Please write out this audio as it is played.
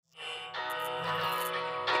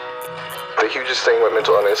the hugest thing with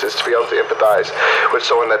mental illness is to be able to empathize with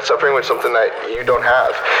someone that's suffering with something that you don't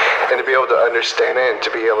have, and to be able to understand it and to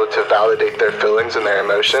be able to validate their feelings and their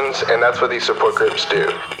emotions, and that's what these support groups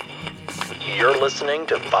do. You're listening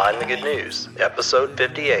to Find the Good News, episode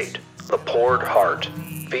 58, The Poured Heart,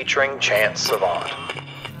 featuring Chance Savant.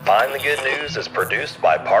 Find the Good News is produced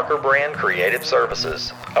by Parker Brand Creative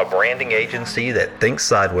Services, a branding agency that thinks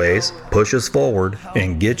sideways, pushes forward,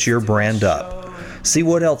 and gets your brand up. See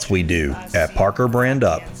what else we do at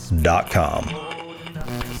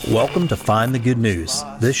parkerbrandup.com. Welcome to Find the Good News.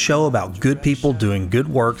 This show about good people doing good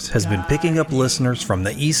works has been picking up listeners from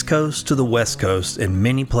the East Coast to the West Coast and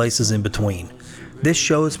many places in between. This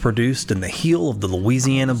show is produced in the heel of the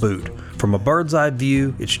Louisiana Boot. From a bird's eye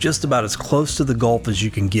view, it's just about as close to the Gulf as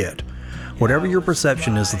you can get. Whatever your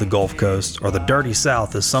perception is of the Gulf Coast, or the Dirty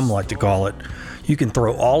South as some like to call it, you can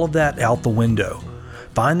throw all of that out the window.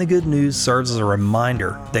 Find the Good News serves as a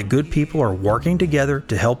reminder that good people are working together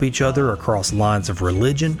to help each other across lines of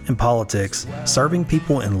religion and politics, serving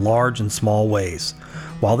people in large and small ways.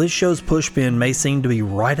 While this show's pushpin may seem to be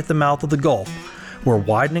right at the mouth of the Gulf, we're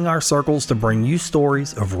widening our circles to bring you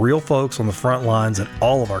stories of real folks on the front lines in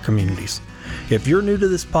all of our communities. If you're new to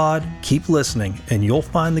this pod, keep listening and you'll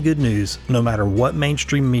find the good news no matter what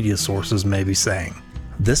mainstream media sources may be saying.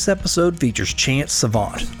 This episode features Chance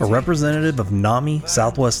Savant, a representative of NAMI,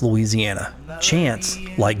 Southwest Louisiana. Chance,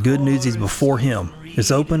 like good newsies before him,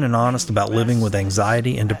 is open and honest about living with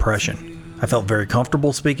anxiety and depression. I felt very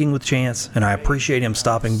comfortable speaking with Chance, and I appreciate him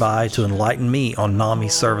stopping by to enlighten me on NAMI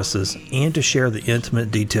services and to share the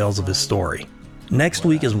intimate details of his story. Next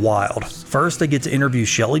week is wild. First, I get to interview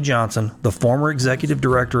Shelly Johnson, the former executive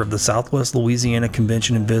director of the Southwest Louisiana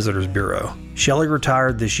Convention and Visitors Bureau. Shelly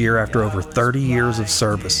retired this year after over 30 years of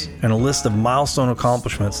service, and a list of milestone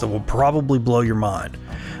accomplishments that will probably blow your mind.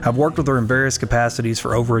 I've worked with her in various capacities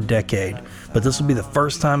for over a decade, but this will be the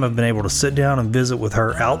first time I've been able to sit down and visit with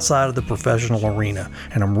her outside of the professional arena,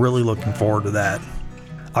 and I'm really looking forward to that.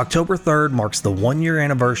 October 3rd marks the 1-year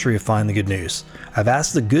anniversary of Find the Good News. I've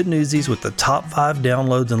asked the good newsies with the top 5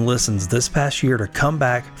 downloads and listens this past year to come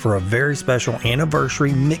back for a very special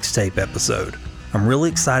anniversary mixtape episode. I'm really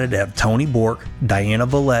excited to have Tony Bork, Diana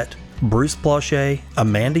Vallette, Bruce Plauché,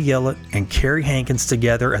 Amanda Yellett, and Carrie Hankins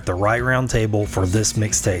together at the right round table for this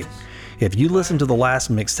mixtape. If you listened to the last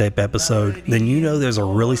mixtape episode, then you know there's a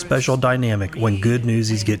really special dynamic when good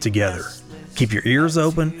newsies get together. Keep your ears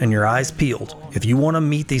open and your eyes peeled. If you want to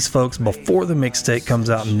meet these folks before the mixtape comes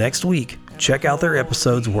out next week, check out their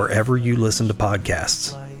episodes wherever you listen to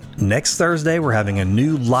podcasts. Next Thursday, we're having a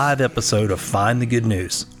new live episode of Find the Good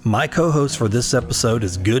News. My co-host for this episode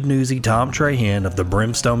is good newsy Tom Trahan of the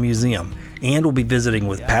Brimstone Museum, and we'll be visiting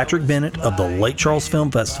with Patrick Bennett of the Lake Charles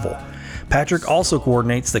Film Festival. Patrick also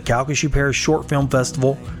coordinates the Calcasieu Parish Short Film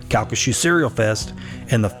Festival, Calcasieu Serial Fest,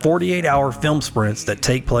 and the 48-hour film sprints that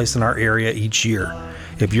take place in our area each year.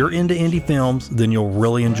 If you're into indie films, then you'll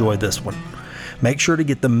really enjoy this one. Make sure to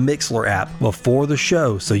get the Mixlr app before the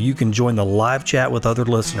show so you can join the live chat with other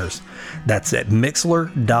listeners. That's at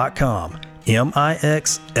Mixlr.com,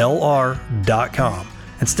 Mixlr.com.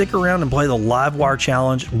 And stick around and play the Live Wire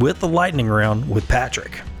Challenge with the Lightning Round with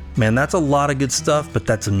Patrick. Man, that's a lot of good stuff, but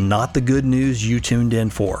that's not the good news you tuned in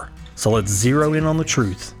for. So let's zero in on the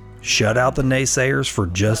truth, shut out the naysayers for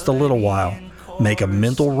just a little while, make a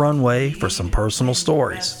mental runway for some personal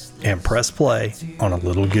stories, and press play on a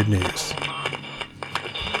little good news.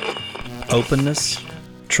 Openness,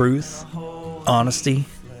 truth, honesty,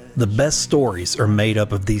 the best stories are made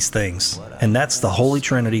up of these things, and that's the holy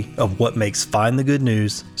trinity of what makes Find the Good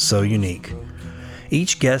News so unique.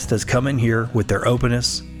 Each guest has come in here with their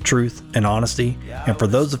openness, truth, and honesty, and for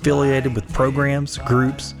those affiliated with programs,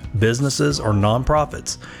 groups, businesses, or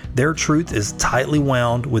nonprofits, their truth is tightly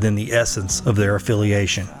wound within the essence of their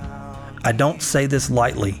affiliation. I don't say this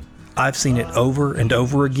lightly. I've seen it over and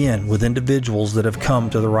over again with individuals that have come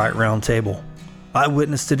to the right round table. I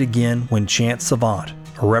witnessed it again when Chance Savant,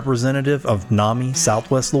 a representative of NAMI,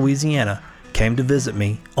 Southwest Louisiana, came to visit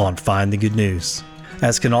me on Find the Good News.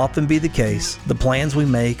 As can often be the case, the plans we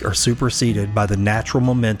make are superseded by the natural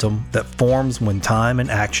momentum that forms when time and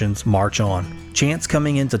actions march on. Chance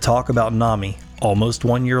coming in to talk about NAMI, almost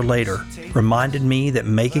 1 year later, reminded me that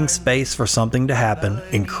making space for something to happen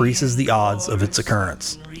increases the odds of its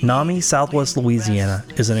occurrence. NAMI Southwest Louisiana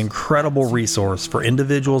is an incredible resource for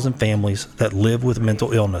individuals and families that live with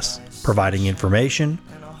mental illness, providing information,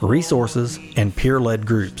 resources, and peer-led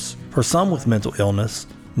groups. For some with mental illness,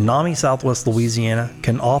 NAMI Southwest Louisiana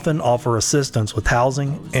can often offer assistance with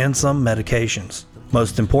housing and some medications.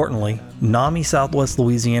 Most importantly, NAMI Southwest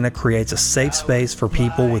Louisiana creates a safe space for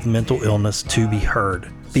people with mental illness to be heard.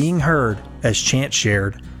 Being heard, as Chance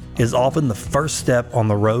shared, is often the first step on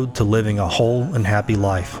the road to living a whole and happy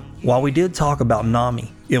life. While we did talk about NAMI,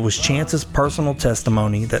 it was Chance's personal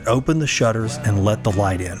testimony that opened the shutters and let the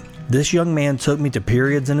light in. This young man took me to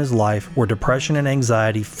periods in his life where depression and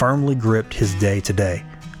anxiety firmly gripped his day-to-day.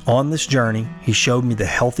 On this journey, he showed me the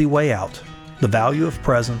healthy way out, the value of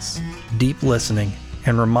presence, deep listening,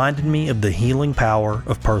 and reminded me of the healing power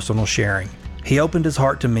of personal sharing. He opened his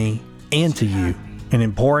heart to me and to you, and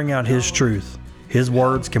in pouring out his truth, his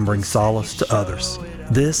words can bring solace to others.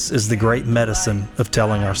 This is the great medicine of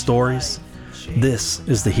telling our stories. This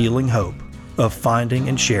is the healing hope of finding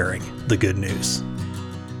and sharing the good news.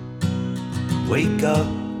 Wake up,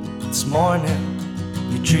 it's morning.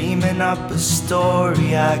 You're dreaming up a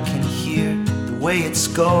story. I can hear the way it's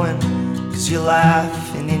going, 'cause you're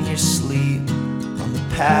laughing in your sleep on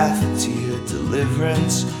the path to your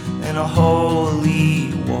deliverance, and a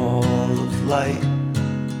holy wall of light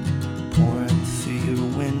pouring through your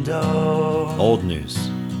window. Old news,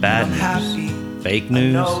 bad news, fake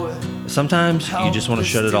news. Sometimes you just want to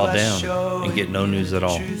shut it all down and get no news at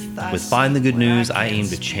all. With Find the Good News, I aim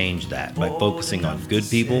to change that by focusing on good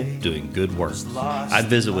people doing good work. I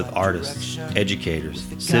visit with artists, educators,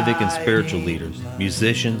 civic and spiritual leaders,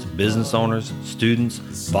 musicians, business owners, students,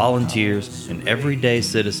 volunteers, and everyday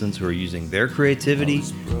citizens who are using their creativity,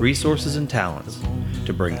 resources, and talents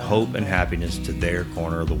to bring hope and happiness to their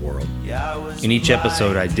corner of the world. In each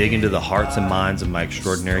episode, I dig into the hearts and minds of my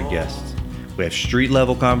extraordinary guests. We have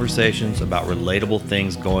street-level conversations about relatable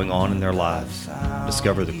things going on in their lives,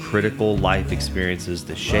 discover the critical life experiences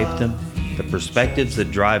that shape them, the perspectives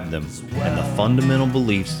that drive them, and the fundamental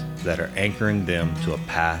beliefs that are anchoring them to a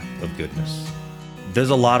path of goodness. There's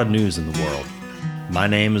a lot of news in the world. My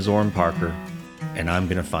name is Oran Parker, and I'm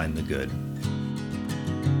going to find the good.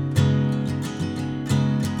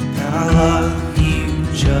 And I love you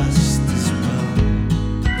just as well.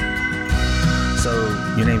 So,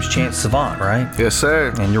 your name's Chance Savant, right? Yes,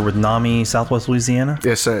 sir. And you're with NAMI, Southwest Louisiana?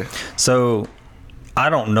 Yes, sir. So, I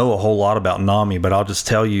don't know a whole lot about NAMI, but I'll just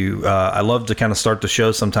tell you, I love to kind of start the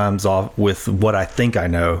show sometimes off with what I think I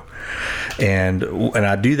know. And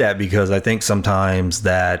I do that because I think sometimes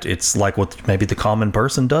that it's like what maybe the common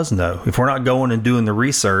person does know. If we're not going and doing the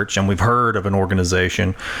research and we've heard of an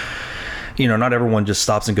organization, you know, not everyone just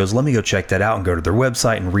stops and goes, let me go check that out and go to their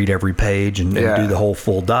website and read every page and do the whole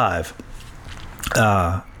full dive.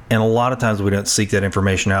 And a lot of times we don't seek that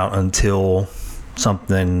information out until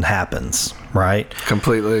something happens, right?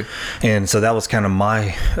 Completely. And so that was kind of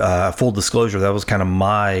my, full disclosure, that was kind of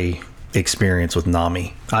my experience with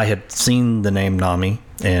NAMI. I had seen the name NAMI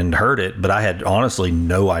and heard it, but I had honestly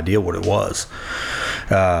no idea what it was.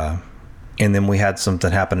 And then we had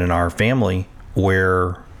something happen in our family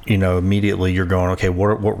where, you know, immediately you're going, okay,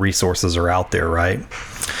 what resources are out there, right?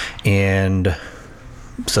 And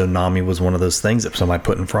so NAMI was one of those things that somebody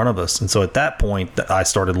put in front of us. And so at that point, I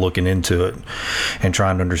started looking into it and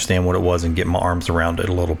trying to understand what it was and get my arms around it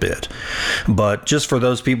a little bit. But just for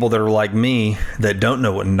those people that are like me that don't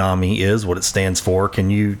know what NAMI is, what it stands for,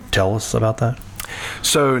 can you tell us about that?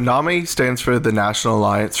 So NAMI stands for the National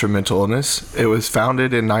Alliance for Mental Illness. It was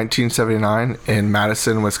founded in 1979 in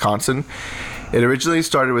Madison, Wisconsin. It originally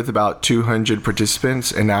started with about 200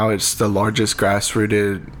 participants, and now it's the largest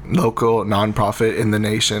grassrooted local nonprofit in the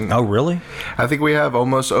nation. Oh, really? I think we have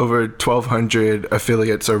almost over 1,200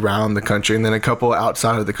 affiliates around the country, and then a couple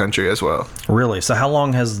outside of the country as well. Really? So how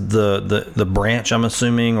long has the branch, I'm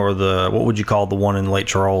assuming, or what would you call the one in Lake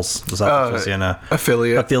Charles?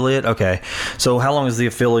 Affiliate? Okay. So how long has the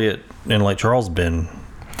affiliate in Lake Charles been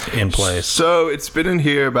in place? So it's been in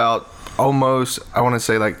here about almost, I want to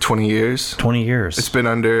say like 20 years. 20 years. It's been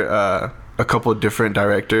under a couple of different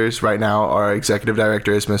directors. Right now, our executive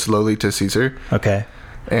director is Miss Lolita Caesar. Okay.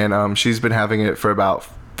 And she's been having it for about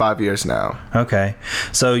 5 years now. Okay.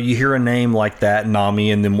 So you hear a name like that,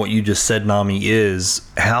 NAMI, and then what you just said NAMI is,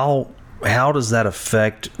 how does that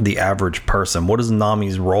affect the average person? What is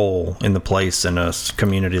NAMI's role in the place in a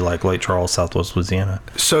community like Lake Charles, Southwest Louisiana?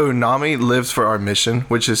 So NAMI lives for our mission,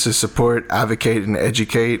 which is to support, advocate, and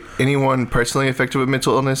educate anyone personally affected with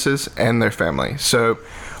mental illnesses and their family. So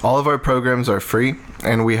all of our programs are free,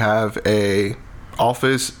 and we have a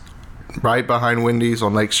office right behind Wendy's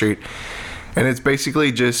on Lake Street. And it's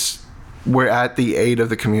basically just, we're at the aid of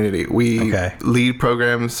the community. We lead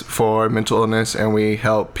programs for mental illness, and we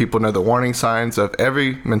help people know the warning signs of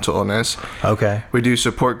every mental illness. Okay. We do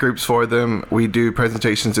support groups for them. We do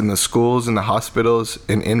presentations in the schools, in the hospitals,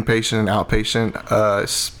 in inpatient and outpatient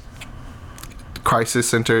crisis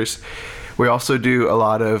centers. We also do a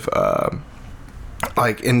lot of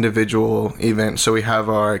like individual events. So we have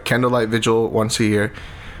our candlelight vigil once a year.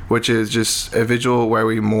 which is just a vigil where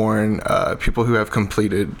we mourn people who have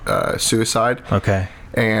completed suicide. Okay.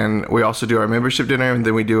 And we also do our membership dinner, and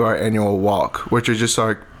then we do our annual walk, which are just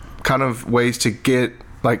our kind of ways to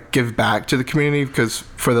give back to the community, because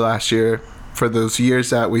for the last year, for those years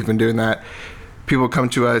that we've been doing that, people come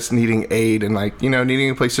to us needing aid and needing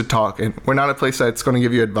a place to talk. And we're not a place that's going to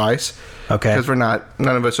give you advice. Okay. Because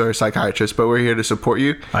none of us are psychiatrists, but we're here to support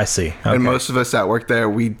you. I see. Okay. And most of us that work there,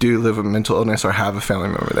 we do live with mental illness or have a family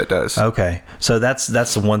member that does. Okay. So that's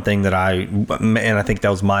the one thing that I think that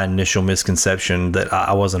was my initial misconception, that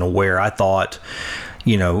I wasn't aware. I thought,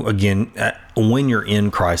 again, when you're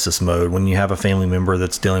in crisis mode, when you have a family member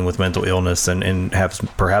that's dealing with mental illness and have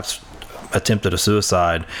perhaps attempted a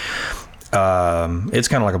suicide, it's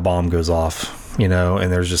kind of like a bomb goes off, and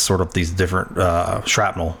there's just sort of these different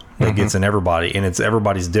shrapnel that gets in everybody, and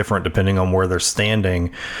everybody's different depending on where they're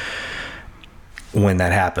standing when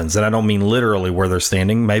that happens. And I don't mean literally where they're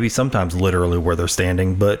standing, maybe sometimes literally where they're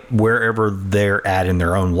standing, but wherever they're at in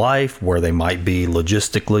their own life, where they might be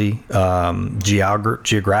logistically,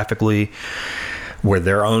 geographically, where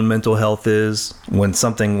their own mental health is, when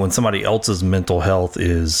somebody else's mental health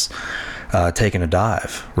is taking a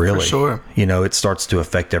dive, really. For sure. It starts to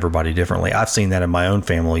affect everybody differently. I've seen that in my own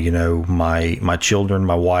family. My children,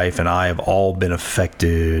 my wife, and I have all been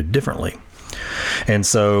affected differently. And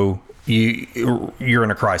so you're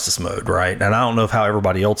in a crisis mode, right? And I don't know how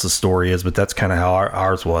everybody else's story is, but that's kind of how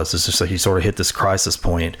ours was. It's just like you sort of hit this crisis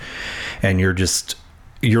point, and you're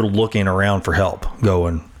looking around for help,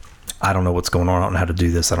 going, I don't know what's going on. I don't know how to do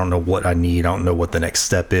this. I don't know what I need. I don't know what the next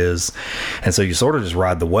step is. And so you sort of just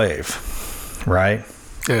ride the wave, right?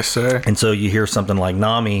 Yes, sir. And so you hear something like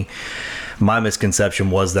NAMI. My misconception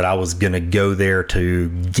was that I was going to go there to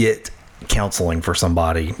get counseling for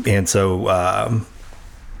somebody. And so,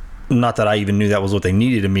 not that I even knew that was what they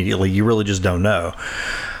needed immediately. You really just don't know.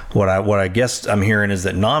 What I guess I'm hearing is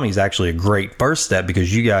that NAMI is actually a great first step,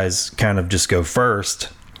 because you guys kind of just go first.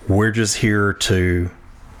 We're just here to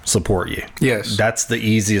support you. Yes. That's the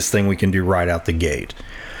easiest thing we can do right out the gate.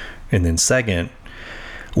 And then second,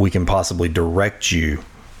 we can possibly direct you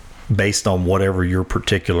based on whatever your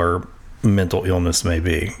particular mental illness may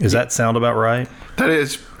be. Does that sound about right? That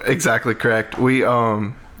is exactly correct. We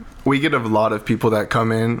get a lot of people that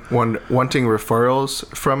come in wanting referrals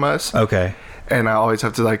from us. Okay. And I always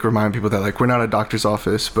have to remind people that we're not a doctor's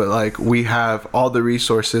office, but we have all the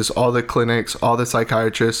resources, all the clinics, all the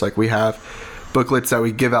psychiatrists. We have booklets that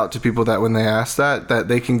we give out to people that when they ask that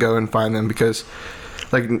they can go and find them, because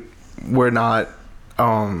we're not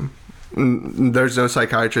there's no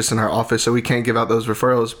psychiatrist in our office, so we can't give out those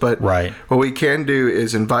referrals. But right. What we can do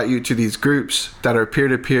is invite you to these groups that are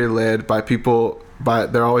peer-to-peer led by people.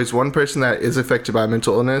 They're always one person that is affected by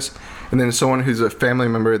mental illness, and then someone who's a family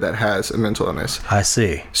member that has a mental illness. I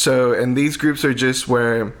see. So, and these groups are just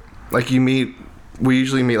where you meet. We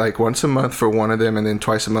usually meet once a month for one of them, and then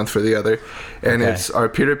twice a month for the other. And It's our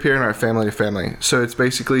peer-to-peer and our family-to-family. So it's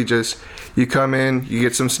basically just, you come in, you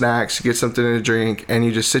get some snacks, you get something to drink, and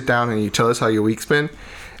you just sit down and you tell us how your week's been.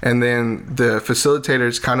 And then the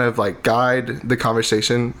facilitators kind of guide the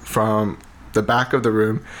conversation from the back of the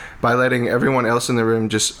room by letting everyone else in the room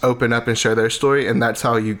just open up and share their story. And that's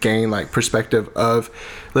how you gain perspective of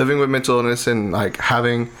living with mental illness, and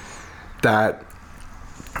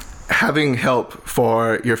having help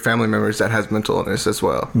for your family members that has mental illness as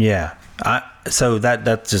well. Yeah. So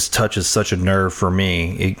that just touches such a nerve for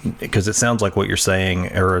me, because it sounds like what you're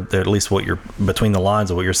saying, or at least what you're between the lines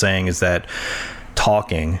of what you're saying, is that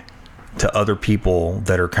talking to other people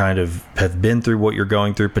that are kind of have been through what you're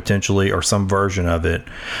going through potentially, or some version of it,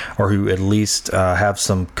 or who at least have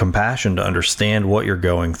some compassion to understand what you're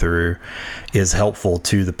going through, is helpful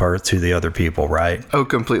to the other people, right? Oh,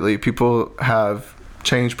 completely. People have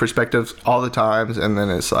changed perspectives all the times, and then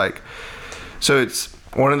it's so it's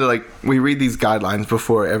one of the we read these guidelines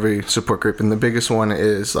before every support group, and the biggest one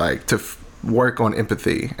is to work on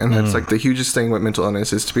empathy. And that's the hugest thing with mental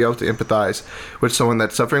illness, is to be able to empathize with someone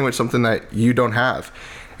that's suffering with something that you don't have,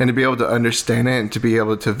 and to be able to understand it, and to be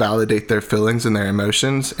able to validate their feelings and their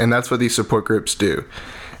emotions. And that's what these support groups do.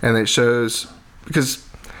 And it shows, because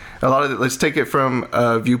a lot of it, let's take it from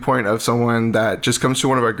a viewpoint of someone that just comes to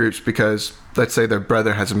one of our groups because, let's say, their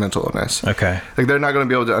brother has a mental illness. Okay. They're not going to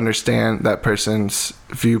be able to understand that person's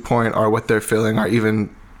viewpoint or what they're feeling, or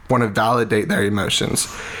even want to validate their emotions.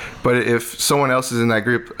 But if someone else is in that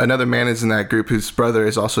group, another man is in that group whose brother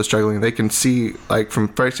is also struggling, they can see from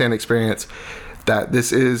firsthand experience that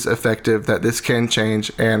this is effective, that this can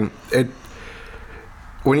change. And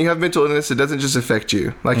when you have mental illness, it doesn't just affect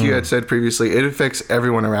you. You had said previously, it affects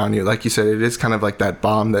everyone around you. Like you said, it is kind of like that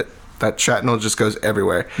bomb that that shrapnel just goes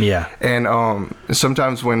everywhere. Yeah. And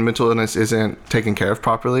sometimes when mental illness isn't taken care of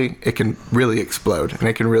properly, it can really explode, and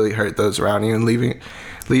it can really hurt those around you, and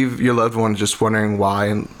leave your loved one just wondering why,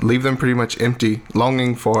 and leave them pretty much empty,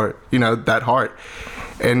 longing for, that heart.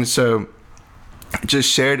 And so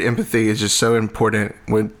just shared empathy is just so important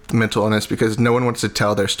with mental illness, because no one wants to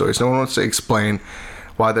tell their stories. No one wants to explain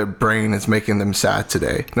why their brain is making them sad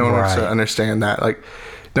today. No one wants to understand that. Like,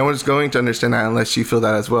 no one's going to understand that unless you feel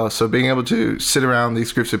that as well. So being able to sit around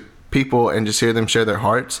these groups of people and just hear them share their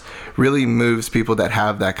hearts really moves people that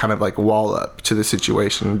have that kind of like wall up to the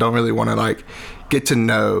situation, don't really want to like get to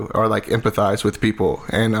know or like empathize with people.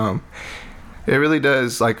 And it really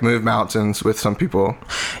does like move mountains with some people.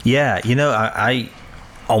 Yeah, I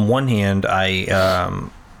on one hand,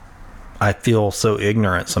 I feel so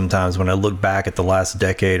ignorant sometimes when I look back at the last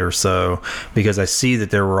decade or so, because I see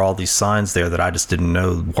that there were all these signs there that I just didn't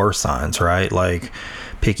know were signs, right? Like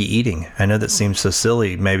picky eating. I know that seems so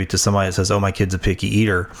silly maybe to somebody that says, oh, my kid's a picky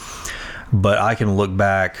eater. But I can look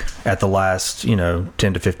back at the last, 10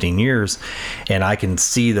 to 15 years, and I can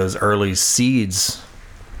see those early seeds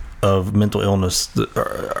of mental illness,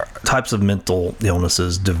 types of mental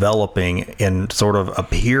illnesses developing and sort of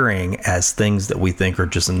appearing as things that we think are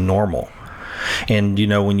just normal. And,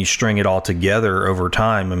 when you string it all together over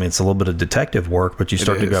time, I mean, it's a little bit of detective work, but you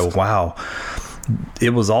start to go, wow,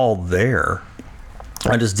 it was all there.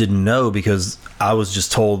 I just didn't know, because I was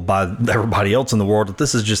just told by everybody else in the world that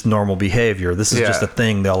this is just normal behavior. This is just a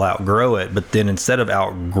thing. They'll outgrow it. But then instead of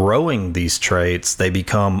outgrowing these traits, they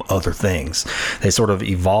become other things. They sort of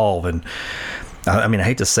evolve. And I mean, I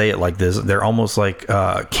hate to say it like this. They're almost like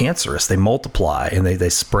cancerous. They multiply, and they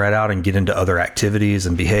spread out and get into other activities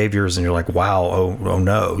and behaviors. And you're like, wow, oh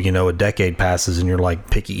no. A decade passes, and you're like,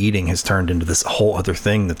 picky eating has turned into this whole other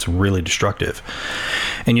thing that's really destructive.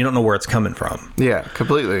 And you don't know where it's coming from. Yeah,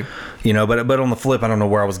 completely. But on the flip, I don't know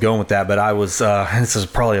where I was going with that. But I was, this is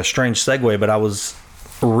probably a strange segue, but I was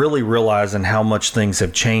really realizing how much things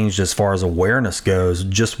have changed as far as awareness goes,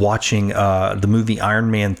 just watching the movie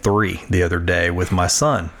Iron Man 3 the other day with my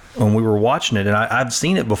son. When we were watching it, and I've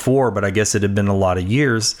seen it before, but I guess it had been a lot of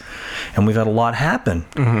years, and we've had a lot happen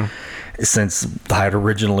since I had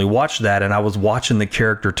originally watched that. And I was watching the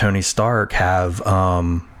character Tony Stark have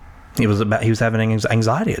he was having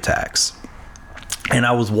anxiety attacks. And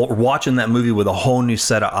I was watching that movie with a whole new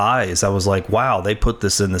set of eyes. I was like, wow, they put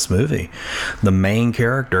this in this movie. The main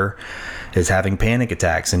character is having panic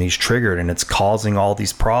attacks, and he's triggered, and it's causing all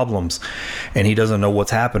these problems, and he doesn't know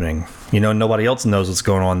what's happening. Nobody else knows what's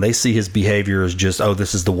going on. They see his behavior as just, oh,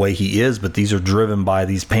 this is the way he is, but these are driven by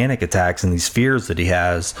these panic attacks and these fears that he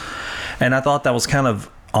has. And I thought that was kind of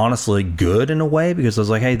honestly good in a way, because I was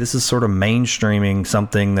like, hey, this is sort of mainstreaming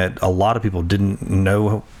something that a lot of people didn't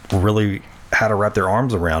know really how to wrap their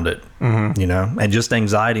arms around it. And just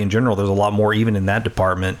anxiety in general, there's a lot more even in that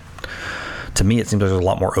department. To me, it seems like there's a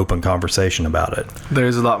lot more open conversation about it.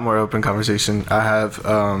 There's a lot more open conversation. I've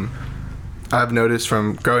noticed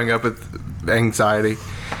from growing up with anxiety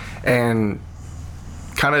and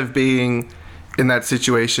kind of being in that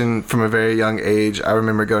situation from a very young age. I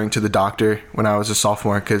remember going to the doctor when I was a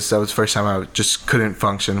sophomore, because that was the first time I just couldn't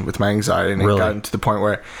function with my anxiety, and it got to the point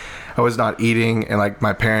where I was not eating, and like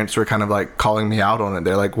my parents were kind of like calling me out on it.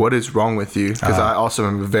 They're like, what is wrong with you? Because I also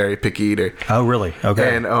am a very picky eater. Oh, really?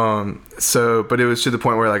 Okay. And but it was to the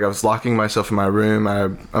point where like I was locking myself in my room.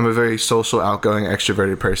 I'm a very social, outgoing,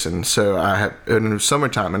 extroverted person. So it was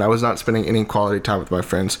summertime, and I was not spending any quality time with my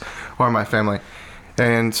friends or my family.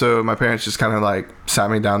 And so my parents just kind of like sat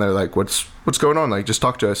me down there, like, what's going on? Like, just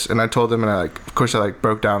talk to us. And I told them, and of course I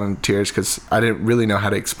broke down in tears, because I didn't really know how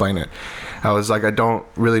to explain it. I was like, I don't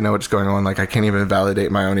really know what's going on. Like, I can't even validate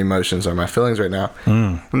my own emotions or my feelings right now.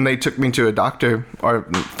 And they took me to a doctor or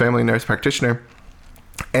family nurse practitioner.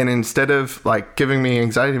 And instead of like giving me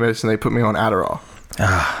anxiety medicine, they put me on Adderall.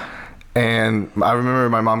 And I remember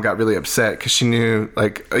my mom got really upset, because she knew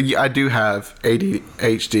like I do have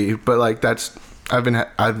ADHD, but like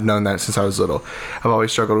I've known that since I was little. I've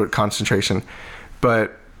always struggled with concentration.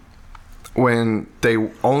 But when they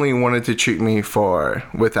only wanted to treat me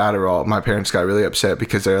with Adderall, my parents got really upset,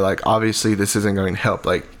 because they're like, obviously this isn't going to help.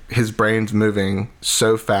 Like, his brain's moving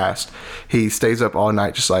so fast. He stays up all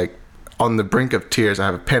night just like on the brink of tears. I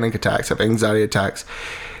have panic attacks, I have anxiety attacks.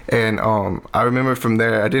 And I remember from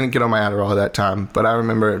there, I didn't get on my Adderall at that time, but I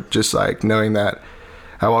remember just like knowing that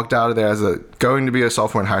I walked out of there as going to be a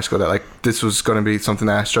sophomore in high school, that like this was going to be something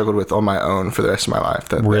that I struggled with on my own for the rest of my life.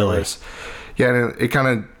 That really? And it kind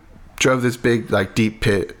of drove this big like deep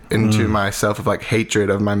pit into myself of like hatred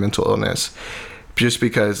of my mental illness, just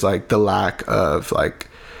because like the lack of like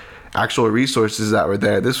actual resources that were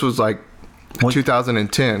there. This was like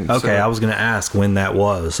 2010. Okay, so, I was going to ask when that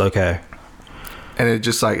was. Okay. and it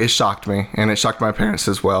just like, it shocked me, and it shocked my parents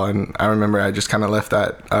as well. And I remember I just kind of left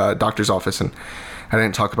that doctor's office, and I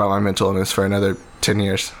didn't talk about my mental illness for another 10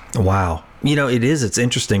 years. Wow. You know, it's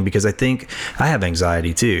interesting because I think I have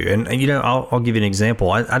anxiety too. And you know, I'll give you an example.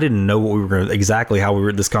 I didn't know what we were going to, exactly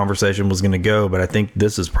how this conversation was going to go, but I think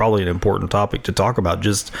this is probably an important topic to talk about,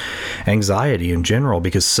 just anxiety in general,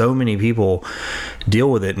 because so many people deal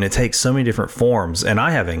with it and it takes so many different forms. And I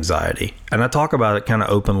have anxiety, and I talk about it kind of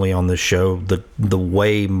openly on this show, the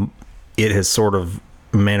way it has sort of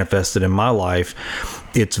manifested in my life.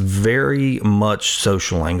 It's very much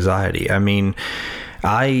social anxiety. I mean,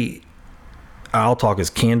 I'll talk as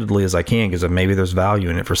candidly as I can because maybe there's value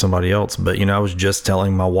in it for somebody else. But, you know, I was just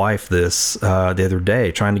telling my wife this the other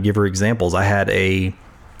day, trying to give her examples. I had a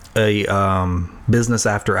business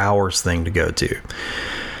after hours thing to go to.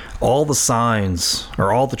 All the signs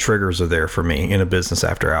or all the triggers are there for me in a business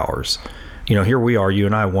after hours. You know, here we are, you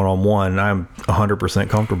and I, one-on-one. I'm 100%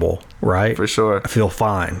 comfortable, right? For sure. I feel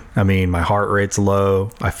fine. I mean, my heart rate's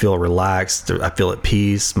low. I feel relaxed. I feel at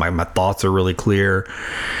peace. My thoughts are really clear.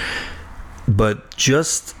 But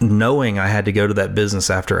just knowing I had to go to that business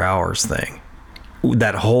after hours thing,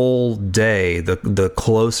 that whole day, the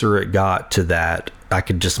closer it got to that, I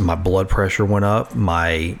could just, my blood pressure went up,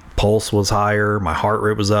 my pulse was higher, my heart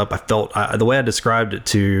rate was up. I felt, the way I described it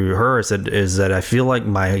to her, I said, is that I feel like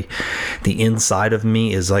the inside of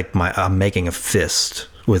me is like I'm making a fist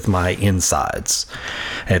with my insides.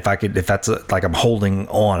 And if that's like I'm holding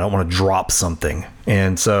on, I don't want to drop something.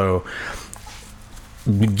 And so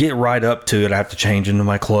we get right up to it. I have to change into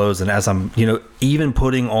my clothes, and as I'm, you know, even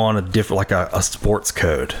putting on a different, like a sports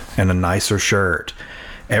coat and a nicer shirt,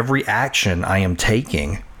 every action I am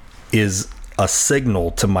taking is a signal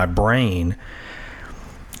to my brain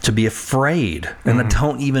to be afraid, and I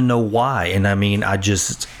don't even know why. And I mean, I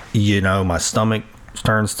just, you know, my stomach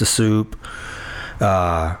turns to soup,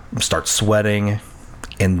 start sweating.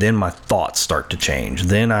 And then my thoughts start to change.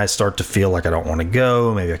 Then I start to feel like I don't want to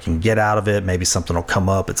go. Maybe I can get out of it. Maybe something will come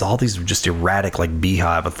up. It's all these just erratic, like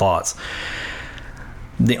beehive of thoughts.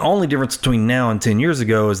 The only difference between now and 10 years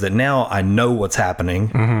ago is that now I know what's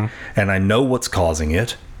happening, and I know what's causing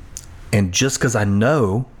it. And just because I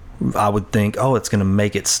know, I would think, oh, it's going to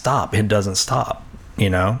make it stop. It doesn't stop,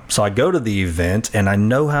 you know? So I go to the event, and I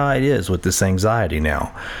know how it is with this anxiety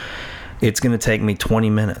now. It's going to take me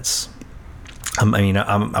 20 minutes.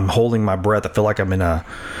 I'm holding my breath. I feel like I'm in a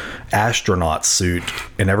astronaut suit,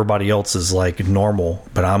 and everybody else is like normal,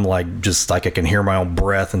 but I'm like, just like I can hear my own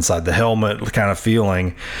breath inside the helmet kind of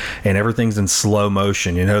feeling, and everything's in slow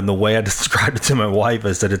motion, you know. And the way I described it to my wife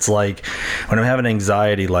is that it's like when I'm having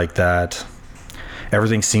anxiety like that,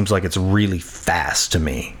 everything seems like it's really fast to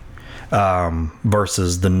me.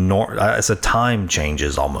 Versus it's a time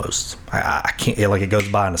changes almost. I can't, like, it goes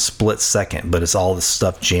by in a split second, but it's all this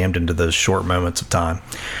stuff jammed into those short moments of time.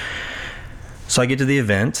 So I get to the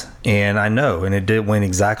event, and I know, and it went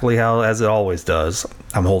exactly as it always does.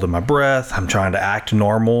 I'm holding my breath. I'm trying to act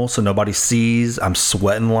normal so nobody sees. I'm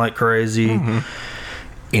sweating like crazy.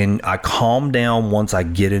 And I calm down once I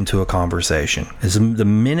get into a conversation. The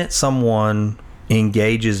minute someone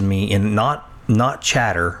engages me in not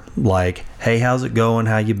chatter, like, hey, how's it going?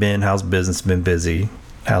 How you been? How's business been busy?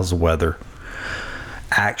 How's the weather?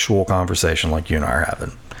 Actual conversation like you and I are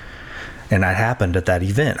having. And that happened at that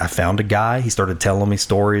event. I found a guy. He started telling me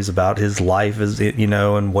stories about his life, as you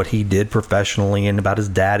know, and what he did professionally, and about his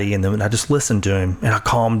daddy. And then I just listened to him, and I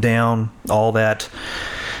calmed down, all that.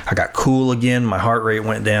 I got cool again. My heart rate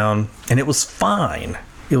went down, and it was fine.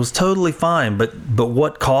 It was totally fine. But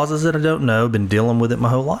what causes it, I don't know. I've been dealing with it my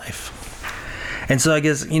whole life. And so I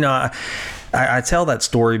guess, you know, I tell that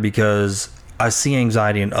story because I see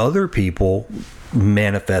anxiety in other people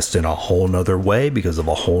manifest in a whole nother way because of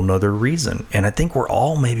a whole nother reason. And I think we're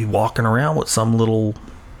all maybe walking around with some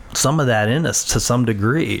of that in us to some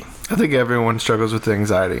degree. I think everyone struggles with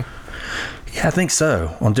anxiety. Yeah, I think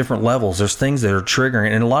so. On different levels, there's things that are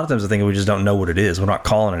triggering. And a lot of times I think we just don't know what it is. We're not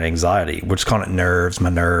calling it anxiety. We're just calling it nerves. My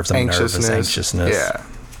nerves. I'm nervous. Anxiousness. Yeah.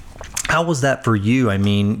 How was that for you? I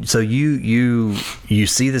mean, so you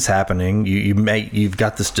see this happening. You've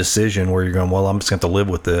got this decision where you're going, well, I'm just going to have to live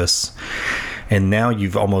with this. And now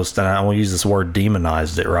you've almost, and I won't use this word,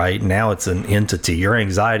 demonized it, right? Now it's an entity. Your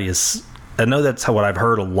anxiety is, I know that's what I've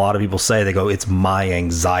heard a lot of people say. They go, it's my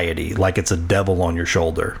anxiety, like it's a devil on your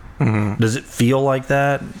shoulder. Does it feel like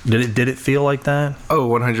that? Did it feel like that? Oh,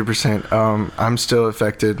 100%. I'm still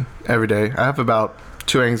affected every day. I have about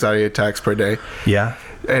 2 anxiety attacks per day. Yeah.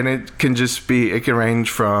 And it can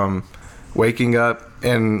range from waking up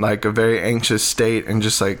in like a very anxious state and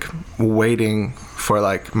just like waiting for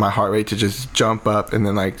like my heart rate to just jump up, and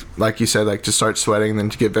then like you said, like to start sweating and then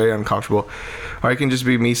to get very uncomfortable. Or it can just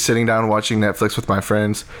be me sitting down watching Netflix with my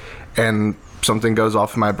friends and something goes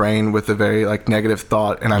off in my brain with a very like negative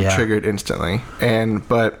thought, and I'm triggered instantly.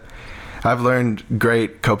 But I've learned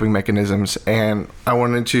great coping mechanisms, and I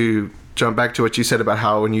wanted to jump back to what you said about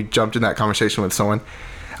how when you jumped in that conversation with someone,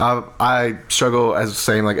 I struggle as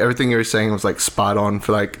saying like everything you were saying was like spot on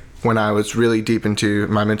for like when I was really deep into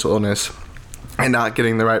my mental illness and not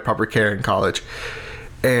getting the right proper care in college.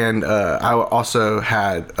 And I also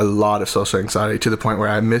had a lot of social anxiety to the point where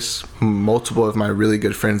I missed multiple of my really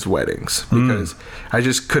good friends' weddings because I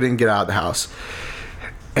just couldn't get out of the house.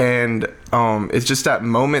 And it's just that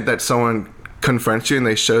moment that someone confronts you and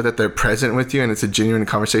they show that they're present with you and it's a genuine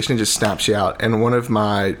conversation, it just snaps you out. And one of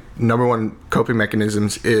my number one coping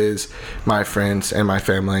mechanisms is my friends and my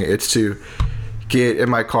family. It's to get in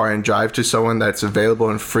my car and drive to someone that's available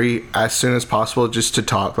and free as soon as possible just to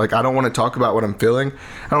talk. Like, I don't want to talk about what I'm feeling.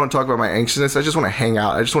 I don't want to talk about my anxiousness. I just want to hang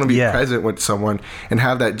out. I just want to be present with someone and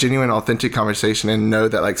have that genuine, authentic conversation and know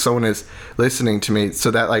that like someone is listening to me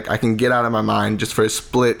so that like I can get out of my mind just for a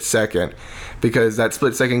split second, because that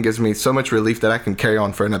split second gives me so much relief that I can carry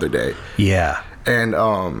on for another day. Yeah. And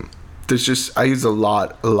there's just, I use a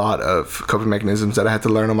lot of coping mechanisms that I had to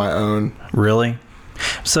learn on my own. Really?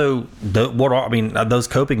 So those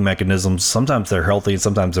coping mechanisms, sometimes they're healthy and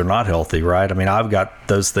sometimes they're not healthy, right? I mean, I've got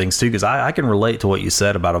those things too, because I can relate to what you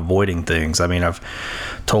said about avoiding things. I mean, I've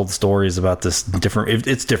told stories about this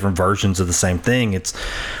it's different versions of the same thing.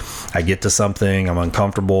 I get to something, I'm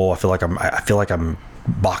uncomfortable, I feel like I'm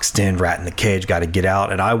boxed in, rat in the cage, got to get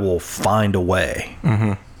out, and I will find a way.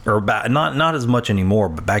 Mm-hmm. Or not as much anymore,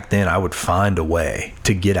 but back then I would find a way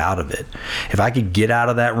to get out of it. If I could get out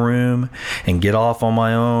of that room and get off on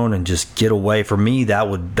my own and just get away, for me that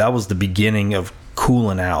was the beginning of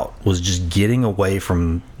cooling out, was just getting away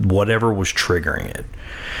from whatever was triggering it.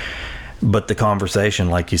 But the conversation,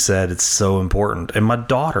 like you said, it's so important. And my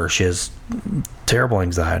daughter, she has terrible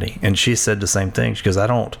anxiety, and she said the same thing. She goes,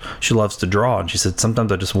 she loves to draw, and she said,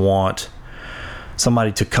 sometimes I just want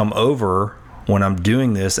somebody to come over when I'm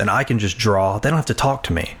doing this and I can just draw. They don't have to talk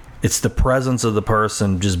to me. It's the presence of the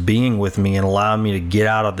person just being with me and allowing me to get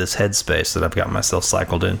out of this headspace that I've got myself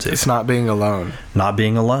cycled into. It's not being alone. Not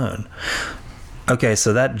being alone. Okay,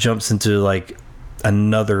 so that jumps into like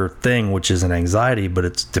another thing, which is an anxiety, but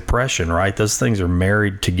it's depression, right? Those things are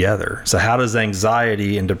married together. So how does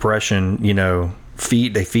anxiety and depression,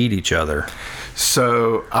 feed each other?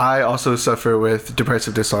 So I also suffer with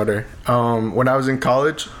depressive disorder. When I was in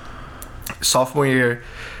college, sophomore year,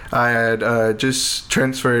 I had just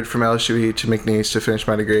transferred from LSUE to McNeese to finish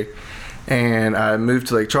my degree, and I moved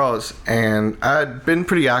to Lake Charles. And I had been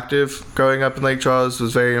pretty active growing up in Lake Charles,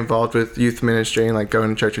 was very involved with youth ministry and like going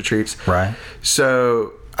to church retreats. Right.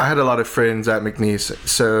 So I had a lot of friends at McNeese.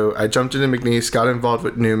 So I jumped into McNeese, got involved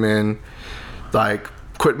with Newman, like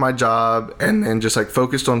quit my job, and then just like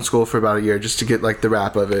focused on school for about a year just to get like the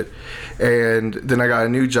wrap of it. And then I got a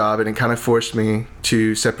new job, and it kind of forced me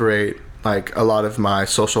to separate like a lot of my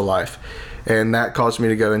social life, and that caused me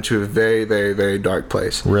to go into a very, very, very dark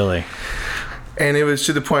place. Really? And it was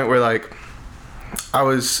to the point where like I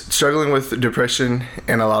was struggling with depression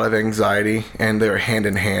and a lot of anxiety, and they were hand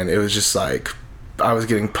in hand. It was just like I was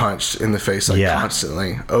getting punched in the face like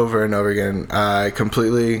constantly, over and over again. I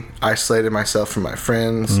completely isolated myself from my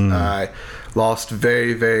friends. I lost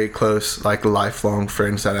very, very close, like lifelong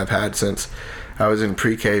friends that I've had since I was in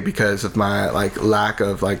pre-K because of my like lack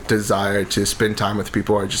of like desire to spend time with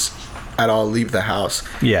people or just at all leave the house.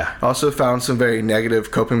 Yeah. I also found some very negative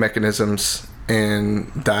coping mechanisms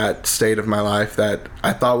in that state of my life that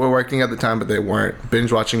I thought were working at the time, but they weren't.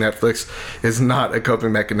 Binge watching Netflix is not a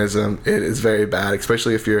coping mechanism. It is very bad,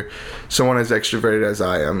 especially if you're someone as extroverted as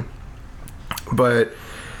I am. But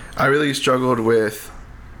I really struggled with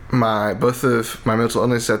both of my mental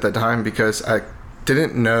illness at that time because I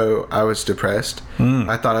didn't know I was depressed.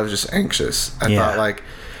 I thought I was just anxious. I thought like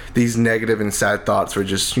these negative and sad thoughts were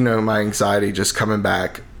just, my anxiety just coming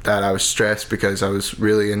back, that I was stressed because I was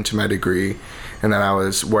really into my degree and that I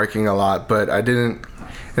was working a lot, but I didn't.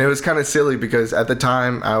 And it was kind of silly because at the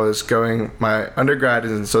time I was my undergrad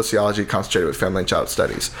is in sociology, concentrated with family and child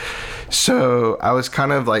studies. So I was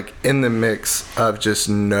kind of like in the mix of just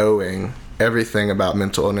knowing everything about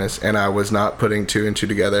mental illness, and I was not putting two and two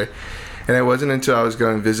together. And it wasn't until I was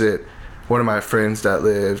going to visit one of my friends that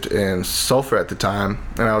lived in Sulphur at the time,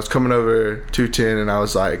 and I was coming over 210, and I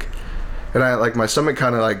was like, and I like my stomach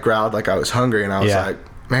kind of like growled like I was hungry, and I was like,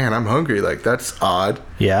 man, I'm hungry, like that's odd.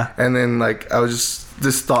 Yeah. And then like I was just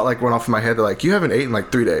this thought like went off in my head that like, you haven't eaten in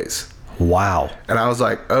like 3 days. Wow. And I was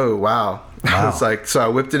like, oh, wow. I was like, so I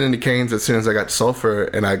whipped it into Cane's as soon as I got to Sulphur,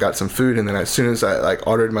 and I got some food. And then as soon as I like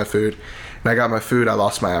ordered my food and I got my food, I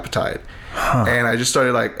lost my appetite. And I just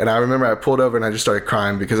started like, and I remember I pulled over and I just started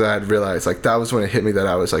crying because I had realized like that was when it hit me that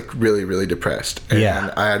I was like really, really depressed.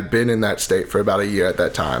 And I had been in that state for about a year at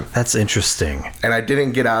that time. That's interesting. And I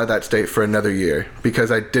didn't get out of that state for another year because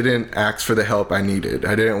I didn't ask for the help I needed.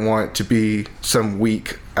 I didn't want to be some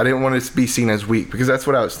weak. I didn't want to be seen as weak because that's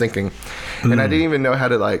what I was thinking. And I didn't even know how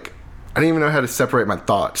to separate my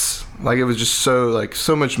thoughts. Like it was just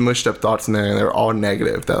so much mushed up thoughts in there, and they were all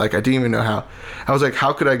negative that like I didn't even know how. I was like,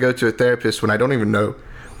 how could I go to a therapist when I don't even know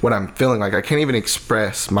what I'm feeling? Like I can't even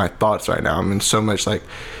express my thoughts right now. I'm in so much like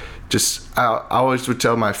I always would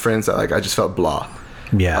tell my friends that like I just felt blah.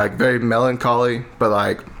 Yeah. Like very melancholy, but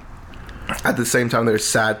like at the same time there's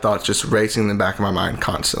sad thoughts just racing in the back of my mind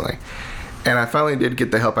constantly. And I finally did get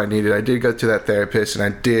the help I needed. I did go to that therapist, and I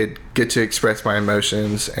did get to express my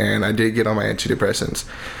emotions, and I did get on my antidepressants.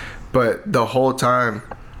 But the whole time,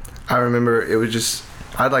 I remember it was just,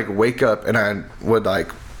 I'd like wake up and I would like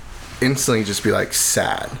instantly just be like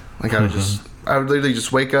sad. Like I would literally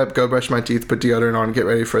just wake up, go brush my teeth, put deodorant on, get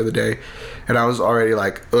ready for the day. And I was already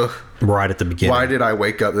like, ugh. Right at the beginning. Why did I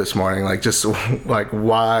wake up this morning? Like just like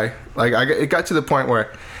why? Like it got to the point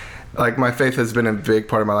where like my faith has been a big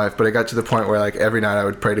part of my life, but it got to the point where like every night I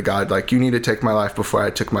would pray to God, like you need to take my life before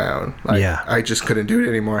I took my own. Like I just couldn't do it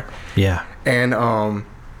anymore. Yeah. And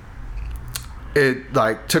it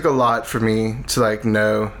like took a lot for me to like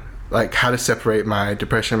know like how to separate my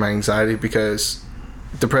depression and my anxiety, because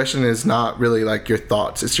depression is not really like your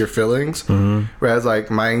thoughts, it's your feelings. Whereas like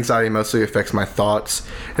my anxiety mostly affects my thoughts,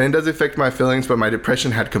 and it does affect my feelings, but my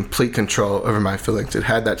depression had complete control over my feelings. It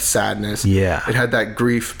had that sadness, it had that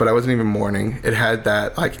grief, but I wasn't even mourning. It had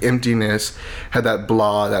that like emptiness, had that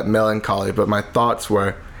blah, that melancholy, but my thoughts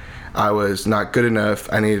were I was not good enough.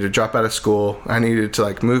 I needed to drop out of school. I needed to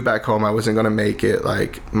like move back home. I wasn't going to make it.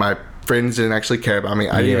 Like my friends didn't actually care about me.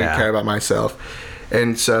 I didn't even care about myself.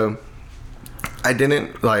 And so I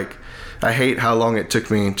didn't like, I hate how long it took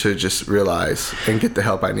me to just realize and get the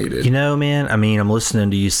help I needed. You know, man, I mean, I'm listening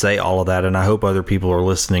to you say all of that, and I hope other people are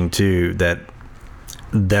listening too that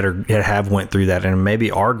have went through that and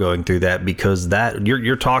maybe are going through that, because that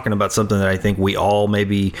you're talking about something that I think we all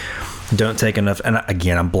maybe don't take enough. And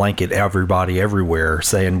again, I'm blanket everybody everywhere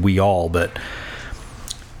saying we all, but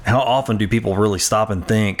how often do people really stop and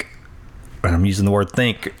think, and I'm using the word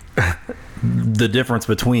think, the difference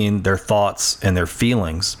between their thoughts and their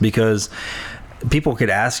feelings? Because people could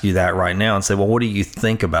ask you that right now and say, well, what do you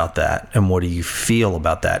think about that? And what do you feel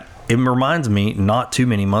about that? It reminds me, not too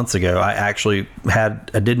many months ago, I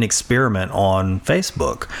did an experiment on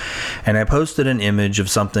Facebook, and I posted an image of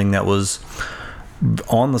something that was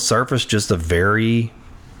on the surface just a very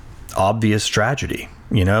obvious tragedy.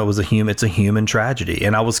 You know, it's a human tragedy.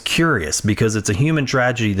 And I was curious because it's a human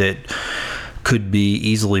tragedy that could be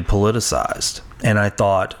easily politicized. And I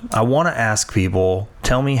thought, I want to ask people,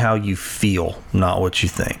 tell me how you feel, not what you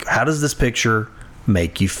think. How does this picture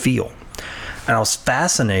make you feel? And I was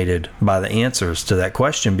fascinated by the answers to that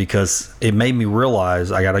question, because it made me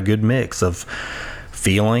realize I got a good mix of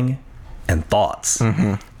feeling and thoughts.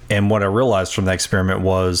 And what I realized from that experiment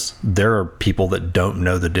was there are people that don't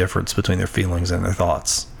know the difference between their feelings and their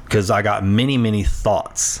thoughts. Because I got many, many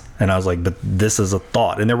thoughts, and I was like, but this is a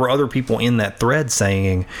thought. And there were other people in that thread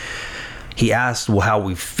saying, he asked, well, how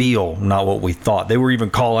we feel, not what we thought. They were even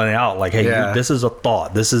calling it out like, hey, this is a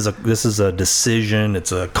thought. This is a decision.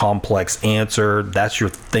 It's a complex answer. That's your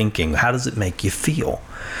thinking. How does it make you feel?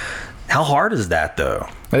 How hard is that, though?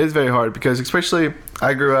 It is very hard, because especially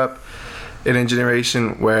I grew up in a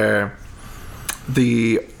generation where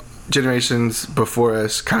the generations before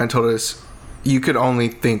us kind of told us you could only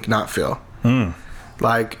think, not feel.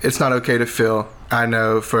 Like, it's not okay to feel. I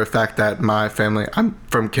know for a fact that my family, I'm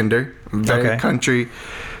from Kinder, very country,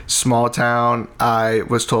 small town. I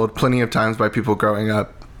was told plenty of times by people growing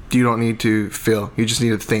up, you don't need to feel, you just need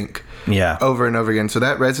to think. Over and over again. So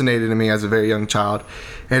that resonated in me as a very young child,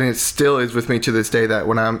 and it still is with me to this day, that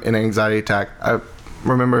when I'm in an anxiety attack, I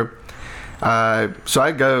remember so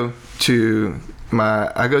I go to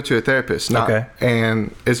a therapist,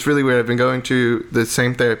 and it's really weird. I've been going to the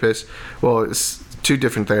same therapist. Well, it's two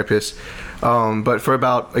different therapists, but for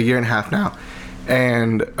about a year and a half now.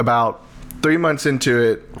 And about 3 months into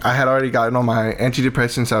it, I had already gotten on my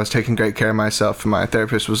antidepressants. I was taking great care of myself, and my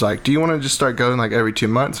therapist was like, do you want to just start going like every 2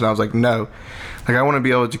 months? And I was like, no. Like, I want to be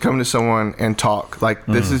able to come to someone and talk. Like,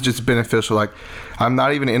 this is just beneficial. Like, I'm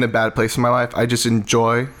not even in a bad place in my life. I just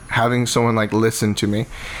enjoy having someone like listen to me.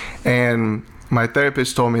 And my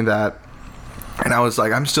therapist told me that, and I was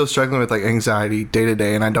like, I'm still struggling with like anxiety day to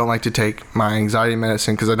day, and I don't like to take my anxiety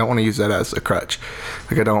medicine because I don't want to use that as a crutch.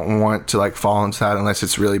 Like, I don't want to like fall into that unless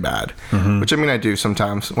it's really bad, which I mean I do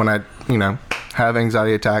sometimes when I have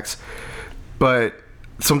anxiety attacks. But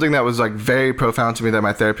something that was like very profound to me that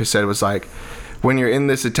my therapist said was like, when you're in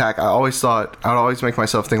this attack, I would always make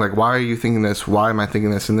myself think like, why are you thinking this? Why am I thinking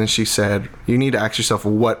this? And then she said, you need to ask yourself,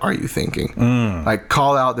 what are you thinking? Like,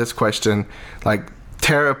 call out this question, like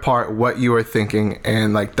tear apart what you are thinking,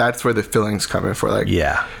 and like that's where the feelings come in for. Like,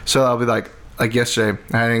 yeah. So I'll be like yesterday,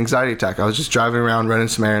 I had an anxiety attack. I was just driving around running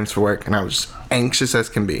some errands for work, and I was just anxious as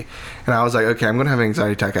can be. And I was like, okay, I'm gonna have an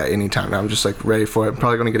anxiety attack at any time. And I was just like ready for it. I'm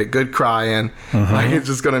probably gonna get a good cry in. Like, it's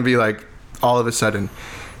just gonna be like all of a sudden.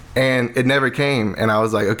 And it never came, and I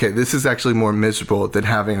was like, okay, this is actually more miserable than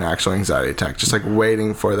having an actual anxiety attack, just like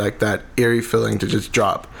waiting for like that eerie feeling to just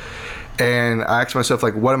drop. And I asked myself,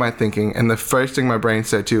 like, what am I thinking? And the first thing my brain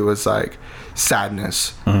said too was like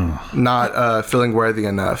sadness, not feeling worthy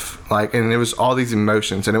enough, like, and it was all these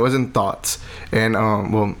emotions, and it wasn't thoughts. And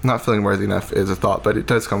well, not feeling worthy enough is a thought, but it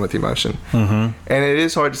does come with emotion. And it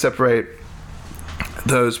is hard to separate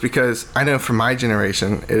those, because I know for my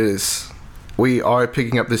generation, we are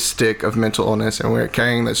picking up this stick of mental illness, and we're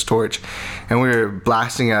carrying this torch, and we're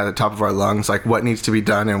blasting it at the top of our lungs, like what needs to be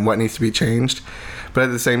done and what needs to be changed. But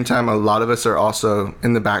at the same time, a lot of us are also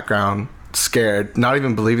in the background, scared, not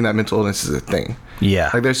even believing that mental illness is a thing.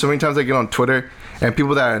 Yeah. Like, there's so many times I get on Twitter, and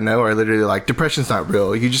people that I know are literally like, depression's not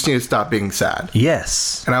real. You just need to stop being sad.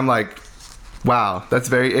 Yes. And I'm like, wow, that's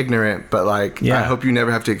very ignorant, but like, I hope you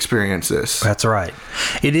never have to experience this. That's right.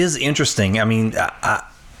 It is interesting. I mean,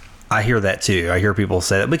 I hear that too. I hear people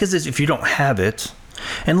say that, because if you don't have it,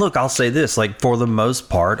 and look, I'll say this, like, for the most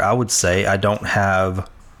part, I would say I don't have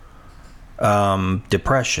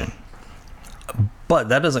depression, but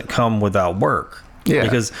that doesn't come without work. Yeah.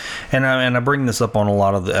 Because, and I bring this up on a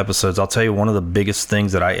lot of the episodes. I'll tell you, one of the biggest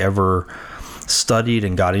things that I ever studied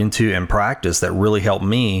and got into and practiced that really helped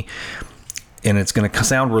me, and it's going to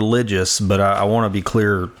sound religious, but I want to be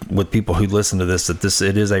clear with people who listen to this that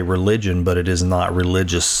it is a religion, but it is not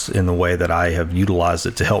religious in the way that I have utilized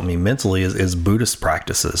it to help me mentally, is Buddhist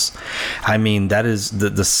practices. I mean, that is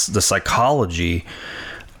the psychology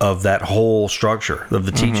of that whole structure of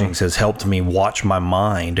the teachings has helped me watch my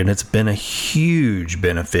mind, and it's been a huge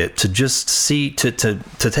benefit to just to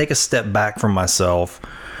take a step back from myself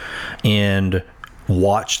and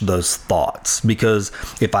watch those thoughts. Because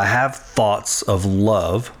if I have thoughts of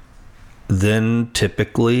love, then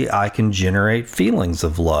typically I can generate feelings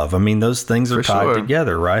of love. I mean, those things are tied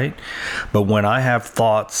together, right? But when I have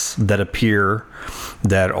thoughts that appear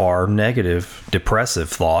that are negative, depressive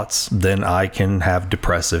thoughts, then I can have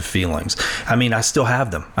depressive feelings. I mean, I still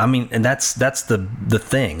have them. I mean, and that's the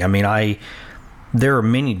thing. I mean, there are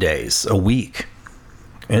many days a week,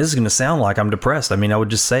 and this is going to sound like I'm depressed. I mean, I would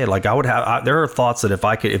just say it. Like, there are thoughts that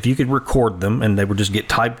if you could record them and they would just get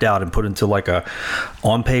typed out and put into like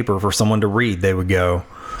on paper for someone to read, they would go,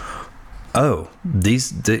 oh,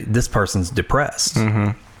 this person's depressed.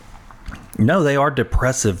 No, they are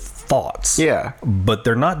depressive thoughts. Yeah. But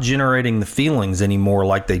they're not generating the feelings anymore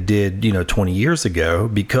like they did, 20 years ago,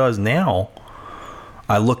 because now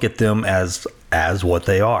I look at them as what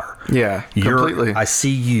they are. Yeah, completely. I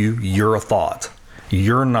see you're a thought.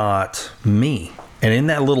 You're not me. And in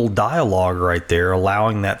that little dialogue right there,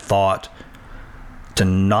 allowing that thought to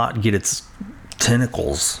not get its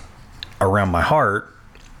tentacles around my heart,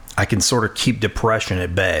 I can sort of keep depression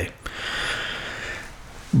at bay.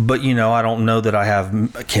 But, I don't know that I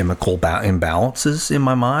have chemical imbalances in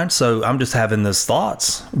my mind, so I'm just having those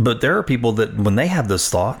thoughts. But there are people that when they have those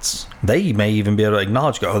thoughts, they may even be able to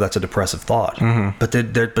acknowledge, oh, that's a depressive thought.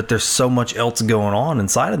 But there's so much else going on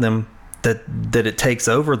inside of them that it takes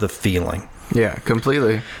over the feeling. Yeah,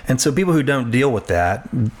 completely. And so people who don't deal with that,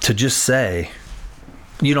 to just say,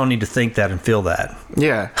 you don't need to think that and feel that.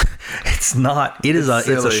 Yeah. It's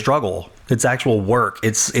a struggle. It's actual work.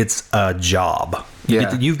 It's a job.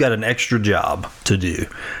 Yeah. You've got an extra job to do,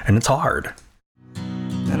 and it's hard.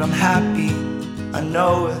 And I'm happy, I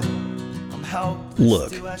know it.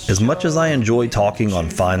 Look, as much as I enjoy talking on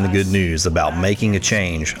Find the Good News about making a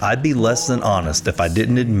change, I'd be less than honest if I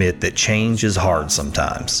didn't admit that change is hard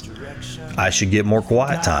sometimes. I should get more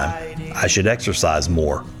quiet time. I should exercise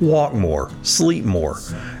more, walk more, sleep more.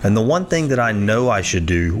 And the one thing that I know I should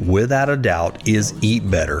do, without a doubt, is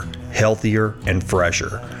eat better, healthier, and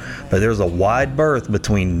fresher. But there's a wide berth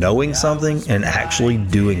between knowing something and actually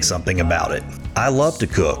doing something about it. I love to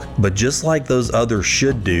cook, but just like those other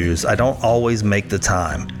should-dos, I don't always make the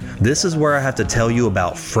time. This is where I have to tell you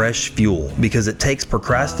about Fresh Fuel because it takes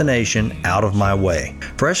procrastination out of my way.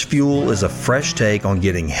 Fresh Fuel is a fresh take on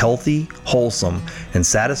getting healthy, wholesome, and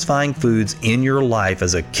satisfying foods in your life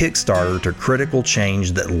as a kickstarter to critical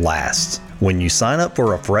change that lasts. When you sign up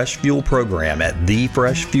for a Fresh Fuel program at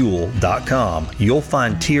thefreshfuel.com, you'll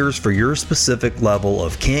find tiers for your specific level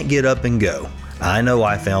of can't get up and go. I know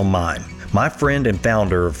I found mine. My friend and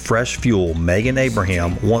founder of Fresh Fuel, Megan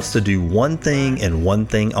Abraham, wants to do one thing and one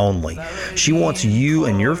thing only. She wants you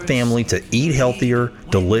and your family to eat healthier,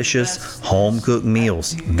 delicious, home-cooked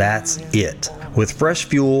meals. That's it. With Fresh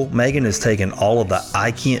Fuel, Megan has taken all of the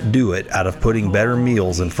I can't do it out of putting better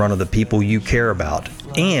meals in front of the people you care about.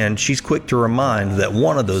 And she's quick to remind that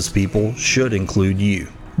one of those people should include you.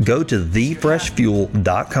 Go to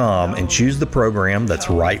thefreshfuel.com and choose the program that's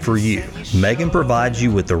right for you. Megan provides you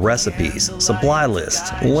with the recipes, supply lists,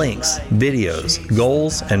 links, videos,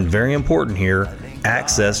 goals, and very important here,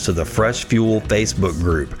 access to the Fresh Fuel Facebook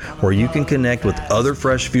group where you can connect with other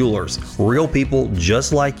Fresh Fuelers, real people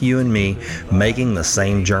just like you and me making the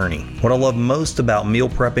same journey. What I love most about meal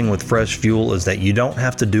prepping with Fresh Fuel is that you don't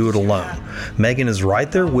have to do it alone. Megan is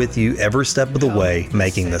right there with you every step of the way,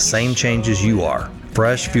 making the same changes you are.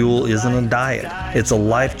 Fresh Fuel isn't a diet. It's a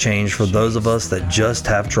life change for those of us that just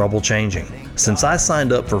have trouble changing. Since I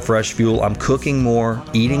signed up for Fresh Fuel, I'm cooking more,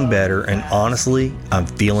 eating better, and honestly, I'm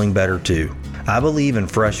feeling better too. I believe in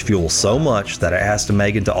Fresh Fuel so much that I asked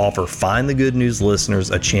Megan to offer Find the Good News listeners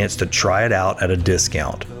a chance to try it out at a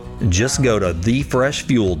discount. Just go to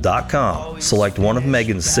thefreshfuel.com, select one of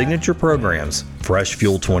Megan's signature programs, Fresh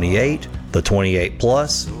Fuel 28, the 28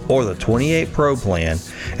 Plus, or the 28 Pro plan,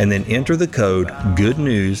 and then enter the code Good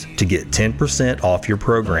News to get 10% off your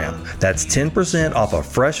program. That's 10% off a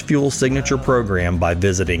Fresh Fuel signature program by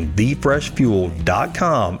visiting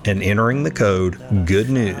thefreshfuel.com and entering the code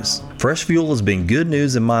Good News. Fresh Fuel has been good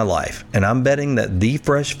news in my life, and I'm betting that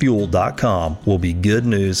thefreshfuel.com will be good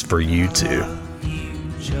news for you too.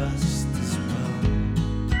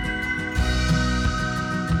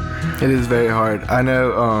 It is very hard. I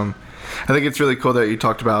know. I think it's really cool that you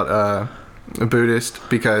talked about a Buddhist,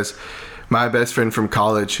 because my best friend from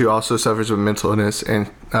college, who also suffers with mental illness, and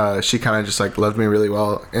she kind of just like loved me really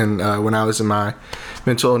well. And when I was in my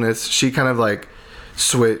mental illness, she kind of like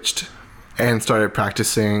switched and started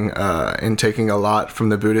practicing and taking a lot from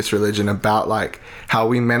the Buddhist religion about like how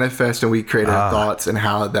we manifest and we create our thoughts, and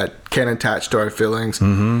how that can attach to our feelings,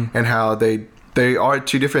 and how they are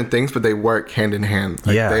two different things, but they work hand in hand.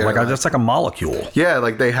 Like just like a molecule. Yeah,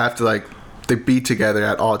 like they have to like they be together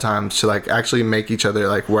at all times to like actually make each other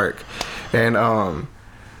like work. And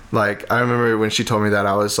like I remember when she told me that,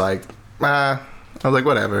 I was like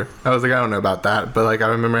whatever. I was like, I don't know about that, but like I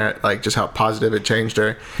remember like just how positive it changed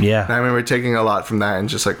her. Yeah. And I remember taking a lot from that, and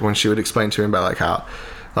just like when she would explain to me about like how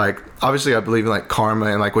like obviously I believe in like karma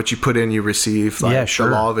and like what you put in you receive, like the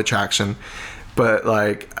law of attraction. But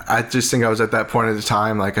like I just think I was at that point at the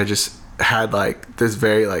time, like I just had like this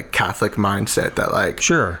very like Catholic mindset that like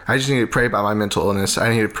I just need to pray about my mental illness.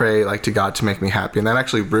 I need to pray like to God to make me happy, and that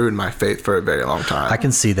actually ruined my faith for a very long time. I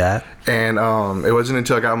can see that. And it wasn't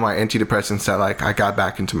until I got my antidepressants that like I got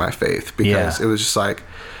back into my faith, because it was just like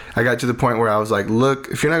I got to the point where I was like, look,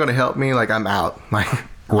 if you're not going to help me, like I'm out.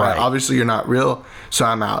 Like obviously you're not real, so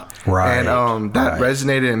I'm out. And that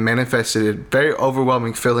resonated and manifested a very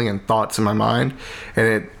overwhelming feeling and thoughts in my mind, and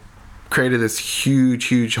it created this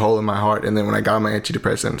huge hole in my heart. And then when I got my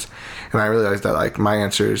antidepressants, and I realized that like my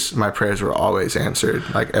prayers were always answered.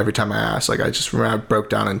 Like every time I asked, like I just remember I broke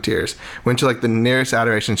down in tears, went to like the nearest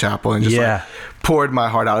adoration chapel and just like poured my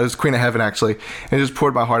heart out. It was Queen of Heaven actually, and just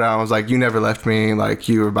poured my heart out. I was like, you never left me, like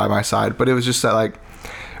you were by my side. But it was just that like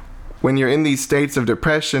when you're in these states of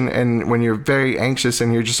depression, and when you're very anxious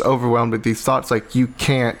and you're just overwhelmed with these thoughts, like you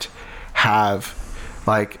can't have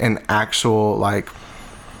like an actual like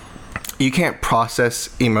you can't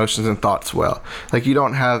process emotions and thoughts well. Like you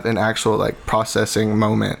don't have an actual like processing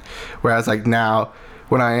moment. Whereas like now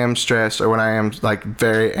when I am stressed, or when I am like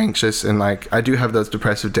very anxious, and like I do have those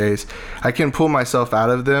depressive days, I can pull myself out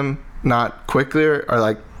of them, not quickly, or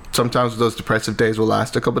like sometimes those depressive days will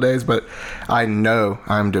last a couple days, but I know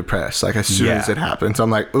I'm depressed like as soon as it happens.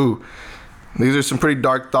 I'm like, ooh, these are some pretty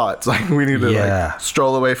dark thoughts. Like we need to like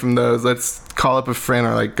stroll away from those. Let's call up a friend,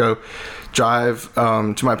 or like go drive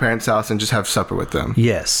to my parents' house and just have supper with them.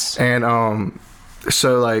 Yes. And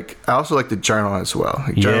so like I also like to journal as well.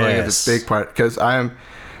 Like, journaling is a big part, because I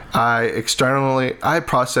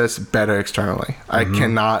process better externally. I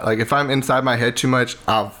cannot, like if I'm inside my head too much,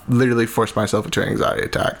 I'll literally force myself into an anxiety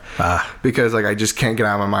attack because like I just can't get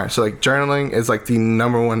out of my mind. So like journaling is like the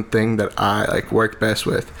number one thing that I like work best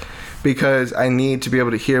with, because I need to be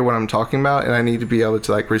able to hear what I'm talking about, and I need to be able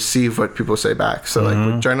to like receive what people say back. So like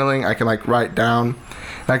with journaling, I can like write down,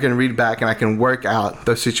 and I can read back, and I can work out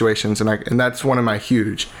those situations, and that's one of my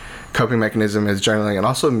huge coping mechanism is journaling, and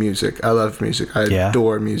also music. I love music. I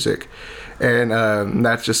adore music, and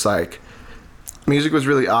that's just like, music was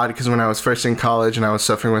really odd because when I was first in college and I was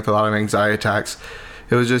suffering with a lot of anxiety attacks,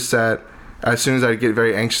 it was just that as soon as I'd get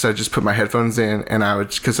very anxious, I'd just put my headphones in, and I would,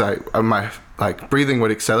 because my like breathing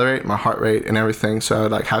would accelerate, my heart rate and everything, so I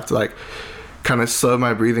would like have to like kind of slow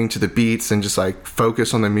my breathing to the beats and just like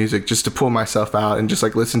focus on the music just to pull myself out and just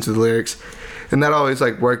like listen to the lyrics, and that always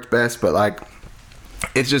like worked best. But like,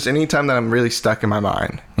 it's just anytime that I'm really stuck in my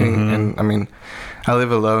mind, and I mean, I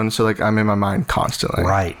live alone, so like I'm in my mind constantly.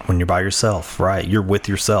 Right, when you're by yourself, right, you're with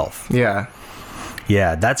yourself.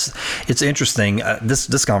 Yeah, it's interesting.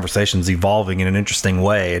 This conversation's evolving in an interesting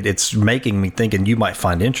way. It's making me think, and you might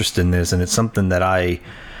find interest in this, and it's something that I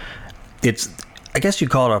guess you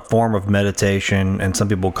call it a form of meditation, and some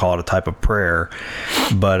people call it a type of prayer.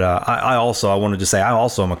 But I wanted to say I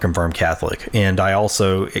also am a confirmed Catholic, and I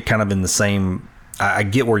also kind of in the same. I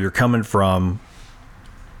get where you're coming from.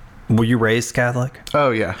 Were you raised Catholic?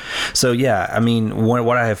 Oh yeah. So yeah, I mean,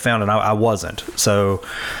 what I have found, and I wasn't. So.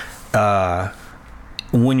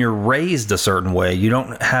 When you're raised a certain way, you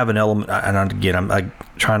don't have an element, and again, I'm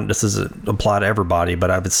trying, this doesn't apply to everybody,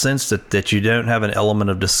 but I've sensed that you don't have an element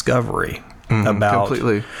of discovery about,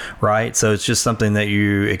 completely. Right? So it's just something that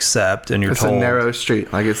you accept, and you're told. It's a narrow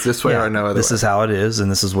street. Like, it's this way or no other way. This is how it is,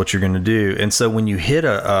 and this is what you're going to do. And so when you hit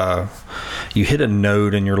a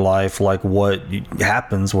node in your life, like what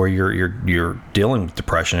happens where you're dealing with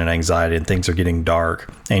depression and anxiety, and things are getting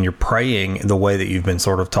dark, and you're praying the way that you've been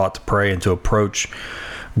sort of taught to pray and to approach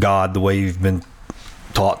God the way you've been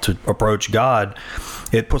taught to approach God,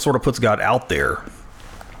 it sort of puts God out there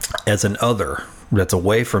as an other that's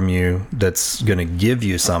away from you, that's going to give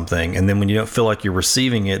you something. And then when you don't feel like you're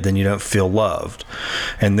receiving it, then you don't feel loved.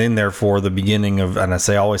 And then therefore the beginning of, and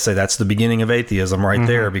I always say that's the beginning of atheism right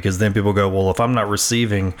there, because then people go, well, if I'm not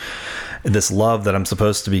receiving this love that I'm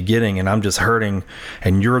supposed to be getting, and I'm just hurting,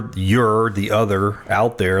 and you're the other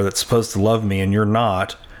out there that's supposed to love me, and you're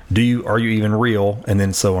not, are you even real? And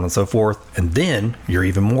then so on and so forth. And then you're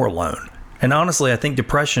even more alone. And honestly, I think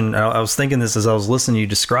depression, I was thinking this as I was listening to you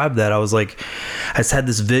describe that. I was like, I just had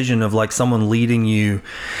this vision of like someone leading you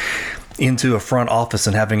into a front office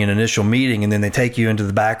and having an initial meeting, and then they take you into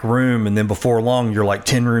the back room, and then before long you're like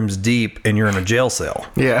 10 rooms deep and you're in a jail cell.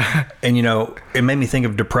 Yeah. And it made me think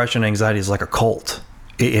of depression, anxiety as like a cult.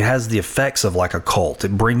 It has the effects of like a cult.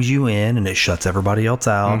 It brings you in and it shuts everybody else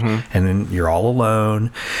out, and then you're all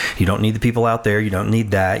alone. You don't need the people out there. You don't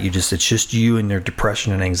need that. It's just you and your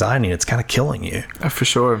depression and anxiety, and it's kind of killing you. For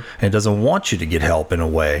sure. And it doesn't want you to get help in a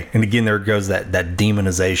way. And again, there goes that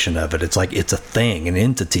demonization of it. It's like it's a thing, an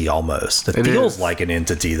entity almost. It feels like an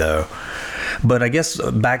entity though. But I guess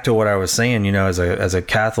back to what I was saying, as a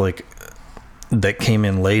Catholic that came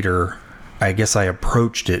in later, I guess I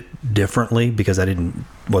approached it differently because I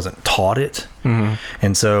wasn't taught it.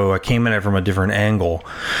 And so I came in it from a different angle,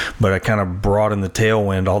 but I kind of brought in the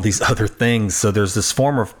tailwind all these other things. So there's this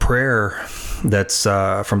form of prayer that's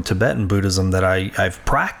from Tibetan Buddhism that I've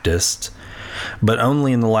practiced, but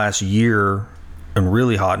only in the last year, and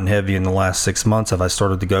really hot and heavy in the last 6 months have I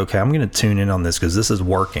started to go, okay, I'm going to tune in on this because this is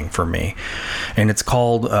working for me. And it's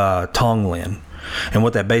called Tonglen. And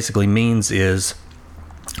what that basically means is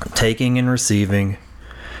taking and receiving,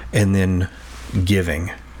 and then giving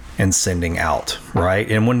and sending out, right?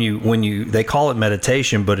 And when you they call it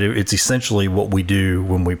meditation, but it's essentially what we do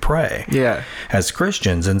when we pray, as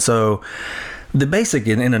Christians. And so the basic,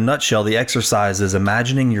 in a nutshell, the exercise is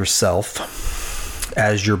imagining yourself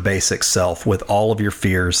as your basic self with all of your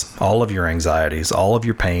fears, all of your anxieties, all of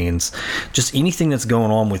your pains, just anything that's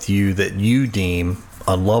going on with you that you deem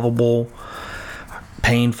unlovable,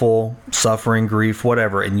 painful, suffering, grief,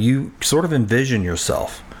 whatever, and you sort of envision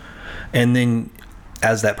yourself, and then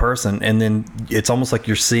as that person, and then it's almost like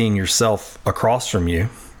you're seeing yourself across from you,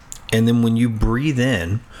 and then when you breathe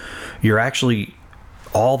in, you're actually,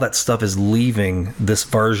 all that stuff is leaving this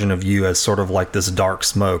version of you as sort of like this dark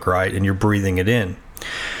smoke, right? And you're breathing it in.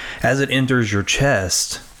 As it enters your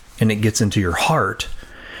chest and it gets into your heart,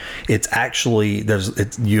 it's actually,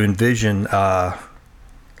 you envision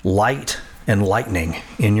light and lightning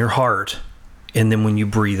in your heart, and then when you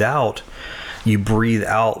breathe out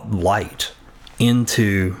light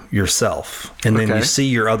into yourself, and then you see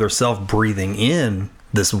your other self breathing in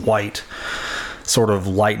this white sort of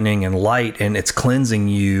lightning and light, and it's cleansing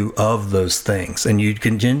you of those things. And you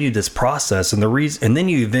continue this process, and then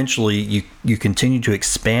you eventually you continue to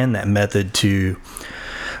expand that method to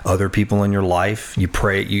other people in your life. You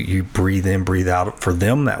pray, you breathe in, breathe out for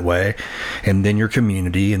them that way, and then your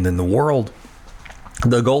community, and then the world.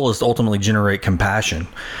 The goal is to ultimately generate compassion,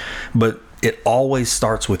 but it always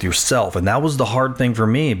starts with yourself. And that was the hard thing for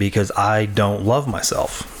me, because I don't love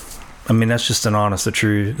myself. I mean, that's just an honest, a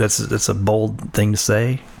true, that's a bold thing to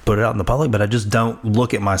say, put it out in the public, but I just don't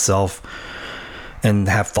look at myself and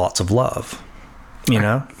have thoughts of love, you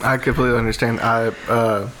know? I completely understand. I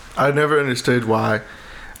never understood why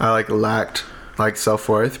I lacked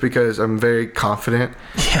self-worth, because I'm very confident.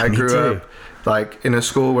 Yeah, I me grew too. up in a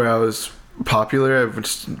school where I was popular.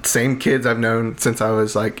 Same kids I've known since I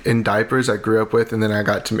was in diapers, I grew up with, and then I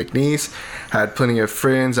got to McNeese, had plenty of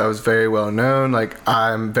friends. I was very well known.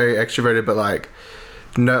 I'm very extroverted, but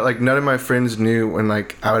none of my friends knew when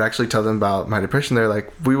I would actually tell them about my depression. They're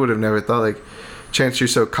like, we would have never thought, Chance, you're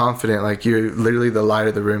so confident, you're literally the light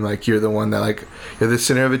of the room, you're the one that you're the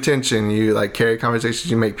center of attention, you carry conversations,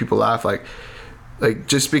 you make people laugh,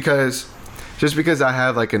 just because I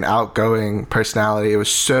have an outgoing personality, it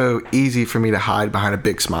was so easy for me to hide behind a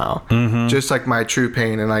big smile. Mm-hmm. Just my true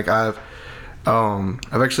pain. And I've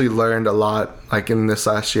actually learned a lot. In this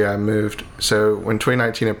last year I moved. So when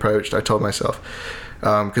 2019 approached, I told myself,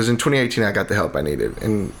 because in 2018 I got the help I needed,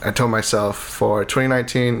 and I told myself, for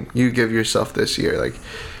 2019, you give yourself this year.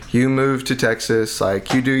 You move to Texas,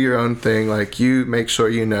 you do your own thing, you make sure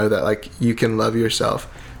you know that you can love yourself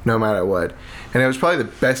no matter what. And it was probably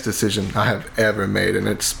the best decision I have ever made, and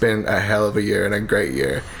it's been a hell of a year and a great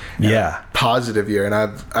year. Yeah. A positive year, and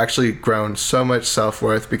I've actually grown so much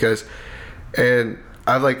self-worth because, and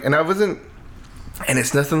I wasn't, and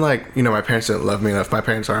it's nothing my parents didn't love me enough. My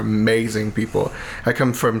parents are amazing people. I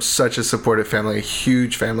come from such a supportive family, a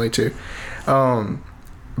huge family too.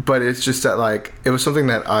 But it's just that it was something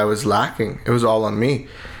that I was lacking. It was all on me.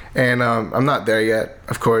 And I'm not there yet,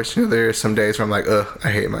 of course. There are some days where I'm ugh,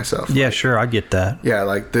 I hate myself. Yeah, sure, I get that. Yeah,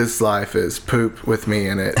 this life is poop with me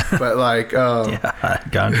in it. But yeah,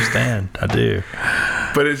 I understand. I do.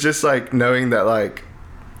 But it's just knowing that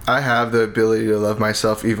I have the ability to love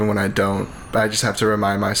myself even when I don't. But I just have to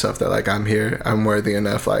remind myself that I'm here, I'm worthy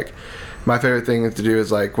enough. My favorite thing to do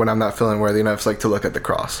is when I'm not feeling worthy enough, is to look at the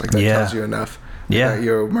cross. That tells you enough. Yeah,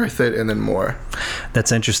 you're worth it, and then more.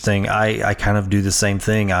 That's interesting. I kind of do the same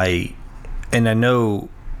thing. I know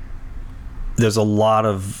there's a lot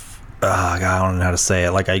of I don't know how to say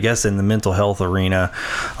it. I guess in the mental health arena,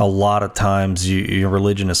 a lot of times your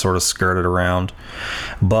religion is sort of skirted around.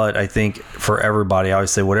 But I think for everybody, I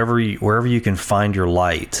always say wherever you can find your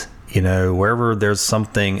light. Wherever there's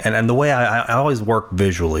something, and the way I always work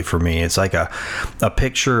visually for me, it's a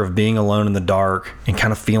picture of being alone in the dark and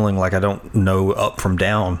kind of feeling I don't know up from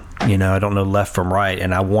down, I don't know left from right,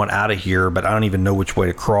 and I want out of here, but I don't even know which way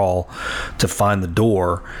to crawl to find the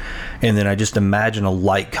door. And then I just imagine a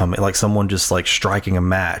light coming, someone just striking a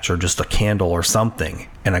match or just a candle or something,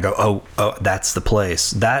 and I go, oh, that's the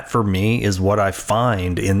place. That for me is what I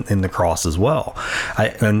find in the cross as well.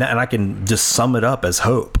 And I can just sum it up as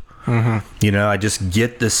hope. Mm-hmm. I just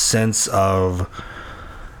get this sense of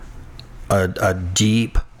a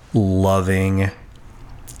deep, loving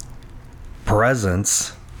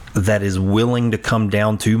presence that is willing to come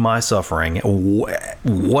down to my suffering,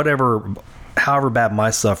 however bad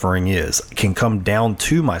my suffering is, can come down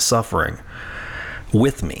to my suffering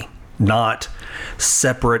with me, not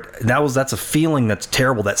separate. That's a feeling that's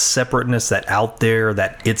terrible, that separateness, that out there,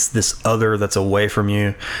 that it's this other that's away from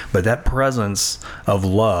you. But that presence of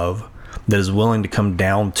love that is willing to come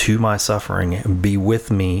down to my suffering and be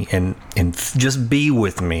with me and just be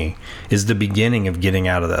with me is the beginning of getting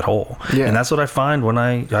out of that hole. Yeah. And that's what I find when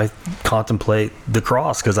I contemplate the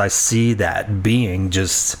cross, because I see that being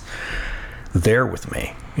just there with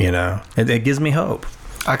me, it gives me hope.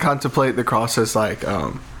 I contemplate the cross as when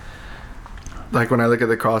I look at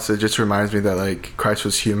the cross, it just reminds me that Christ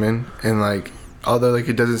was human, and although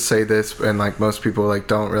it doesn't say this, and most people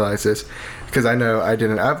don't realize this, because I know I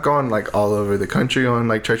didn't. I've gone all over the country on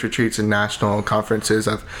church retreats and national conferences.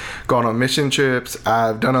 I've gone on mission trips.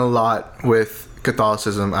 I've done a lot with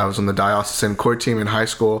Catholicism. I was on the diocesan core team in high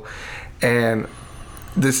school, and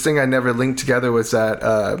this thing I never linked together was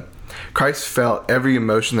that Christ felt every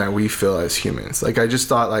emotion that we feel as humans. I just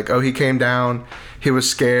thought oh, he came down, he was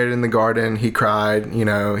scared in the garden, he cried,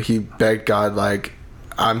 he begged God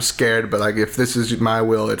I'm scared, but if this is my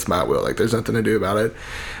will, it's my will, there's nothing to do about it.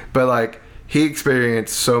 But he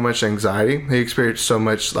experienced so much anxiety, he experienced so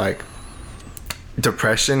much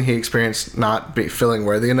depression, he experienced not feeling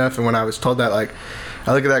worthy enough. And when I was told that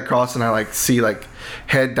I look at that cross and I like see like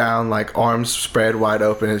head down, like arms spread wide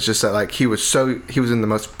open. It's just that like he was in the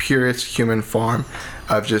most purest human form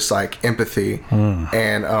of just like empathy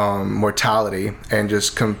and mortality and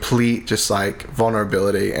just complete just like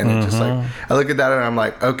vulnerability. And it just like, I look at that and I'm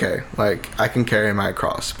like, okay, like I can carry my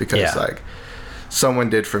cross because like someone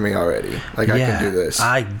did for me already. Like I can do this.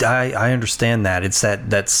 I understand that. It's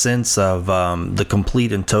that sense of the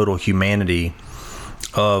complete and total humanity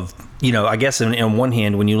of, you know, I guess on one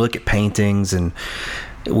hand, when you look at paintings and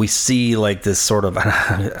we see like this sort of,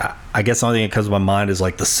 I guess the only thing that comes to my mind is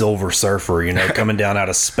like the Silver Surfer, you know, coming down out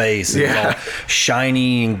of space. And it's all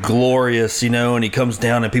shiny and glorious, you know, and he comes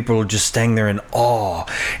down and people are just standing there in awe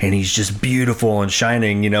and he's just beautiful and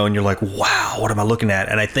shining, you know, and you're like, wow, what am I looking at?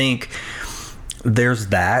 And I think there's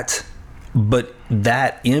that, but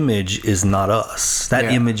that image is not us. That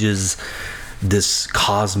image is this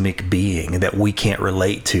cosmic being that we can't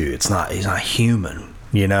relate to. He's not human,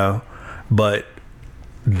 you know, but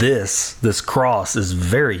this cross is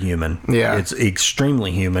very human. It's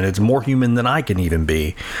extremely human. It's more human than I can even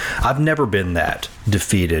be. I've never been that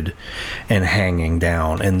defeated and hanging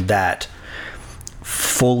down and that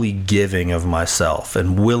fully giving of myself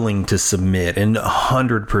and willing to submit and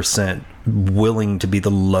 100% willing to be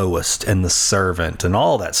the lowest and the servant and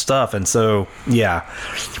all that stuff. And so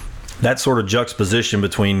that sort of juxtaposition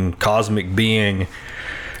between cosmic being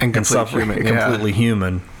and completely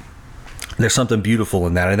human, there's something beautiful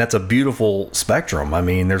in that, and that's a beautiful spectrum. I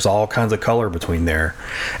mean, there's all kinds of color between there,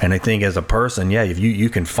 and I think as a person, if you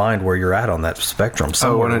can find where you're at on that spectrum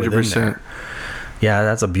somewhere 100%. Yeah,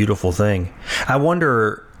 that's a beautiful thing. I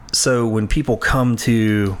wonder, so when people come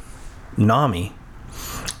to NAMI,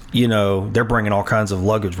 you know, they're bringing all kinds of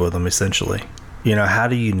luggage with them, essentially. You know, how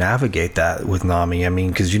do you navigate that with NAMI? I mean,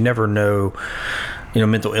 because you never know, you know,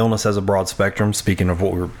 mental illness has a broad spectrum. Speaking of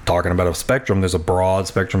what we were talking about, a spectrum, there's a broad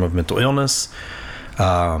spectrum of mental illness,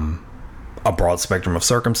 a broad spectrum of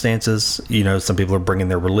circumstances. You know, some people are bringing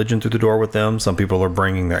their religion through the door with them. Some people are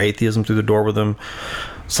bringing their atheism through the door with them.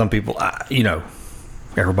 Some people, you know,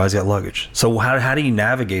 everybody's got luggage. So how do you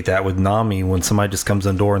navigate that with NAMI when somebody just comes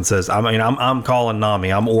in the door and says, I'm calling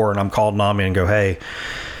NAMI, I'm Oran, I'm called NAMI, and go, hey,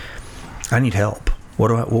 I need help. How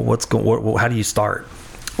do you start?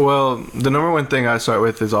 Well, the number one thing I start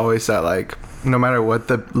with is always that, like, no matter what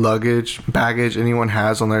the baggage anyone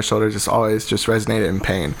has on their shoulders, it's always just resonated in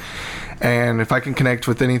pain. And if I can connect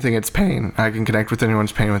with anything, it's pain. I can connect with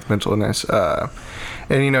anyone's pain with mental illness.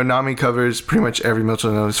 And, you know, NAMI covers pretty much every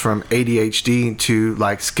mental illness from ADHD to,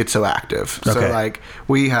 like, schizoactive. Okay. So, like,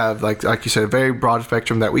 we have, like you said, a very broad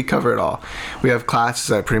spectrum that we cover it all. We have classes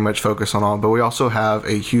that pretty much focus on all, but we also have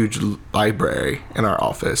a huge library in our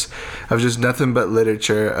office of just nothing but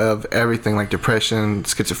literature of everything, like depression,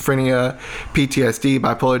 schizophrenia, PTSD,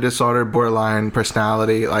 bipolar disorder, borderline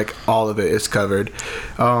personality, like, all of it is covered.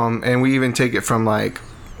 And we even take it from, like,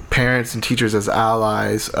 parents and teachers as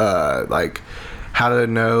allies, like, how to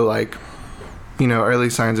know, like, you know, early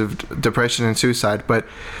signs of depression and suicide. But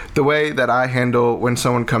the way that I handle when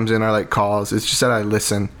someone comes in or, like, calls, it's just that I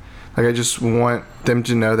listen. Like, I just want them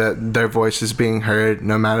to know that their voice is being heard,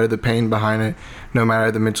 no matter the pain behind it, no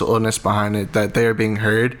matter the mental illness behind it, that they are being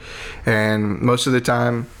heard. And most of the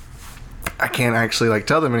time, I can't actually, like,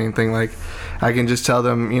 tell them anything. Like, I can just tell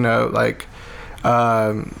them, you know, like,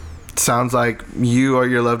 sounds like you or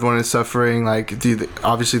your loved one is suffering. Like,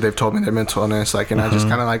 obviously they've told me their mental illness, like, and I just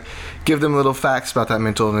kind of, like, give them little facts about that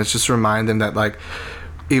mental illness, just remind them that, like,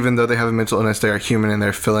 even though they have a mental illness, they are human and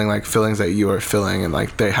they're feeling, like, feelings that you are feeling, and,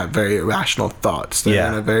 like, they have very irrational thoughts. They're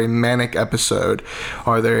in a very manic episode,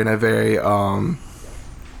 or they're in a very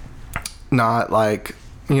not, like,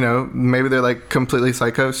 you know, maybe they're, like, completely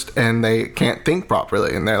psychosed and they can't think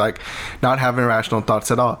properly and they're, like, not having irrational thoughts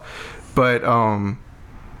at all. But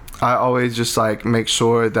I always just, like, make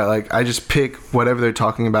sure that, like, I just pick whatever they're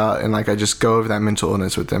talking about and, like, I just go over that mental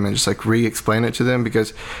illness with them and just, like, re-explain it to them,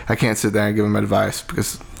 because I can't sit there and give them advice,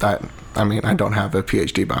 because that, I mean, I don't have a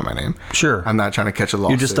PhD by my name. Sure. I'm not trying to catch a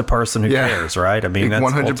lawsuit. You're just a person who cares, right? I mean, that's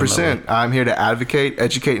 100%. Ultimately. I'm here to advocate,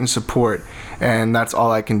 educate, and support, and that's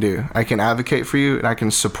all I can do. I can advocate for you, and I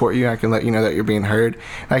can support you, I can let you know that you're being heard,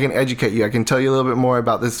 and I can educate you. I can tell you a little bit more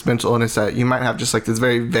about this mental illness that you might have just, like, this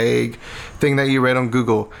very vague thing that you read on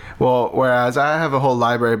Google. Well, whereas I have a whole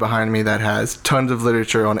library behind me that has tons of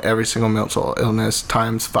literature on every single mental illness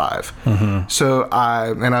times 5. Mm-hmm. So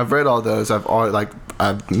I've read all those.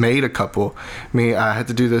 I've made a couple. I had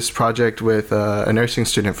to do this project with a nursing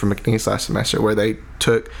student from McNeese last semester, where they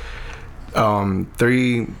took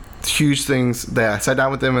 3 huge things that I sat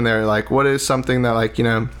down with them and they're like, what is something that, like, you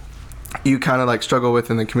know, you kind of, like, struggle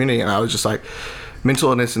with in the community? And I was just like, mental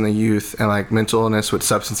illness in the youth and like mental illness with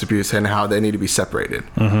substance abuse and how they need to be separated.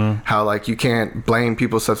 How like you can't blame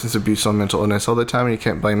people's substance abuse on mental illness all the time, and you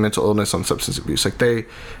can't blame mental illness on substance abuse. Like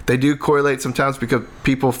they do correlate sometimes because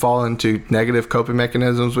people fall into negative coping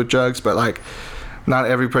mechanisms with drugs, but like not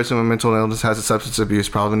every person with mental illness has a substance abuse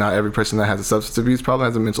problem. Not every person that has a substance abuse problem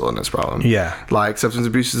has a mental illness problem. Yeah. Like substance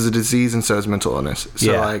abuse is a disease and so is mental illness.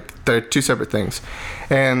 So like they're two separate things.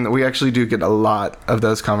 And we actually do get a lot of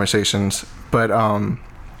those conversations. But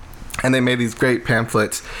and they made these great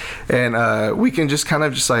pamphlets, and we can just kind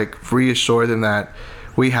of just like reassure them that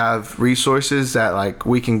we have resources that like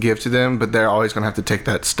we can give to them, but they're always going to have to take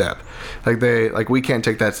that step. Like we can't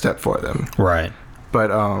take that step for them. Right. But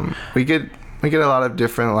we get a lot of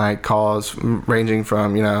different like calls ranging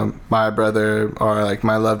from, you know, my brother or like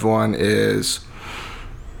my loved one is,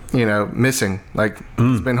 you know, missing. Like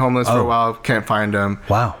he's been homeless for a while, can't find him.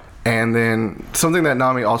 Wow. And then something that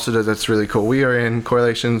NAMI also does that's really cool. We are in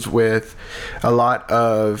correlations with a lot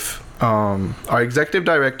of our executive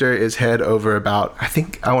director is head over about,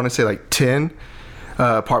 I want to say like 10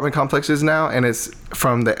 apartment complexes now, and it's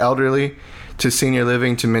from the elderly to senior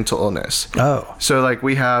living to mental illness. Oh. So like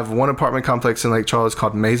we have one apartment complex in Lake Charles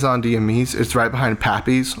called Maison d'Amis. It's right behind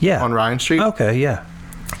Pappy's on Ryan Street. Okay, yeah.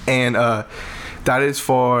 And that is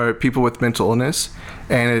for people with mental illness,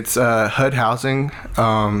 and it's HUD housing.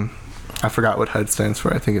 I forgot what HUD stands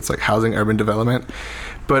for. I think it's like Housing Urban Development.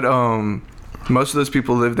 But most of those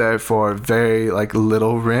people live there for very like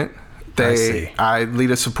little rent. I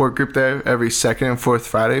lead a support group there every second and fourth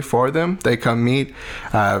Friday for them. They come meet.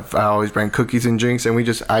 I always bring cookies and drinks, and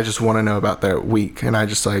I just want to know about their week, and I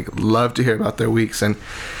just like love to hear about their weeks. And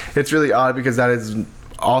it's really odd because that is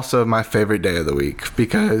also my favorite day of the week,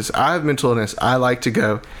 because I have mental illness. I like to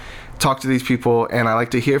go talk to these people, and I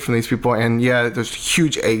like to hear from these people. And yeah, there's a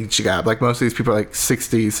huge age gap. Like most of these people are like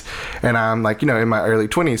 60s, and I'm like, you know, in my early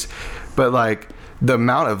 20s. But like the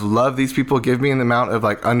amount of love these people give me, and the amount of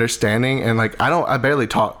like understanding, and like I barely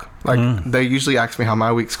talk. Like they usually ask me how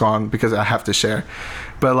my week's gone because I have to share.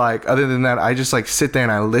 But like other than that, I just like sit there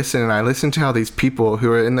and I listen to how these people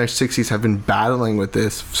who are in their 60s have been battling with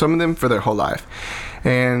this, some of them for their whole life.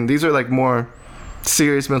 And these are like more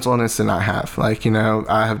serious mental illness than I have. Like, you know,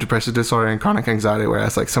 I have depressive disorder and chronic anxiety,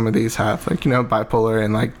 whereas like some of these have like, you know, bipolar,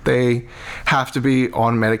 and like they have to be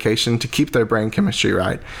on medication to keep their brain chemistry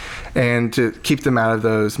right and to keep them out of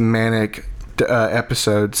those manic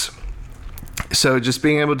episodes. So just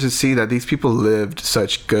being able to see that these people lived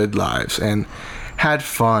such good lives and had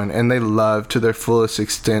fun, and they loved to their fullest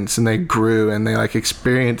extents, and they grew, and they like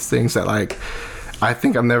experienced things that like I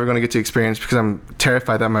think I'm never going to get to experience because I'm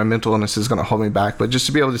terrified that my mental illness is going to hold me back. But just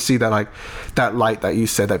to be able to see that, like, that light that you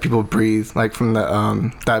said that people breathe, like from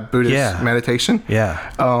the that Buddhist meditation.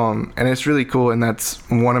 Yeah. And it's really cool, and that's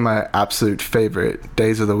one of my absolute favorite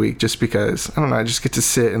days of the week, just because I don't know, I just get to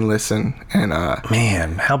sit and listen. And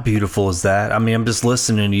man, how beautiful is that? I mean, I'm just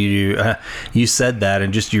listening to you. You said that,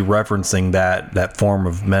 and just you referencing that form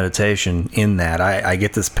of meditation in that, I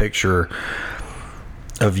get this picture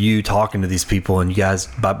of you talking to these people, and you guys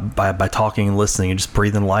by talking and listening and just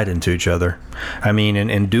breathing light into each other. I mean,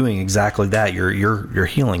 and doing exactly that, you're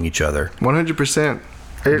healing each other. 100%.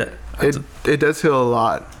 It does heal a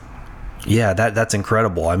lot. Yeah, that's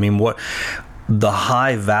incredible. I mean, what the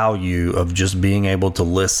high value of just being able to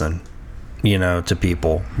listen, you know, to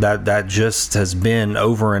people, that just has been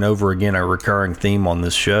over and over again a recurring theme on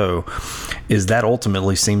this show, is that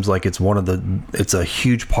ultimately seems like it's a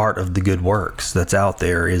huge part of the good works that's out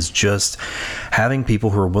there, is just having people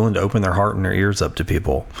who are willing to open their heart and their ears up to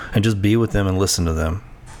people and just be with them and listen to them.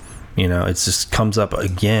 You know, it just comes up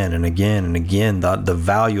again and again and again, the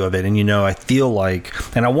value of it. And, you know, I feel like,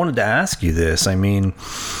 and I wanted to ask you this, I mean,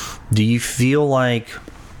 do you feel like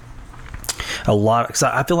a lot, because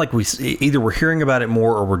I feel like we're hearing about it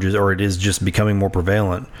more, or it is just becoming more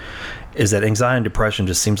prevalent, is that anxiety and depression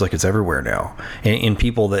just seems like it's everywhere now. In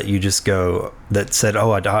people that you just go, that said,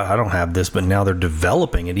 oh, I don't have this, but now they're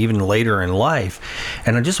developing it even later in life.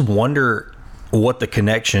 And I just wonder what the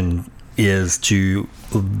connection is to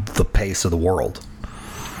the pace of the world.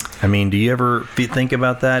 I mean, do you ever think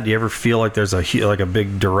about that? Do you ever feel like there's a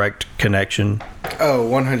big direct connection? Oh,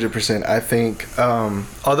 100%. I think,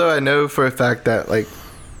 although I know for a fact that like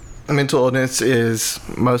mental illness is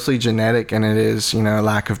mostly genetic, and it is, you know,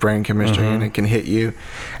 lack of brain chemistry, and it can hit you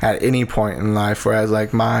at any point in life, whereas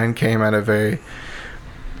like mine came at a very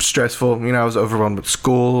stressful. I was overwhelmed with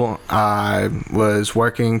school. I was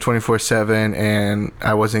working 24/7, and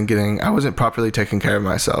I wasn't properly taking care of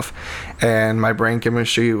myself, and my brain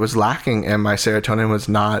chemistry was lacking, and my serotonin was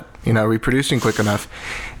not reproducing quick enough,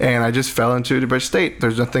 and I just fell into a depressed state.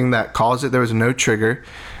 There's nothing that caused it. There was no trigger.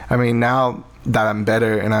 I mean, now that I'm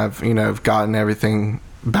better and I've gotten everything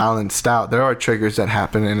balanced out, there are triggers that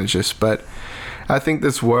happen, and it's just, but I think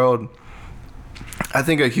a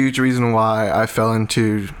huge reason why I fell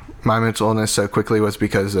into my mental illness so quickly was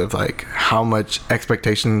because of like how much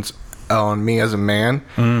expectations on me as a man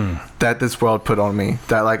that this world put on me,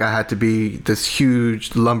 that like I had to be this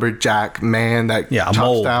huge lumberjack man that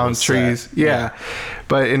chops down trees.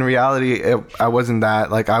 But in reality, I wasn't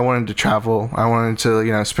that. Like, I wanted to travel. I wanted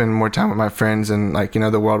to, spend more time with my friends. And, like,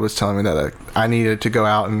 the world was telling me that like, I needed to go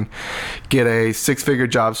out and get a 6-figure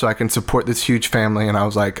job so I can support this huge family. And I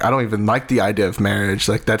was like, I don't even like the idea of marriage.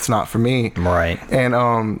 Like, that's not for me. Right. And,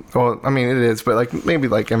 well, I mean, it is. But, like, maybe,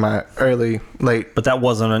 like, in my late. But that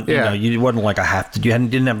wasn't, you wasn't like a have to. You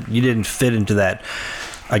didn't fit into that,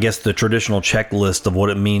 I guess, the traditional checklist of what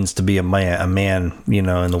it means to be a man, in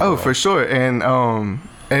the world. Oh, for sure.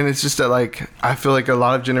 And it's just that, like, I feel like a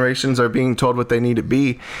lot of generations are being told what they need to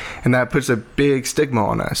be, and that puts a big stigma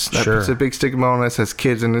on us. That puts a big stigma on us as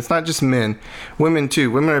kids, and it's not just men. Women, too.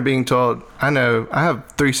 Women are being told, I have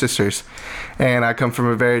 3 sisters, and I come from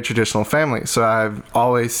a very traditional family, so I've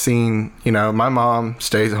always seen, my mom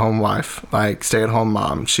stays-at-home wife, like, stay-at-home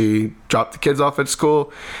mom. She dropped the kids off at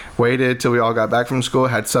school, waited till we all got back from school,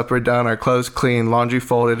 had supper done, our clothes clean, laundry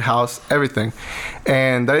folded, house, everything.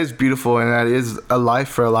 And that is beautiful, and that is a life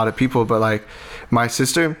for a lot of people. But like my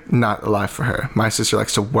sister, not a life for her. My sister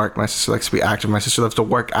likes to work. My sister likes to be active. My sister loves to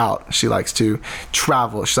work out. She likes to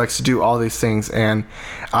travel. She likes to do all these things. And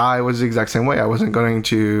I was the exact same way. I wasn't going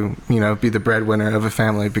to, be the breadwinner of a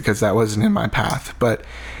family because that wasn't in my path. But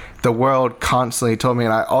the world constantly told me,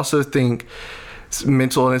 and I also think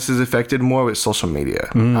mental illness is affected more with social media.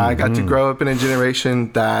 I got to grow up in a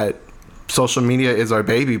generation that social media is our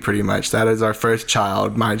baby, pretty much. That is our first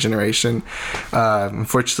child, my generation.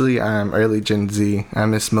 Unfortunately, I'm early Gen Z. I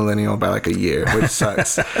miss millennial by like a year, which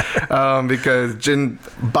sucks. Because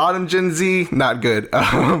bottom Gen Z, not good.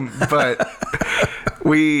 But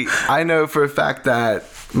I know for a fact that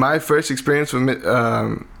my first experience with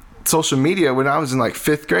social media, when I was in like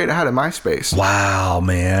 5th grade, I had a MySpace. Wow,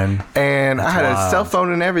 man. And I had a cell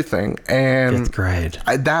phone and everything. And 5th grade.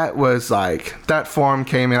 That was like, that form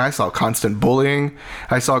came in. I saw constant bullying.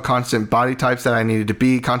 I saw constant body types that I needed to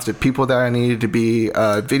be, constant people that I needed to be,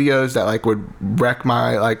 videos that like would wreck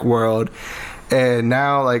my like world. And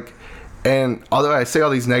now like, and although I say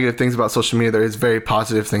all these negative things about social media, there is very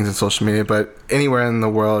positive things in social media, but anywhere in the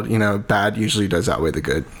world, bad usually does outweigh the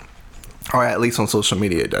good. Or at least on social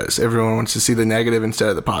media it does. Everyone wants to see the negative instead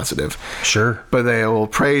of the positive. Sure. But they will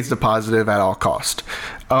praise the positive at all cost.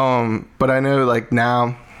 But I know like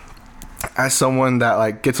now, as someone that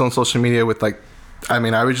like gets on social media with like, I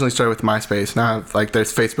originally started with MySpace. Now like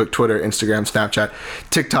there's Facebook, Twitter, Instagram, Snapchat,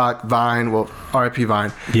 TikTok, Vine. Well, RIP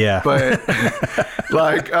Vine. Yeah. But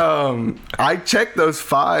like I check those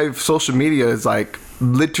 5 social medias like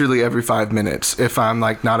literally every 5 minutes. If I'm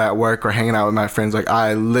like not at work or hanging out with my friends, like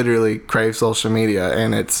I literally crave social media,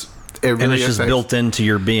 and it really and it's just built into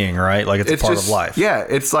your being, right? Like it's part of life. Yeah,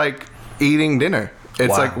 it's like eating dinner.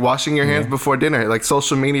 It's like washing your hands before dinner. Like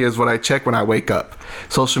social media is what I check when I wake up.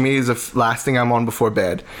 Social media is the last thing I'm on before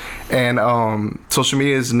bed. And social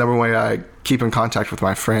media is the number one way I keep in contact with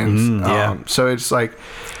my friends. So it's like,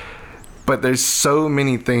 but there's so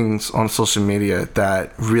many things on social media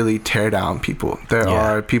that really tear down people. There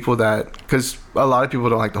are people that, because a lot of people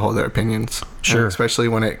don't like to hold their opinions. Sure. Especially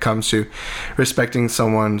when it comes to respecting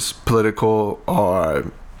someone's political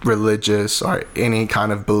or religious or any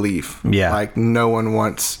kind of belief. Yeah. Like no one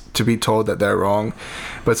wants to be told that they're wrong,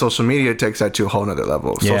 but social media takes that to a whole nother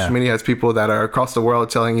level. Social media has people that are across the world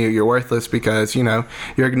telling you you're worthless because you're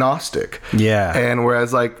agnostic. Yeah. And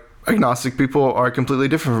whereas like agnostic people are completely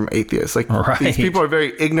different from atheists. Like these people are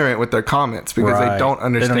very ignorant with their comments because they don't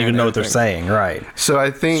understand. They don't even know what they're saying. Right. So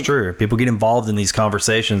I think it's true. People get involved in these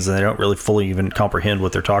conversations and they don't really fully even comprehend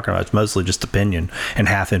what they're talking about. It's mostly just opinion and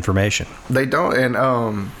half information. They don't. And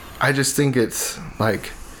I just think it's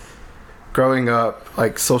like growing up,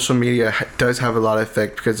 like social media does have a lot of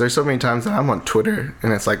effect, because there's so many times that I'm on Twitter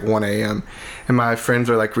and it's like 1 a.m. and my friends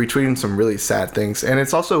are like retweeting some really sad things. And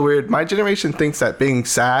it's also weird. My generation thinks that being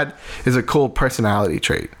sad is a cool personality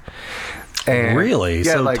trait. And really?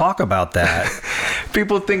 So like, talk about that.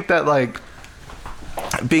 People think that like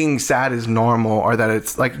being sad is normal, or that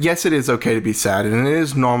it's like, yes, it is okay to be sad, and it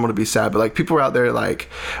is normal to be sad, but like people are out there like,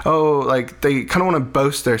 oh, like they kind of want to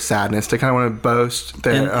boast their sadness, they kind of want to boast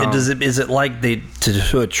their is it like they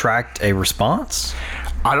to attract a response?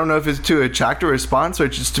 I don't know if it's to attract a response or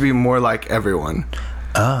just to be more like everyone.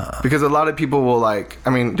 Because a lot of people will like, I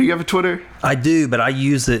mean, do you have a Twitter? I do, but I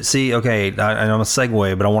use it. See, okay, I'm a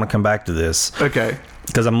segue, but I want to come back to this. Okay.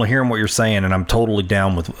 Because I'm hearing what you're saying, and I'm totally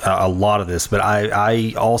down with a lot of this. But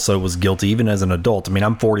I also was guilty, even as an adult. I mean,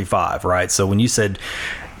 I'm 45, right? So when you said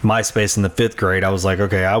MySpace in the 5th grade, I was like,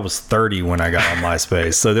 okay, I was 30 when I got on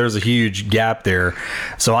MySpace. So there's a huge gap there.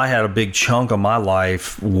 So I had a big chunk of my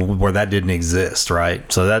life where that didn't exist,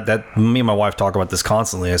 right? So that me and my wife talk about this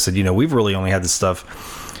constantly. I said, we've really only had this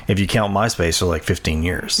stuff, if you count MySpace, for like 15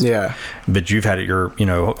 years. Yeah. But you've had it your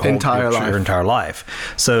entire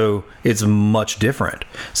life. So it's much different.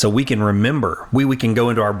 So we can remember, we can go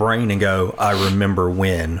into our brain and go, I remember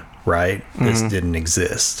when, right? This didn't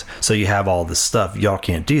exist. So you have all this stuff. Y'all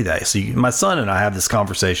can't do that. So my son and I have this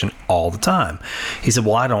conversation all the time. He said,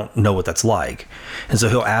 well, I don't know what that's like. And so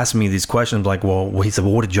he'll ask me these questions like, he said,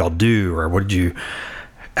 well, what did y'all do? Or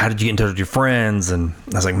how did you get in touch with your friends? And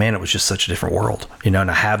I was like, man, it was just such a different world, and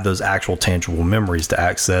I have those actual tangible memories to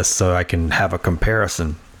access so I can have a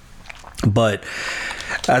comparison. But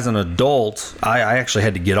as an adult, I actually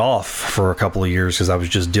had to get off for a couple of years because I was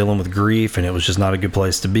just dealing with grief, and it was just not a good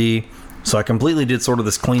place to be. So I completely did sort of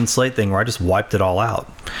this clean slate thing where I just wiped it all out.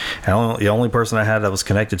 And the only person I had that was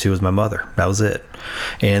connected to was my mother. That was it.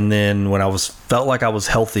 And then when I felt like I was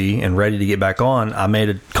healthy and ready to get back on, I made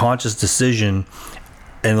a conscious decision.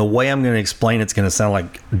 And the way I'm going to explain it's going to sound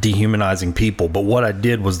like dehumanizing people. But what I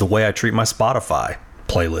did was the way I treat my Spotify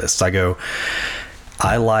playlists. I go,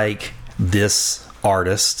 I like this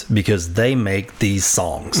artist because they make these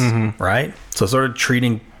songs, right? So I started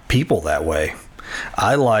treating people that way.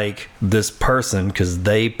 I like this person because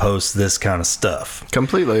they post this kind of stuff.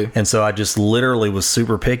 Completely. And so I just literally was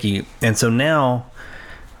super picky. And so now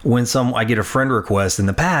when I get a friend request, in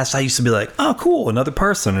the past, I used to be like, oh, cool, another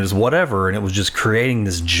person is whatever. And it was just creating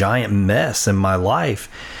this giant mess in my life.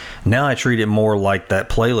 Now I treat it more like that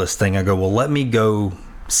playlist thing. I go, well, let me go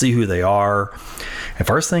see who they are. And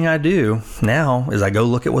first thing I do now is I go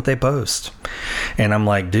look at what they post. And I'm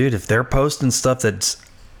like, dude, if they're posting stuff that's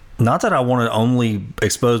not that I want to only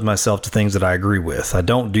expose myself to things that I agree with. I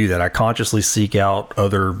don't do that. I consciously seek out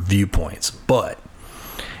other viewpoints. But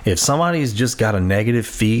if somebody's just got a negative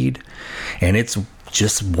feed and it's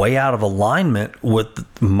just way out of alignment with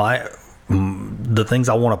the things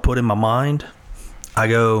I want to put in my mind, I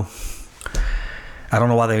go, I don't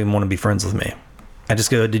know why they even want to be friends with me. I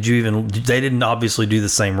just go, they didn't obviously do the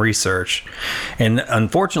same research. And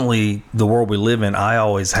unfortunately, the world we live in, I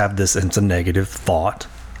always have this, it's a negative thought.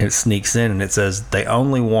 It sneaks in and it says they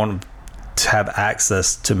only want to have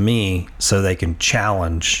access to me so they can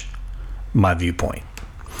challenge my viewpoint.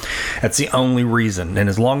 That's the only reason. And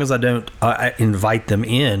as long as I invite them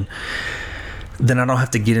in, then I don't have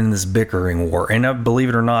to get in this bickering war. And believe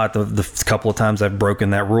it or not, the couple of times I've broken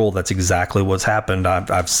that rule, that's exactly what's happened.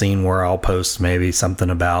 I've seen where I'll post maybe something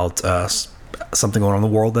about something going on in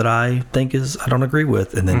the world that I think I don't agree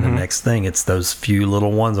with. And then the next thing, it's those few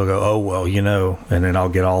little ones will go, oh, well, and then I'll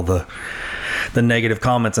get all the negative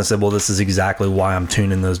comments. I said, well, this is exactly why I'm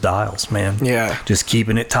tuning those dials, man. Yeah. Just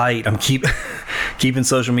keeping it tight. I'm keeping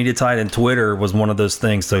social media tight. And Twitter was one of those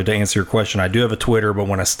things. So to answer your question, I do have a Twitter, but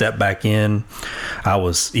when I stepped back in,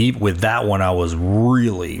 with that one, I was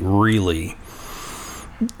really, really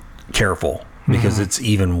careful. Because it's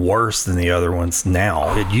even worse than the other ones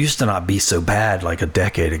now. It used to not be so bad like a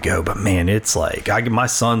decade ago, but man, it's like my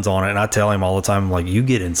son's on it, and I tell him all the time, like, you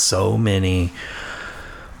get in so many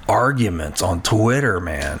arguments on Twitter,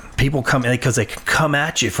 man. People come in because they can come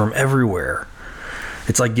at you from everywhere.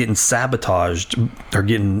 It's like getting sabotaged or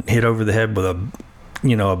getting hit over the head with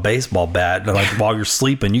a baseball bat. Like while you're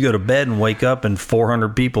sleeping, you go to bed and wake up, and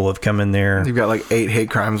 400 people have come in there. You've got like 8 hate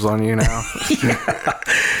crimes on you now. Yeah.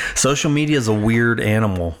 Social media is a weird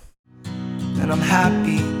animal. And I'm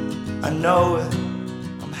happy, I know it.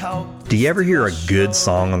 I'm helpless. Do you ever hear a good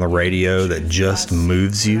song on the radio that just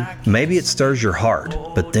moves you? Maybe it stirs your heart,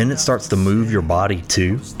 but then it starts to move your body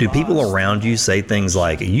too? Do people around you say things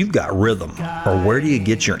like, you've got rhythm, or where do you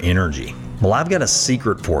get your energy? Well, I've got a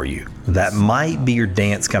secret for you. That might be your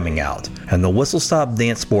dance coming out, and the Whistle Stop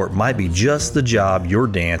Dance Sport might be just the job your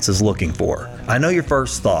dance is looking for. I know your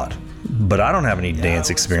first thought, but I don't have any dance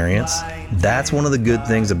experience. That's one of the good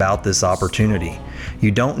things about this opportunity.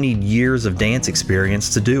 You don't need years of dance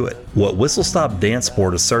experience to do it. What Whistle Stop Dance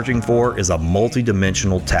Sport is searching for is a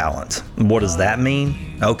multi-dimensional talent. What does that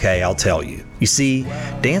mean? Okay, I'll tell you. You see,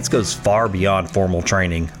 dance goes far beyond formal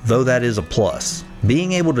training, though that is a plus.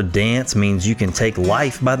 Being able to dance means you can take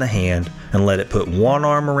life by the hand and let it put one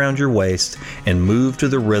arm around your waist and move to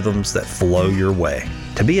the rhythms that flow your way.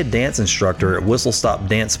 To be a dance instructor at Whistle Stop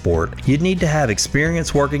Dance Sport, you'd need to have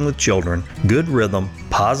experience working with children, good rhythm,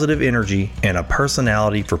 positive energy, and a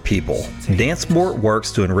personality for people. Dance Sport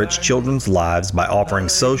works to enrich children's lives by offering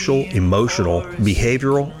social, emotional,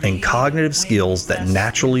 behavioral, and cognitive skills that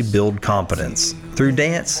naturally build confidence. Through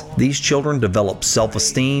dance, these children develop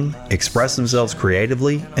self-esteem, express themselves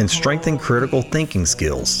creatively, and strengthen critical thinking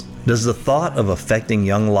skills. Does the thought of affecting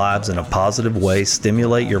young lives in a positive way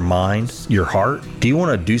stimulate your mind, your heart? Do you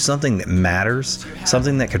want to do something that matters?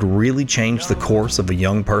 Something that could really change the course of a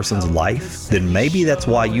young person's life? Then maybe that's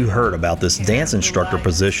why you heard about this dance instructor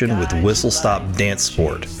position with Whistle Stop Dance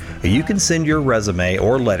Sport. You can send your resume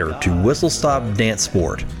or letter to Whistle Stop Dance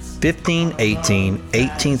Sport, 1518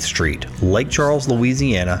 18th Street, Lake Charles,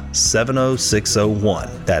 Louisiana, 70601.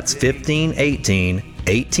 That's 1518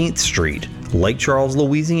 18th Street, Lake Charles,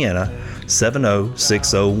 Louisiana,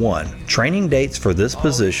 70601. Training dates for this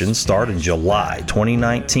position start in July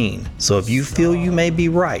 2019, so if you feel you may be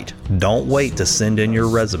right, don't wait to send in your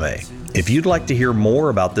resume. If you'd like to hear more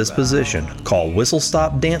about this position, call Whistle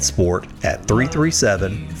Stop Dance Sport at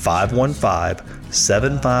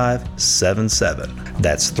 337-515-7577.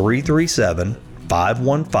 That's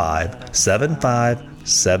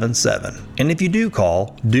 337-515-7577. And if you do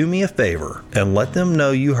call, do me a favor and let them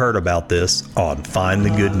know you heard about this on Find the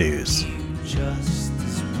Good News.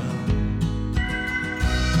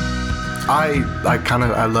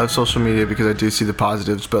 I love social media because I do see the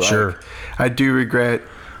positives, but Sure. I do regret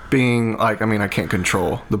being I can't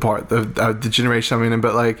control the part of the generation I'm in,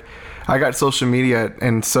 but I got social media,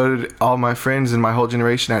 and so did all my friends in my whole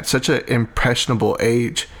generation at such an impressionable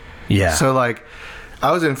age. Yeah. So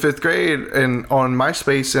I was in 5th grade and on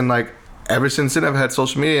MySpace, and ever since then I've had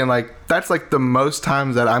social media, and that's the most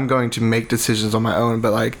times that I'm going to make decisions on my own.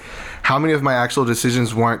 But how many of my actual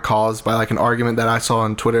decisions weren't caused by an argument that I saw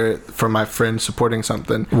on Twitter from my friend supporting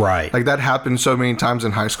something? Right. That happened so many times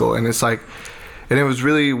in high school, and it's and it was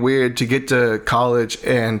really weird to get to college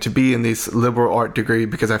and to be in this liberal art degree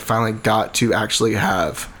because I finally got to actually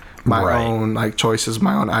have my own choices,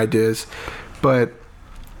 my own ideas. But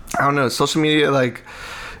I don't know, social media,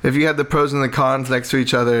 if you had the pros and the cons next to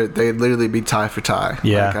each other, they'd literally be tie for tie.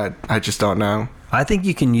 Yeah. I just don't know. I think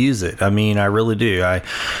you can use it. I really do.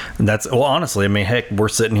 Honestly, heck, we're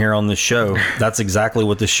sitting here on this show. That's exactly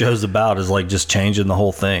what this show's about, is just changing the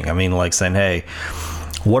whole thing. Saying, hey,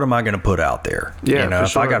 what am I going to put out there? Yeah,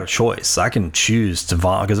 if I got a choice, I can choose to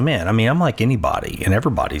because I'm like anybody, and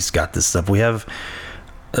everybody's got this stuff. We have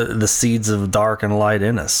the seeds of dark and light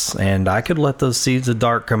in us, and I could let those seeds of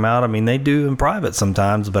dark come out. They do in private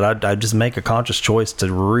sometimes, but I just make a conscious choice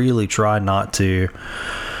to really try not to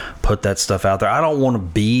put that stuff out there. I don't want to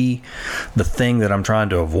be the thing that I'm trying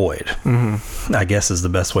to avoid. Mm-hmm. I guess is the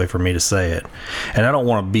best way for me to say it. And I don't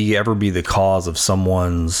want to ever be the cause of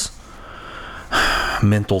someone's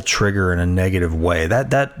mental trigger in a negative way.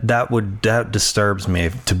 That disturbs me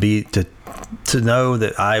to know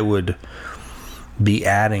that I would be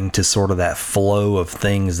adding to sort of that flow of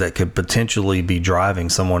things that could potentially be driving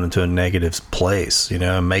someone into a negative place,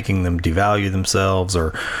 making them devalue themselves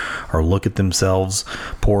or look at themselves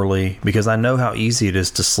poorly, because I know how easy it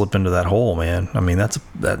is to slip into that hole, man. When I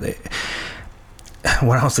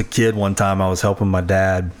was a kid, one time I was helping my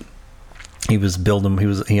dad. He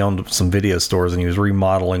owned some video stores, and he was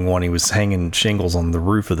remodeling one. He was hanging shingles on the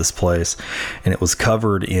roof of this place, and it was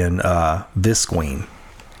covered in visqueen.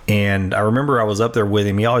 And I remember I was up there with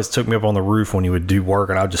him. He always took me up on the roof when he would do work,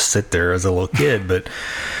 and I would just sit there as a little kid. But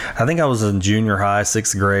I think I was in junior high,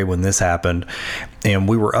 6th grade when this happened. And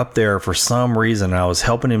we were up there for some reason. I was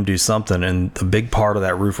helping him do something, and a big part of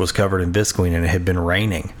that roof was covered in visqueen, and it had been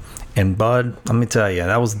raining. And bud, let me tell you,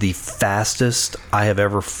 that was the fastest I have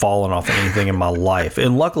ever fallen off anything in my life.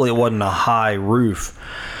 And luckily it wasn't a high roof,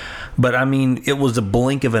 but it was a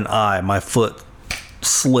blink of an eye. My foot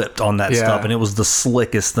slipped on that stuff, and it was the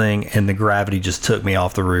slickest thing, and the gravity just took me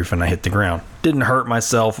off the roof, and I hit the ground. Didn't hurt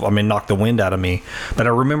myself, knocked the wind out of me, but I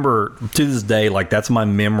remember to this day, that's my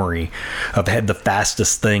memory of had the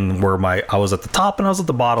fastest thing where I was at the top and I was at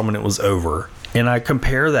the bottom, and it was over. And I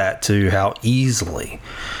compare that to how easily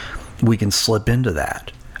we can slip into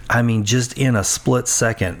that. Just in a split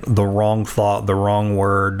second, the wrong thought, the wrong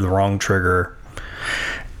word, the wrong trigger.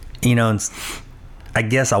 And I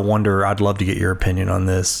guess I'd love to get your opinion on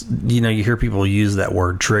this. You hear people use that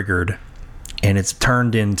word triggered, and it's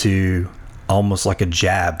turned into almost like a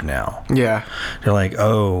jab now. Yeah. They're like,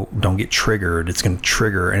 oh, don't get triggered. It's going to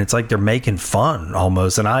trigger. And it's like they're making fun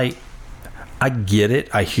almost. And I get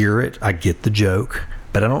it. I hear it. I get the joke.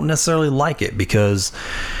 But I don't necessarily like it because,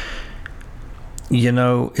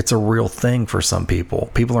 it's a real thing for some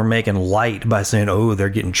people. People are making light by saying, oh, they're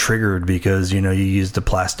getting triggered because, you used a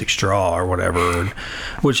plastic straw or whatever.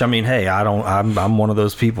 Which, I mean, hey, I'm one of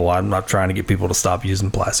those people. I'm not trying to get people to stop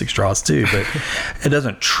using plastic straws too, but it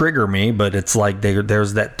doesn't trigger me. But it's like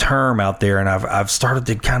there's that term out there, and I've started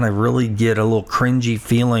to kind of really get a little cringy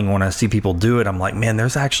feeling when I see people do it. I'm like, man,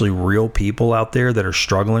 there's actually real people out there that are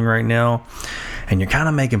struggling right now, and you're kind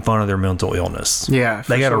of making fun of their mental illness. Yeah,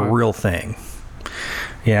 they got a real thing.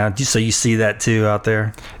 Yeah, so you see that too out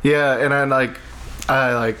there? Yeah, and I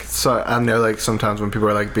know like sometimes when people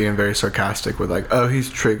are like being very sarcastic with like, oh, he's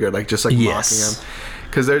triggered, like just like mocking him.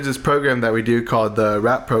 Because there's this program that we do called the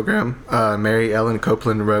RAP program. Mary Ellen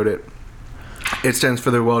Copeland wrote it. It stands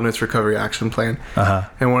for the Wellness Recovery Action Plan.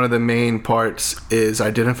 And one of the main parts is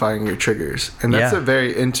identifying your triggers. And that's a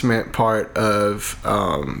very intimate part of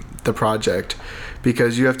the project,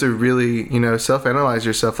 because you have to really, self-analyze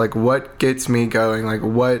yourself. Like, what gets me going? Like,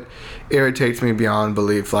 what irritates me beyond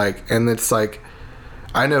belief? Like, and it's like,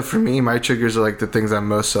 I know for me, my triggers are like the things I'm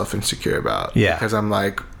most self-insecure about. Yeah. Because I'm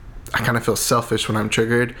like, I kind of feel selfish when I'm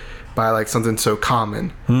triggered by like something so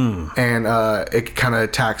common. And it kind of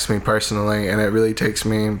attacks me personally, and it really takes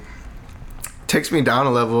me down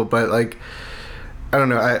a level. But like, I don't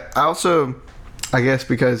know. I also, I guess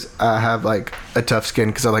because I have like a tough skin,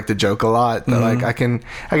 because I like to joke a lot, that like I can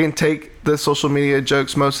take the social media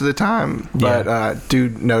jokes most of the time, but do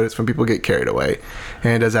notice when people get carried away,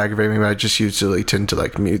 and it does aggravate me. But I just usually tend to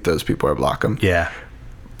like mute those people or block them. Yeah.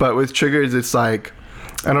 But with triggers, it's like,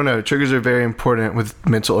 I don't know, triggers are very important with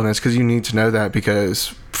mental illness, because you need to know that.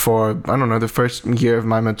 Because for, I don't know, the first year of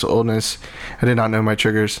my mental illness, I did not know my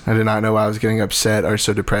triggers. I did not know why I was getting upset or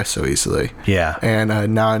so depressed so easily. Yeah.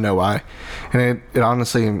 And now I know why. And it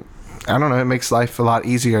honestly, I don't know, it makes life a lot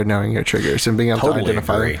easier knowing your triggers and being able to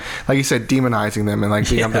identify them. Like you said, demonizing them and like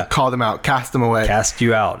being able to call them out, cast them away. Cast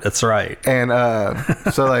you out. That's right. And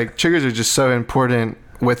so like triggers are just so important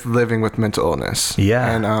with living with mental illness.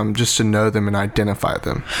 Yeah. And just to know them and identify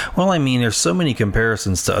them. Well, I mean, there's so many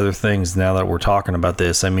comparisons to other things now that we're talking about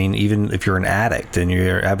this. I mean, even if you're an addict and you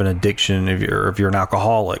have an addiction, if you're an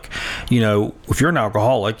alcoholic, if you're an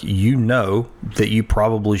alcoholic, you know that you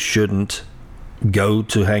probably shouldn't go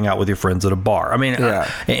to hang out with your friends at a bar. I mean,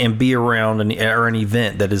 and be around an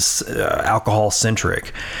event that is alcohol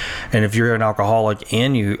centric. And if you're an alcoholic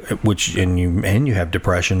and you have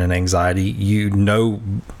depression and anxiety,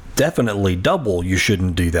 definitely double you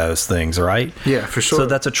shouldn't do those things, right? Yeah, for sure. So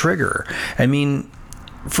that's a trigger. I mean,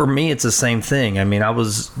 for me, it's the same thing. I mean, I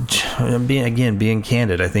was being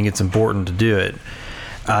candid. I think it's important to do it.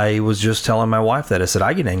 I was just telling my wife that I said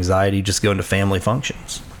I get anxiety just going to family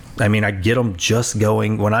functions. I mean, I get them just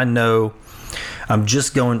going when I know I'm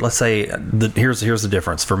just going. Let's say here's the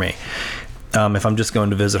difference for me. If I'm just going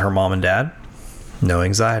to visit her mom and dad, no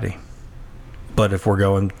anxiety. But if we're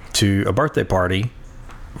going to a birthday party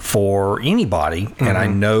for anybody, and I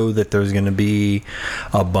know that there's going to be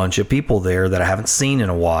a bunch of people there that I haven't seen in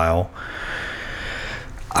a while,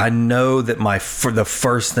 I know that the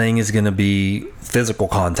first thing is going to be physical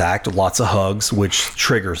contact, lots of hugs, which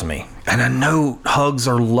triggers me. And I know hugs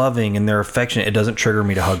are loving and they're affectionate. It doesn't trigger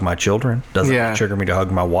me to hug my children. Doesn't trigger me to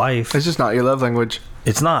hug my wife. It's just not your love language.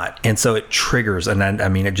 It's not. And so it triggers. And I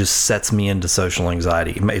mean, it just sets me into social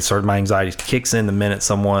anxiety. My anxiety kicks in the minute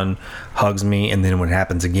someone hugs me, and then when it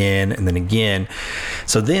happens again and then again.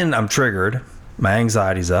 So then I'm triggered. My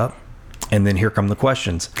anxiety's up. And then here come the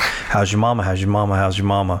questions. How's your mama? How's your mama? How's your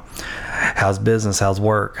mama? How's business? How's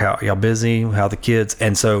work? How y'all busy? How the kids?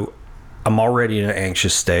 And so I'm already in an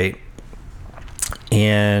anxious state.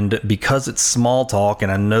 And because it's small talk, and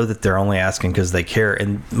I know that they're only asking because they care,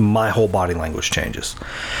 and my whole body language changes.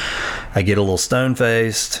 I get a little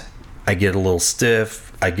stone-faced. I get a little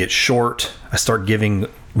stiff. I get short. I start giving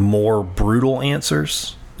more brutal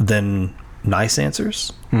answers than nice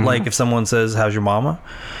answers. Like if someone says, how's your mama?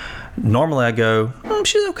 Normally I go,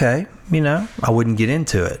 she's okay. I wouldn't get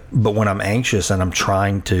into it. But when I'm anxious and I'm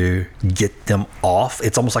trying to get them off,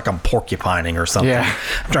 it's almost like I'm porcupining or something. Yeah.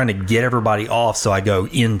 I'm trying to get everybody off, so I go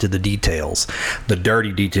into the details, the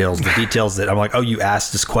dirty details, the details that I'm like, oh, you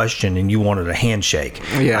asked this question and you wanted a handshake.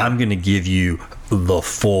 Yeah. I'm going to give you the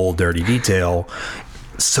full dirty detail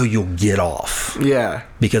so you'll get off. Yeah.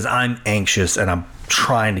 Because I'm anxious and I'm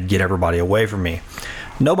trying to get everybody away from me.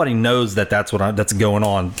 nobody knows that that's that's going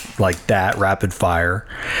on like that, rapid fire.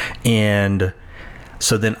 And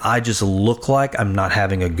so then I just look like I'm not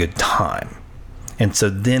having a good time. And so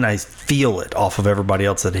then I feel it off of everybody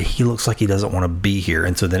else that he looks like he doesn't want to be here.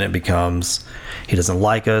 And so then it becomes, he doesn't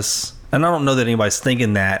like us. And I don't know that anybody's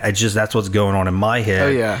thinking that. That's what's going on in my head. Oh,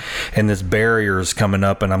 yeah. And this barrier is coming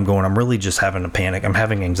up, and I'm really just having a panic. I'm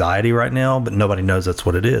having anxiety right now, but nobody knows that's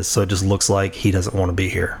what it is. So it just looks like he doesn't want to be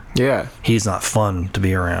here. Yeah. He's not fun to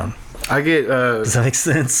be around. I get... Does that make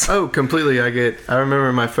sense? Oh, completely. I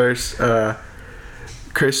remember my first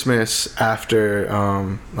Christmas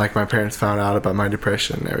after, like, my parents found out about my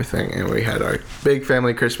depression and everything, and we had our big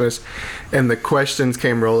family Christmas, and the questions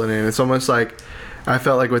came rolling in. It's almost like... I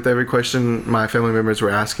felt like with every question my family members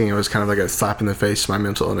were asking, it was kind of like a slap in the face to my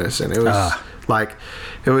mental illness. And it was like,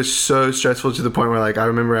 it was so stressful to the point where, like, I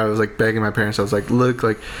remember I was like begging my parents. I was like, look,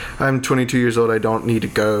 like, I'm 22 years old. I don't need to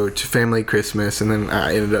go to family Christmas. And then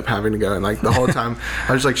I ended up having to go. And, like, the whole time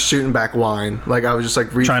I was like shooting back wine. Like, I was just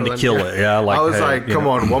like trying to kill it. Yeah. Like, I was like, come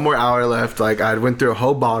on, one more hour left. Like, I went through a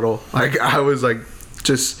whole bottle. Like, I was like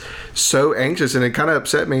just so anxious, and it kind of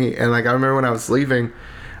upset me. And, like, I remember when I was leaving,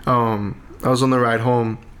 I was on the ride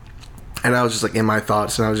home, and I was just like in my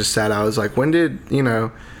thoughts, and I was just sad. I was like, when did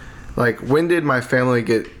my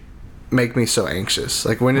family make me so anxious?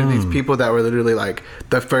 Like, when did these people that were literally like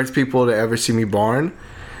the first people to ever see me born,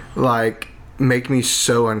 like, make me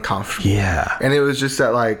so uncomfortable? Yeah. And it was just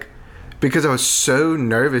that, like, because I was so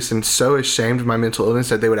nervous and so ashamed of my mental illness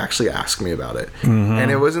that they would actually ask me about it. Mm-hmm. And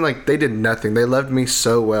it wasn't like they did nothing. They loved me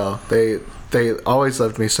so well. They always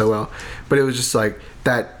loved me so well. But it was just like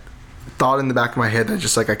that thought in the back of my head that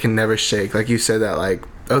just, like, I can never shake. Like you said, that, like,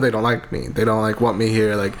 oh, they don't like me. They don't, like, want me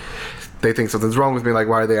here. Like, they think something's wrong with me. Like,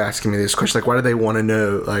 why are they asking me this question? Like, why do they want to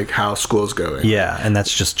know, like, how school's going? Yeah, and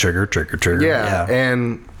that's just trigger. Yeah,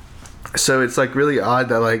 and so it's, like, really odd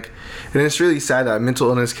that, like, and it's really sad that mental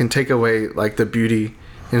illness can take away, like, the beauty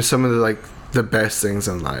and some of the, like, the best things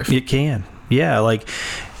in life. It can. Yeah, like,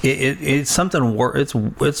 it's something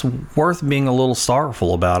it's worth being a little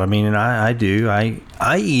sorrowful about. I mean, and I do. I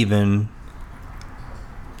even,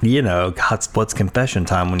 what's confession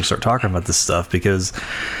time when you start talking about this stuff, because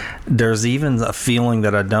there's even a feeling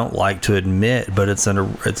that I don't like to admit, but it's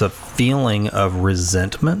a feeling of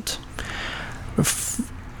resentment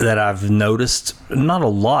that I've noticed, not a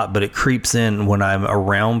lot, but it creeps in when I'm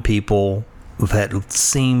around people that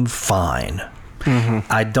seem fine.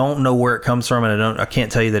 Mm-hmm. I don't know where it comes from, and I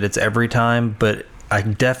can't tell you that it's every time, but I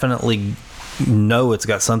definitely know it's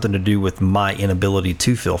got something to do with my inability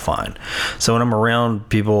to feel fine. So when I'm around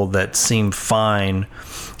people that seem fine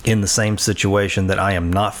in the same situation that I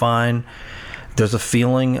am not fine, there's a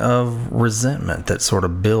feeling of resentment that sort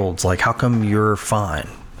of builds. Like, how come you're fine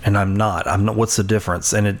and I'm not? What's the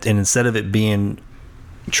difference? And instead of it being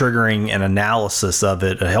triggering an analysis of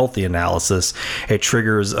it, a healthy analysis, it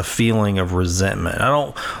triggers a feeling of resentment. I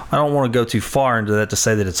don't want to go too far into that to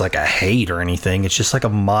say that it's like a hate or anything. It's just like a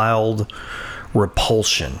mild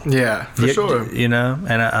repulsion. Yeah, for sure. And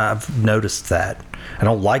I've noticed that. I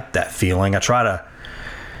don't like that feeling. I try to...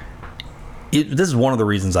 this is one of the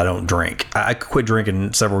reasons I don't drink. I quit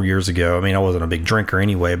drinking several years ago. I mean, I wasn't a big drinker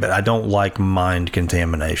anyway, but I don't like mind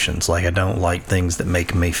contaminations. Like, I don't like things that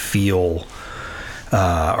make me feel...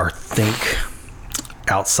 or think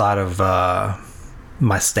outside of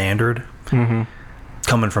my standard,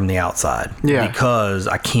 coming from the outside. Yeah. Because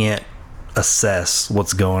I can't assess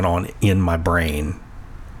what's going on in my brain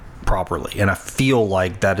properly. And I feel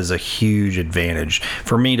like that is a huge advantage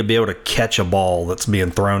for me, to be able to catch a ball that's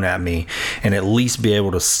being thrown at me and at least be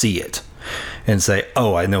able to see it and say,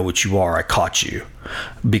 oh, I know what you are. I caught you.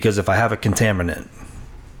 Because if I have a contaminant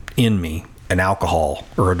in me, an alcohol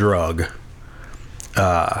or a drug,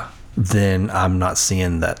 then I'm not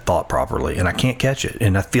seeing that thought properly, and I can't catch it.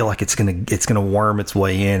 And I feel like it's gonna worm its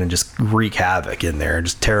way in and just wreak havoc in there and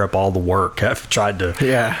just tear up all the work I've tried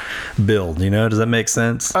to build. Does that make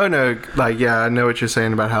sense? Oh no, like, yeah, I know what you're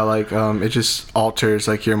saying about how, like, it just alters,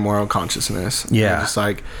 like, your moral consciousness. Yeah, it just,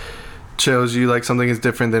 like, shows you, like, something is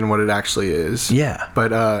different than what it actually is. Yeah,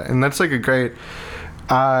 but and that's, like, a great.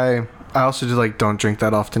 I also just, like, don't drink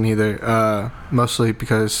that often either, mostly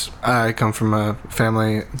because I come from a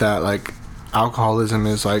family that, like, alcoholism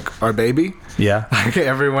is, like, our baby. Yeah. Like,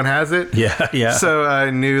 everyone has it. Yeah, yeah. So I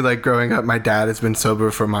knew, like, growing up, my dad has been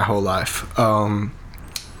sober for my whole life.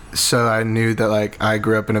 So I knew that, like, I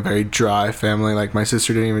grew up in a very dry family. Like, my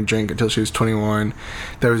sister didn't even drink until she was 21.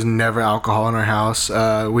 There was never alcohol in our house.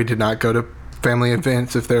 We did not go to family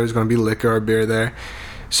events if there was going to be liquor or beer there.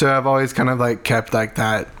 So I've always kind of, like, kept, like,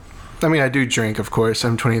 that I mean, I do drink, of course.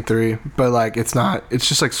 I'm 23, but like it's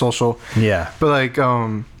just like social. Yeah. But like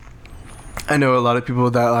I know a lot of people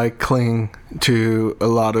that like cling to a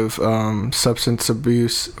lot of substance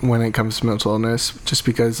abuse when it comes to mental illness, just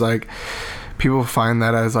because like people find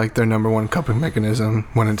that as like their number one coping mechanism,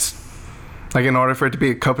 when it's like, in order for it to be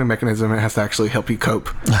a coping mechanism, it has to actually help you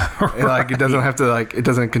cope. Right. And, like, it doesn't have to, like, it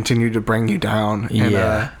doesn't continue to bring you down. And,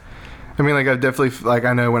 Yeah. I mean, like, I've definitely, like,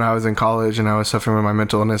 I know when I was in college and I was suffering with my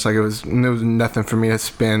mental illness, like, it was nothing for me to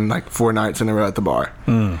spend, like, 4 nights in a row at the bar.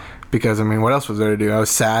 Because, I mean, what else was there to do? I was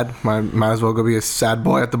sad. Might as well go be a sad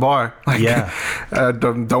boy at the bar. Like, Yeah. I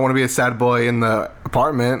don't want to be a sad boy in the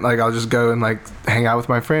apartment. Like, I'll just go and, like, hang out with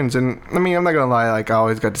my friends. And, I mean, I'm not going to lie. Like, I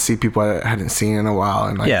always got to see people I hadn't seen in a while.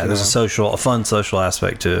 And, like, Yeah, there's a fun social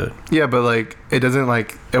aspect to it. Yeah, but, like, it doesn't,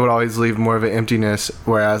 like, it would always leave more of an emptiness.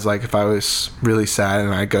 Whereas, like, if I was really sad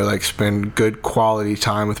and I go, like, spend good quality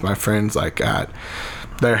time with my friends, like, at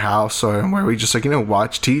their house, or where we just, like, you know,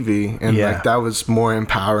 watch TV, and like that was more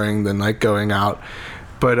empowering than like going out.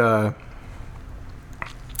 But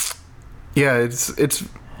yeah, it's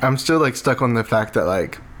I'm still like stuck on the fact that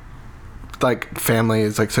like family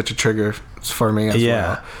is like such a trigger for me as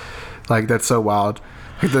well. Like, that's so wild.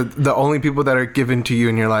 Like, the only people that are given to you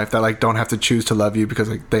in your life that like don't have to choose to love you, because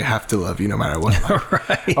like they have to love you no matter what, like,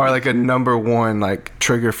 Right. are like a number one like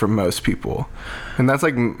trigger for most people. And that's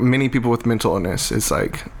like many people with mental illness. It's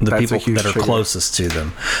like The that's people a huge that are trigger. closest to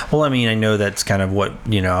them. Well, I mean, I know that's kind of what,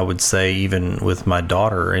 you know, I would say even with my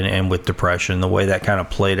daughter and with depression, the way that kind of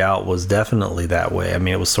played out was definitely that way. I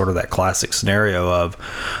mean, it was sort of that classic scenario of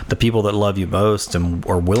the people that love you most and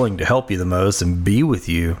are willing to help you the most and be with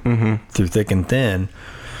you through thick and thin,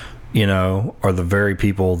 you know, are the very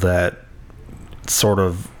people that sort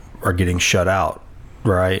of are getting shut out,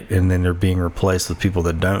 right? And then they're being replaced with people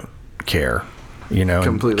that don't care, you know,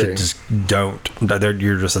 Completely. and just don't.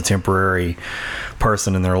 You're just a temporary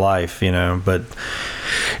person in their life, you know. But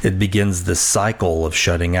it begins this cycle of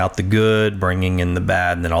shutting out the good, bringing in the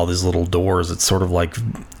bad, and then all these little doors. It's sort of like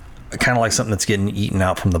kind of like something that's getting eaten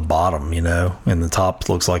out from the bottom, you know, and the top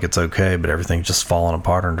looks like it's okay, but everything's just falling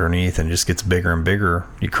apart underneath and it just gets bigger and bigger.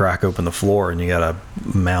 You crack open the floor and you got a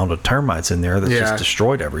mound of termites in there that's just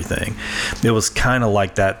destroyed everything. It was kind of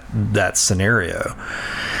like that scenario.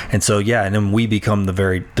 And so, yeah, and then we become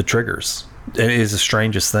the triggers. It is the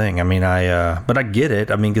strangest thing. I mean, but I get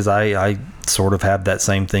it. I mean, because I sort of have that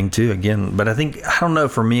same thing too, again. But I don't know,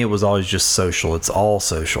 for me, it was always just social. It's all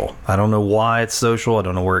social. I don't know why it's social. I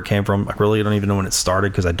don't know where it came from. I really don't even know when it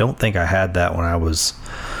started, because I don't think I had that when I was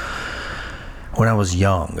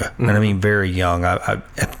young. And I mean, very young. I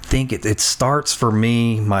think it starts for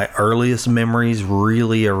me, my earliest memories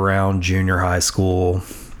really around junior high school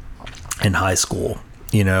and high school,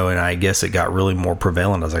 you know, and I guess it got really more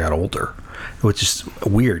prevalent as I got older, which is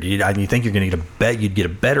weird. You think you're going to you'd get a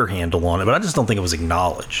better handle on it, but I just don't think it was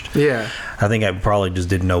acknowledged. Yeah. I think I probably just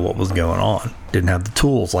didn't know what was going on. Didn't have the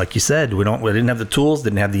tools, like you said. We didn't have the tools,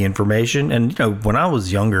 didn't have the information. And, you know, when I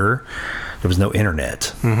was younger, there was no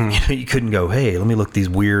internet. You know, you couldn't go, hey, let me look these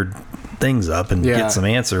weird things up and get some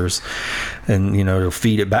answers, and, you know, to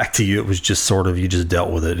feed it back to you. It was just sort of, you just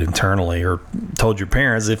dealt with it internally, or told your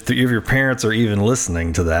parents, if your parents are even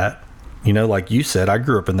listening to that. You know, like you said, I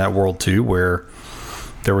grew up in that world too, where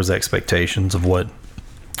there was expectations of what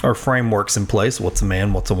our frameworks in place. What's a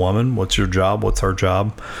man? What's a woman? What's your job? What's her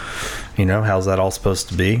job? You know, how's that all supposed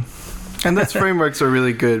to be? And those frameworks are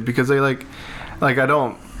really good, because they like I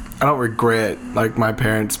don't regret like my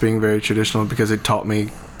parents being very traditional, because it taught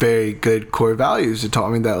me very good core values. It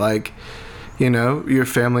taught me that, like, you know, your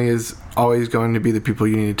family is always going to be the people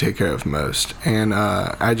you need to take care of most. And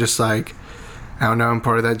I just, like, I don't know, I'm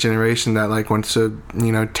part of that generation that like wants to,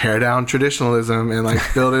 you know, tear down traditionalism and like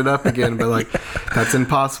build it up again, but like that's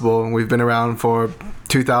impossible. We've been around for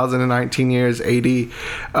 2019 years AD,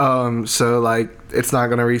 so like it's not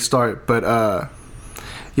gonna restart. But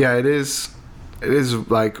yeah, it is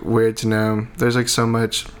like weird to know. There's like so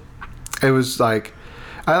much. It was like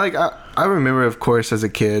I remember, of course, as a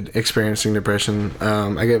kid experiencing depression.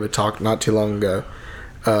 I gave a talk not too long ago,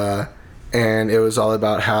 and it was all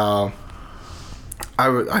about how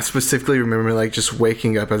I specifically remember like just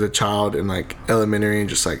waking up as a child in like elementary and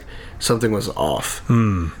just like something was off,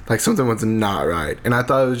 like something was not right. And I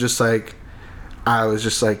thought it was just like, I was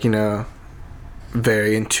just like, you know,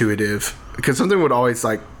 very intuitive, because something would always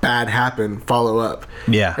like bad happen, follow up.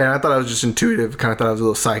 Yeah. And I thought I was just intuitive, kind of thought I was a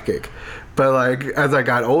little psychic. But like as I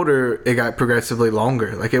got older, it got progressively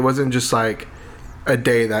longer. Like it wasn't just like a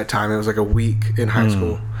day that time, it was like a week in high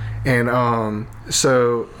school. And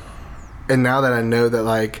so, and now that I know that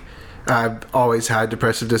like I've always had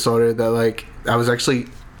depressive disorder, that like I was actually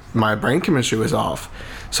my brain chemistry was off.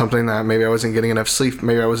 Something that maybe I wasn't getting enough sleep,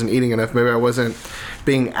 maybe I wasn't eating enough, maybe I wasn't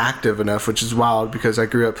being active enough, which is wild because I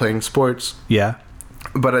grew up playing sports. Yeah.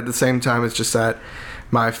 But at the same time, it's just that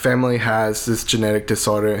my family has this genetic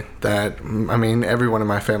disorder that, I mean, everyone in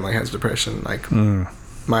my family has depression. Like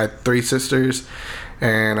my 3 sisters,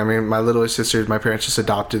 and I mean, my littlest sisters, my parents just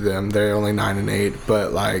adopted them. They're only 9 and 8,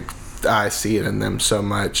 but like I see it in them so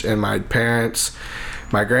much. And my parents,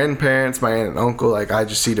 my grandparents, my aunt and uncle, like I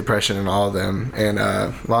just see depression in all of them, and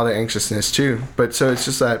a lot of anxiousness too. But so it's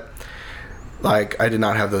just that, like, I did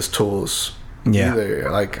not have those tools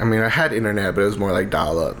either. Like, I mean, I had internet, but it was more like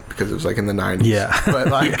dial up because it was like in the 90s. Yeah. But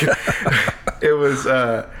like, it was,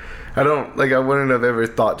 I wouldn't have ever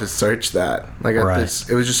thought to search that. Like, it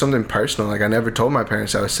was just something personal. Like, I never told my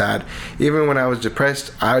parents I was sad. Even when I was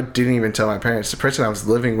depressed, I didn't even tell my parents. The person I was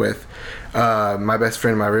living with, my best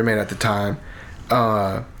friend, my roommate at the time,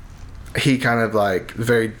 he kind of like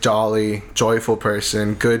very jolly, joyful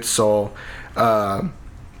person, good soul, kind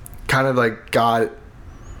of like got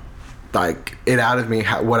like it out of me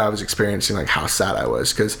what I was experiencing, like how sad I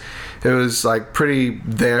was, because it was like pretty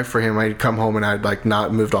there for him. I'd come home and I'd like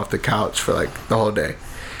not moved off the couch for like the whole day,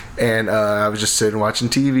 and I was just sitting watching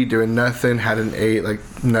TV doing nothing, hadn't ate, like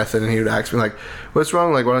nothing, and he would ask me like, what's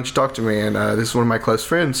wrong, like why don't you talk to me? And this is one of my close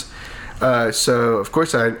friends. So of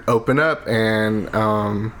course I'd open up, and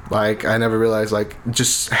like I never realized like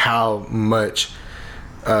just how much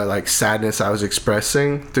like sadness I was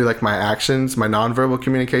expressing through like my actions, my nonverbal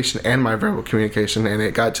communication and my verbal communication. And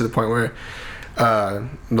it got to the point where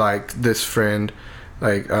like this friend,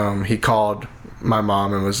 like he called my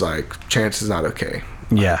mom and was like, Chance is not okay.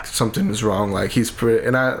 Yeah. Like, something is wrong. Like he's pretty,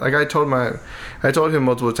 and I told him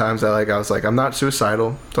multiple times that like I was like, I'm not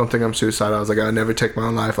suicidal. Don't think I'm suicidal. I was like, I would never take my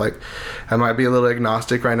own life. Like I might be a little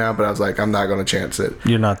agnostic right now, but I was like, I'm not going to chance it.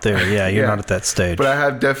 You're not there. Yeah. You're not at that stage. But I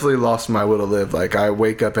have definitely lost my will to live. Like I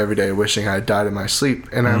wake up every day wishing I had died in my sleep.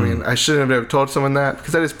 And I mean, I shouldn't have ever told someone that,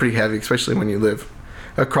 because that is pretty heavy, especially when you live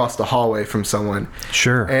across the hallway from someone.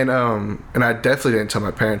 Sure. And I definitely didn't tell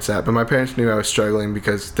my parents that, but my parents knew I was struggling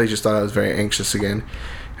because they just thought I was very anxious again.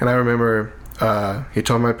 And I remember he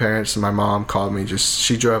told my parents, and my mom called me.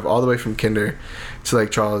 She drove all the way from Kinder to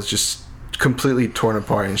Lake Charles, just completely torn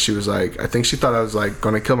apart. And she was like, I think she thought I was like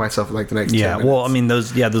going to kill myself in like the next 10 minutes. Well, I mean,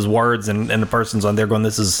 those words and the person's on there going,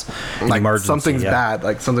 this is like emergency. Something's bad,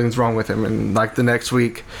 like something's wrong with him. And like the next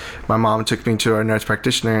week, my mom took me to our nurse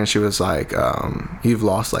practitioner, and she was like, you've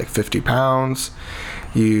lost like 50 pounds.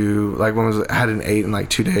 You like had an 8 in like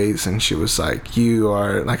 2 days, and she was like, you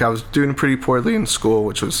are like, I was doing pretty poorly in school,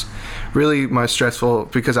 which was really much stressful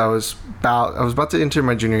because I was about to enter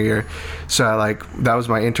my junior year, so that was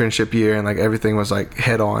my internship year, and like everything was like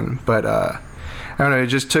head on. But I don't know, it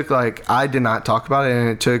just took like, I did not talk about it, and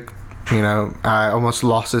it took, you know, I almost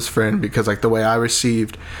lost this friend because like the way I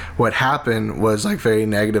received what happened was like very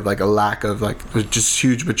negative, like a lack of like, it was just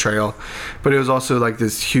huge betrayal. But it was also like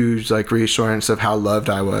this huge like reassurance of how loved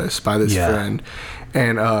I was by this friend.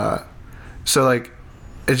 And so like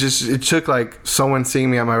it took like someone seeing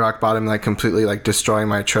me at my rock bottom, like completely like destroying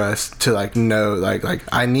my trust, to like know like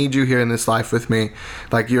I need you here in this life with me,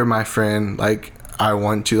 like you're my friend, like I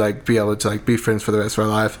want to like be able to like be friends for the rest of our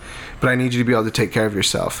life, but I need you to be able to take care of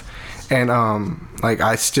yourself. And like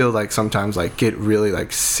I still like sometimes like get really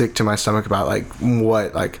like sick to my stomach about like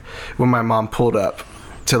what, like when my mom pulled up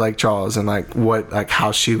to Lake Charles, and like what, like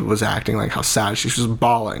how she was acting, like how sad she was,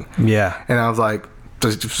 bawling. Yeah. And I was like,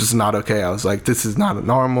 this is not okay. I was like, this is not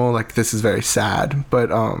normal, like this is very sad.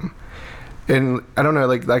 But and I don't know,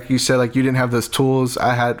 like you said, like you didn't have those tools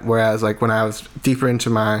I had, whereas like when I was deeper into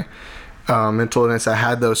my mental illness, I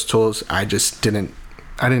had those tools. I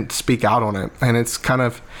didn't speak out on it. And it's kind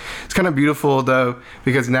of beautiful though,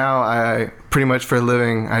 because now I pretty much for a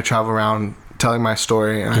living, I travel around telling my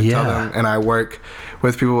story, and I tell them, and I work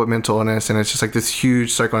with people with mental illness, and it's just like this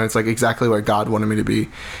huge circle, and it's like exactly where God wanted me to be.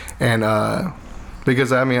 And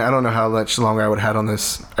because I mean, I don't know how much longer I would have had on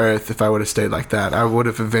this earth if I would have stayed like that. I would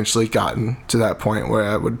have eventually gotten to that point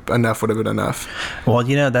where enough would have been enough. Well,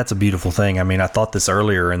 you know, that's a beautiful thing. I mean, I thought this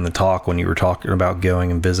earlier in the talk when you were talking about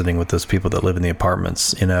going and visiting with those people that live in the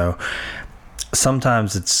apartments. You know,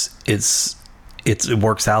 sometimes it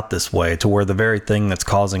works out this way, to where the very thing that's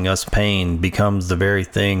causing us pain becomes the very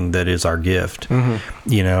thing that is our gift.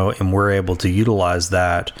 You know, and we're able to utilize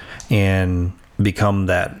that and become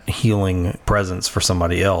that healing presence for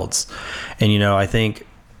somebody else. And you know, I think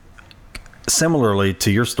similarly to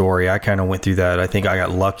your story, I kind of went through that. I think I got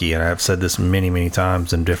lucky, and I've said this many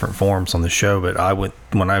times in different forms on the show, but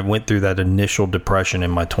when I went through that initial depression in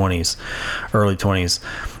my early 20s,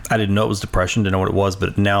 I didn't know it was depression, didn't know what it was,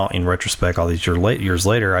 but now in retrospect, all these years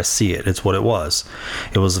later, I see it. It's what it was.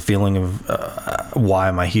 It was a feeling of why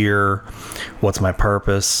am I here? What's my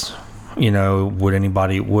purpose? You know, would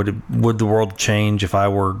the world change if I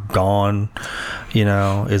were gone? You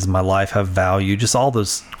know, is my life have value? Just all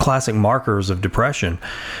those classic markers of depression.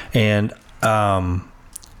 And,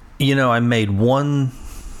 you know, I made one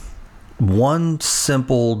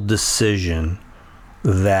simple decision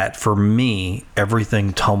that for me,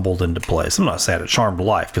 everything tumbled into place. I'm not saying it charmed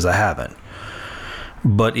life, because I haven't,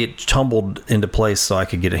 but it tumbled into place so I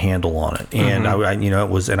could get a handle on it. And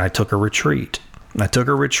I took a retreat.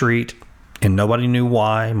 And nobody knew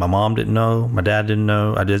why. My mom didn't know. My dad didn't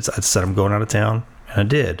know. I said, I'm going out of town. And I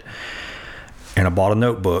did. And I bought a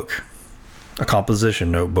notebook, a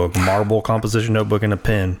composition notebook, marble composition notebook, and a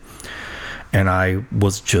pen. And I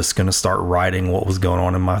was just going to start writing what was going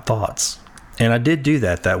on in my thoughts. And I did do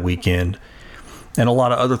that weekend. And a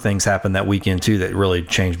lot of other things happened that weekend too that really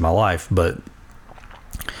changed my life. But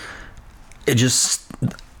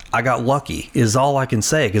I got lucky is all I can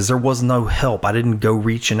say, because there was no help. I didn't go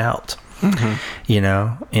reaching out, you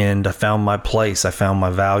know, and I found my place. I found my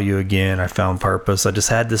value again. I found purpose. I just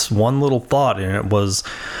had this one little thought, and it was,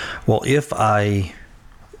 well, if I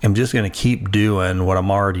am just going to keep doing what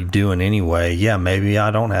I'm already doing anyway, yeah, maybe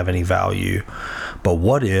I don't have any value. But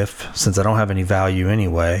what if, since I don't have any value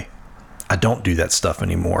anyway, I don't do that stuff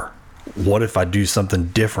anymore? What if I do something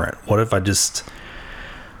different? What if I just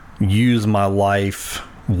use my life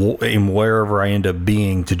and wherever I end up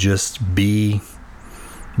being to just be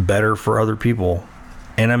better for other people?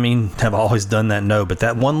 And I mean, have I always done that? No, but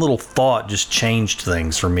that one little thought just changed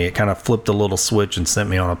things for me. It kind of flipped a little switch and sent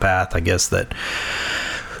me on a path, I guess, that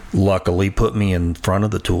luckily put me in front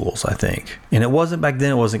of the tools, I think. And it wasn't back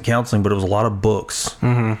then, it wasn't counseling, but it was a lot of books.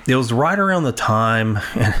 It was right around the time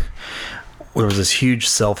there was this huge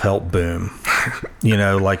self-help boom, you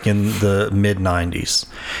know, like in the mid-90s.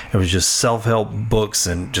 It was just self-help books,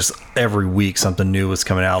 and just every week something new was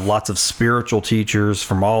coming out. Lots of spiritual teachers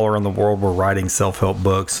from all around the world were writing self-help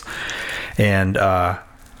books. And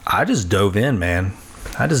I just dove in, man.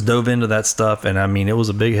 I just dove into that stuff, and I mean, it was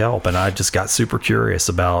a big help. And I just got super curious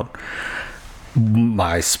about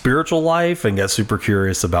my spiritual life, and got super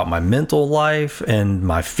curious about my mental life and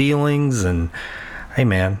my feelings. And hey,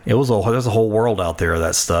 man, there's a whole world out there of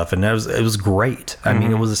that stuff, and it was great. I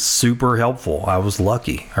mean, it was super helpful. I was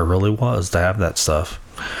lucky. I really was, to have that stuff.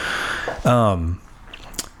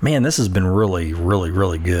 Man, this has been really, really,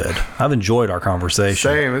 really good. I've enjoyed our conversation.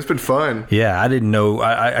 Same. It's been fun. Yeah, I didn't know.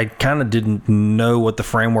 I kind of didn't know what the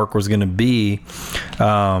framework was going to be.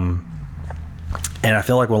 And I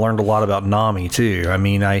feel like we learned a lot about NAMI too. I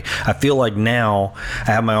mean, I feel like now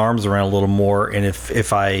I have my arms around a little more. And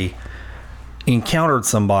if I encountered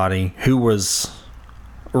somebody who was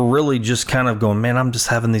really just kind of going, man, I'm just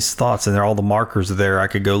having these thoughts, and all the markers are there, I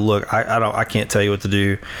could go, look, I can't tell you what to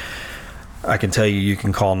do. I can tell you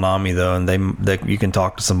can call NAMI though, and they you can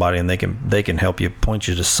talk to somebody, and they can help you, point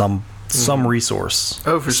you to some resource.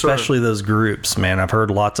 Oh, for sure. Especially those groups, man. I've heard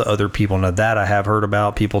lots of other people know that. I have heard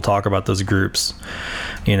about people talk about those groups,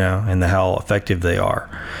 you know, and how effective they are.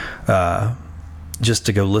 Just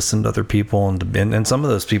to go listen to other people, and some of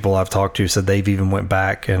those people I've talked to said they've even went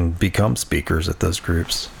back and become speakers at those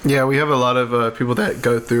groups. Yeah, we have a lot of people that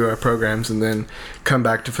go through our programs and then come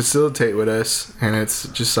back to facilitate with us, and it's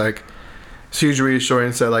just like, it's huge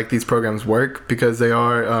reassurance that like these programs work, because they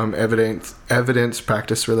are evidence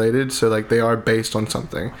practice related. So like they are based on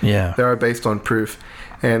something. Yeah, they are based on proof.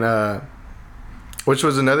 And which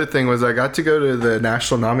was another thing, was I got to go to the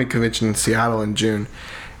National NAMI Convention in Seattle in June,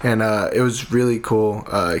 and it was really cool,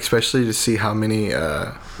 especially to see how many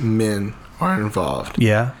men are involved.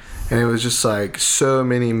 Yeah, and it was just like so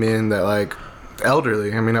many men that like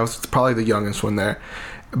elderly. I mean, I was probably the youngest one there,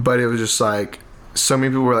 but it was just like, so many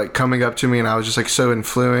people were like coming up to me, and I was just like so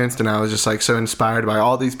influenced, and I was just like so inspired by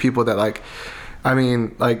all these people that like, I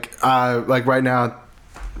mean, like right now,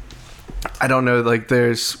 I don't know, like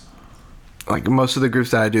there's like most of the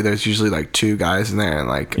groups that I do, there's usually like two guys in there, and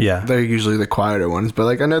like, yeah, they're usually the quieter ones, but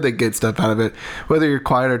like I know they get stuff out of it. Whether you're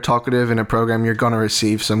quiet or talkative in a program, you're gonna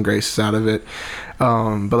receive some graces out of it.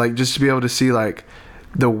 But like just to be able to see like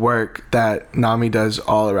the work that NAMI does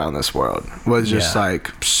all around this world was just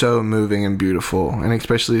like so moving and beautiful, and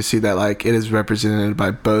especially to see that like it is represented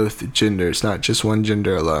by both genders, not just one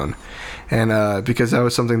gender alone. And because that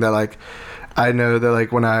was something that like I know that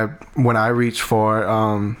like when I reach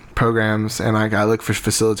for programs and like I look for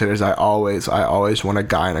facilitators, I always want a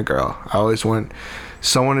guy and a girl. I always want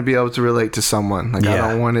someone to be able to relate to someone. Like I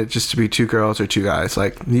don't want it just to be two girls or two guys.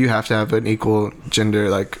 Like you have to have an equal gender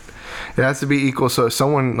like It has to be equal. So if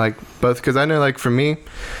someone like both, because I know like for me,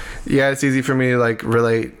 yeah, it's easy for me to like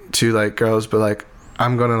relate to like girls, but like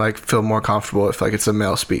I'm gonna like feel more comfortable if like it's a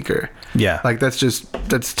male speaker. Yeah. Like that's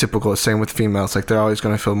typical. Same with females. Like they're always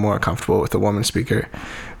gonna feel more comfortable with a woman speaker.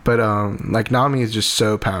 But like Nami is just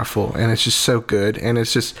so powerful, and it's just so good, and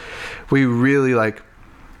it's just we really like.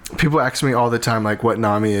 People ask me all the time like what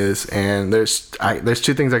Nami is, and there's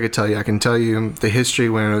two things I could tell you. I can tell you the history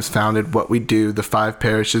when it was founded, what we do, the 5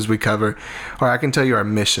 parishes we cover, or I can tell you our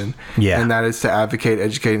mission. Yeah. And that is to advocate,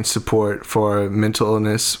 educate, and support for mental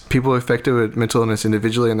illness, people affected with mental illness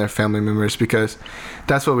individually and their family members, because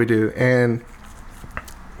that's what we do. And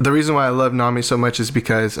the reason why I love NAMI so much is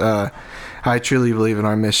because I truly believe in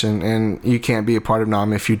our mission, and you can't be a part of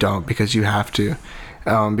NAMI if you don't, because you have to.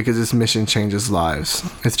 Because this mission changes lives.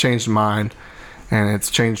 It's changed mine, and it's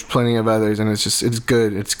changed plenty of others, and it's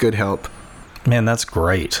good. It's good help. Man, that's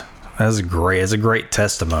great. That's great. It's a great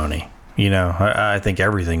testimony. You know, I think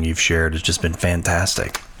everything you've shared has just been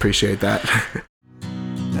fantastic. Appreciate that.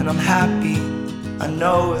 And I'm happy, I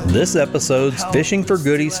know it. This episode's Fishing for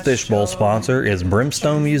Goodies Fishbowl sponsor is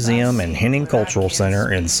Brimstone Museum and Henning Cultural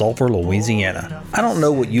Center in Sulphur, Louisiana. I don't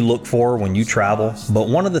know what you look for when you travel, but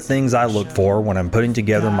one of the things I look for when I'm putting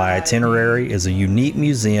together my itinerary is a unique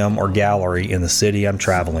museum or gallery in the city I'm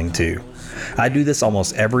traveling to. I do this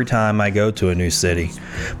almost every time I go to a new city,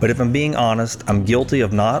 but if I'm being honest, I'm guilty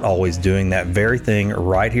of not always doing that very thing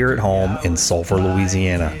right here at home in Sulphur,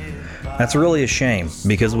 Louisiana. That's really a shame,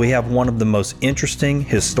 because we have one of the most interesting,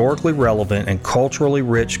 historically relevant, and culturally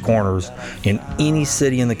rich corners in any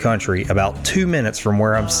city in the country about 2 minutes from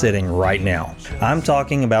where I'm sitting right now. I'm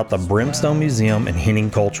talking about the Brimstone Museum and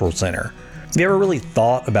Henning Cultural Center. Have you ever really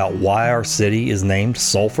thought about why our city is named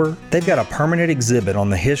Sulphur? They've got a permanent exhibit on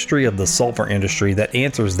the history of the sulfur industry that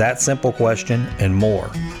answers that simple question and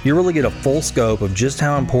more. You really get a full scope of just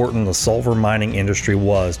how important the sulfur mining industry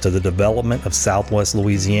was to the development of Southwest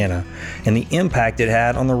Louisiana and the impact it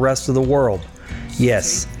had on the rest of the world.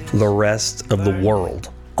 Yes, the rest of the world.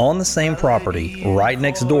 On the same property, right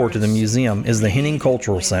next door to the museum, is the Henning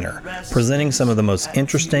Cultural Center, presenting some of the most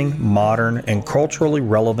interesting, modern, and culturally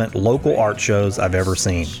relevant local art shows I've ever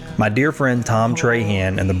seen. My dear friend Tom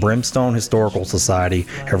Trahan and the Brimstone Historical Society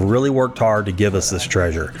have really worked hard to give us this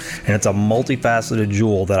treasure, and it's a multifaceted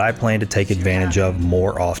jewel that I plan to take advantage of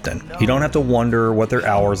more often. You don't have to wonder what their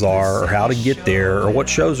hours are, or how to get there, or what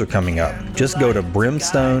shows are coming up. Just go to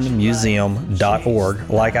brimstonemuseum.org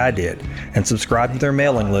like I did, and subscribe to their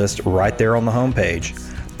mailing list right there on the homepage.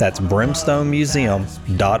 That's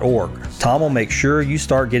brimstonemuseum.org. Tom will make sure you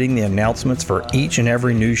start getting the announcements for each and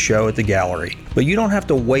every new show at the gallery. But you don't have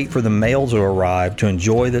to wait for the mail to arrive to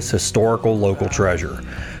enjoy this historical local treasure.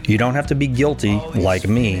 You don't have to be guilty, like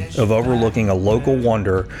me, of overlooking a local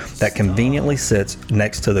wonder that conveniently sits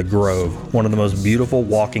next to the Grove, one of the most beautiful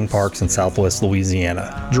walking parks in Southwest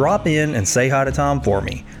Louisiana. Drop in and say hi to Tom for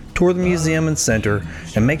me. Tour the museum and center,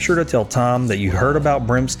 and make sure to tell Tom that you heard about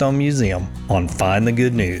Brimstone Museum on Find the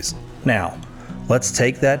Good News. Now, let's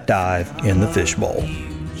take that dive in the fishbowl.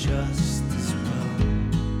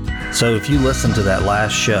 So if you listen to that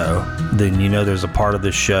last show, then you know there's a part of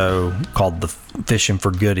this show called the Fishing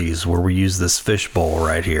for Goodies, where we use this fishbowl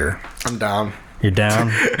right here. I'm down. You're down?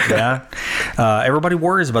 Yeah. Everybody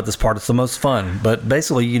worries about this part. It's the most fun. But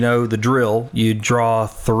basically, you know the drill. You draw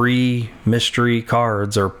 3 mystery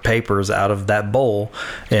cards or papers out of that bowl,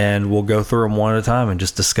 and we'll go through them one at a time and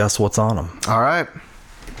just discuss what's on them. All right.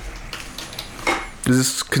 Is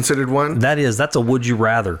this considered one? That's a would you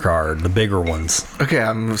rather card, the bigger ones. Okay,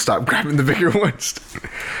 I'm going to stop grabbing the bigger ones.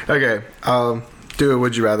 Okay, do a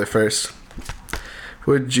would you rather first.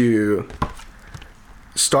 Would you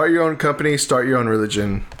start your own company, start your own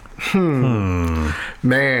religion?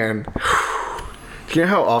 Man. You know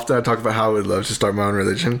how often I talk about how I would love to start my own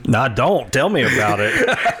religion? Nah, don't. Tell me about it.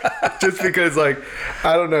 Just because, like,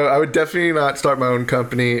 I don't know. I would definitely not start my own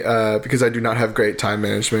company because I do not have great time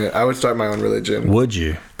management. I would start my own religion. Would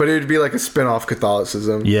you? But it would be like a spin-off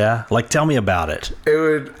Catholicism. Yeah? Like, tell me about it. It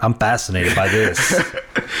would. I'm fascinated by this.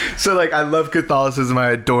 So, like, I love Catholicism.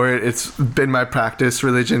 I adore it. It's been my practice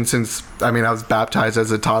religion since, I was baptized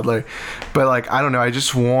as a toddler. But, like, I don't know. I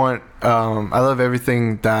just want, I love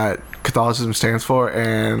everything that Catholicism stands for,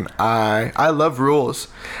 and I love rules.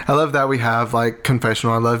 I love that we have, like,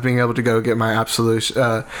 confessional. I love being able to go get my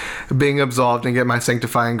absolution, being absolved and get my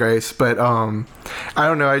sanctifying grace. But I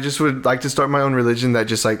don't know. I just would like to start my own religion that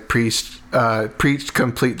just like preached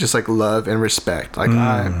complete just like love and respect. Like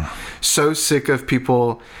I'm so sick of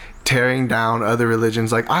people tearing down other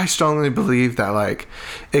religions. Like I strongly believe that like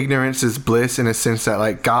ignorance is bliss, in a sense that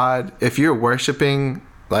like God, if you're worshiping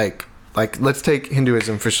like like let's take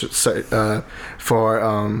Hinduism for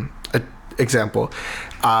example.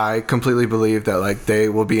 I completely believe that like they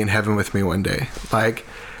will be in heaven with me one day. Like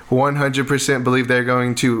 100% believe they're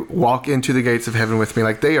going to walk into the gates of heaven with me.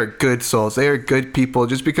 Like they are good souls. They are good people.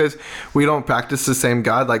 Just because we don't practice the same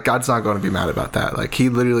God, like God's not going to be mad about that. Like he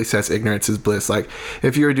literally says ignorance is bliss. Like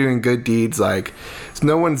if you're doing good deeds, like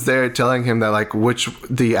no one's there telling him that like which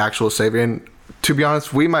the actual savior. And to be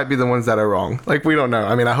honest, we might be the ones that are wrong. Like we don't know.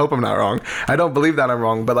 I mean, I hope I'm not wrong. I don't believe that I'm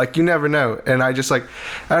wrong, but like you never know. And I just like,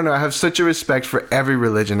 I don't know, I have such a respect for every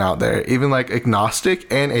religion out there, even like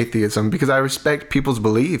agnostic and atheism, because I respect people's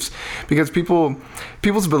beliefs, because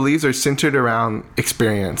people's beliefs are centered around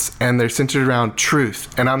experience and they're centered around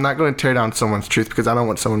truth. And I'm not going to tear down someone's truth because I don't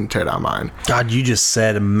want someone to tear down mine. God, you just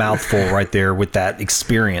said a mouthful right there with that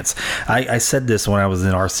experience. I said this when I was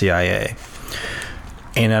in RCIA.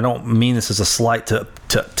 And I don't mean this as a slight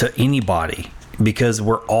to anybody, because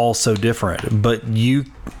we're all so different. But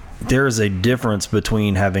there is a difference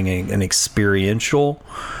between having an experiential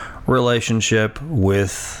relationship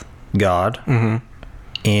with God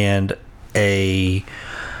and a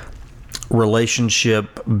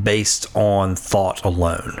relationship based on thought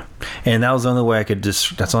alone. And that was the only way that's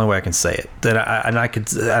the only way I can say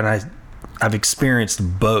it. I've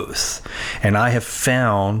experienced both, and I have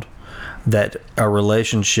found that a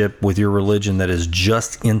relationship with your religion that is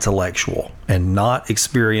just intellectual and not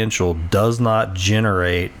experiential does not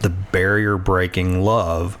generate the barrier breaking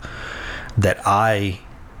love that I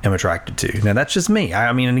am attracted to. Now that's just me.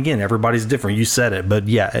 I mean, and again, everybody's different. You said it, but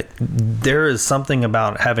yeah, there is something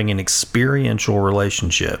about having an experiential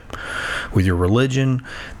relationship with your religion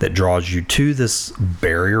that draws you to this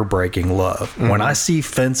barrier breaking love. When I see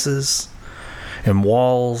fences and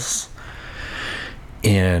walls,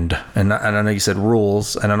 and I know you said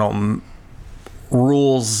rules, and I don't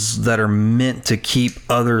rules that are meant to keep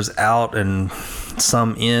others out and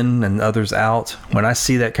some in and others out. When I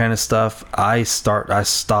see that kind of stuff, I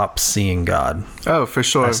stop seeing God. Oh, for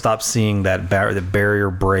sure. I stop seeing the barrier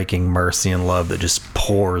breaking mercy and love that just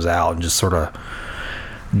pours out and just sort of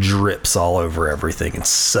drips all over everything and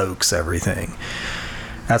soaks everything.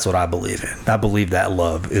 That's what I believe in. I believe that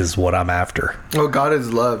love is what I'm after. Well, God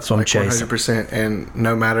is love, so I'm like chasing. 100%. And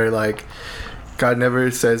no matter, like, God never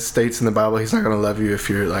states in the Bible he's not going to love you if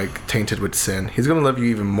you're, like, tainted with sin. He's going to love you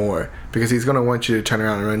even more because he's going to want you to turn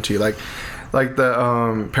around and run to you. Like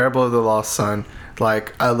the parable of the lost son.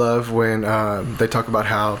 Like, I love when they talk about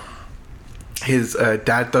how his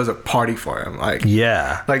dad throws a party for him. Like,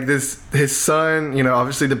 yeah, like his son, you know,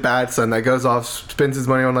 obviously the bad son that goes off, spends his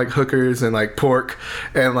money on like hookers and like pork,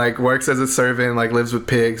 and like works as a servant, like lives with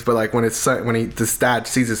pigs. But like this dad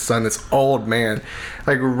sees his son, this old man,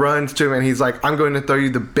 like runs to him and he's like, I'm going to throw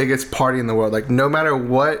you the biggest party in the world. Like no matter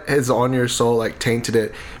what is on your soul, like tainted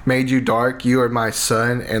it, made you dark, you are my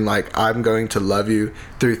son, and like I'm going to love you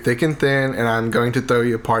through thick and thin, and I'm going to throw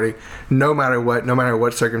you a party no matter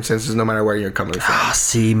what circumstances, no matter where you're coming from.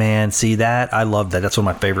 See that, I love that. That's one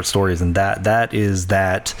of my favorite stories, and that is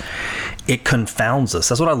that it confounds us.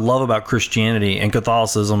 That's what I love about Christianity and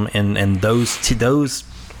Catholicism and those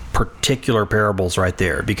particular parables right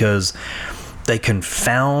there, because they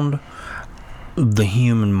confound the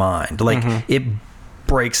human mind. Like it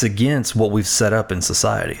breaks against what we've set up in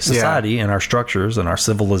society and our structures and our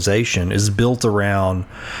civilization is built around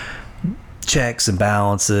checks and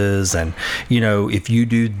balances, and you know, if you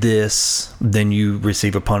do this then you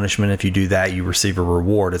receive a punishment, if you do that you receive a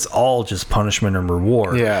reward. It's all just punishment and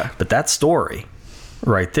reward. But that story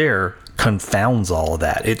right there confounds all of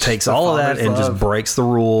that. It takes all of that and just breaks the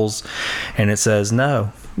rules, and it says,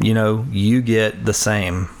 no, you know, you get the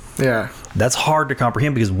same. That's hard to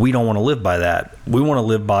comprehend because we don't want to live by that. We want to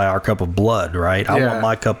live by our cup of blood, right? I want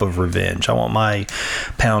my cup of revenge. I want my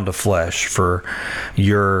pound of flesh for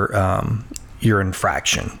your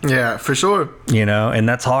infraction. Yeah, for sure. You know, and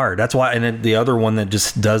that's hard. That's why. And the other one that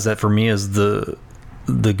just does that for me is the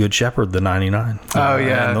Good Shepherd, the 99.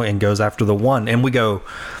 And goes after the one. And we go,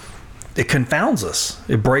 it confounds us.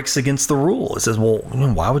 It breaks against the rule. It says, well,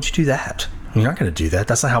 why would you do that? You're not going to do that.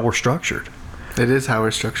 That's not how we're structured. It is how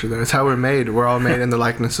we're structured, though. It's how we're made. We're all made in the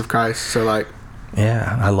likeness of Christ. So, like,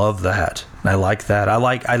 yeah, I love that. I like that. I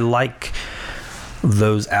like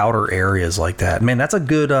those outer areas like that. Man, that's a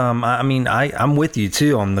good. I mean, I'm with you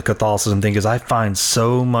too on the Catholicism thing because I find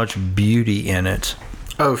so much beauty in it.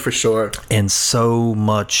 Oh, for sure. And so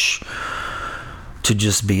much to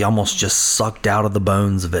just be almost just sucked out of the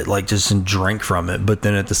bones of it, like just drink from it. But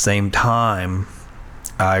then at the same time,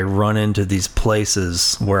 I run into these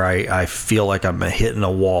places where I feel like I'm hitting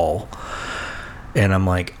a wall, and I'm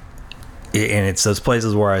like, and it's those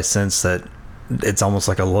places where I sense that it's almost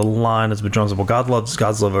like a little line that's been drawn. Well,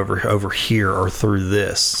 God's love over here or through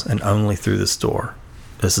this, and only through this door.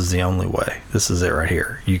 This is the only way. This is it right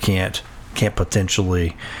here. You can't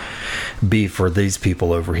potentially be for these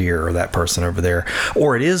people over here or that person over there,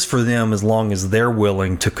 or it is for them as long as they're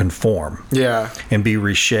willing to conform, and be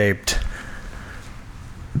reshaped.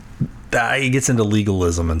 It gets into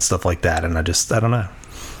legalism and stuff like that, and I don't know.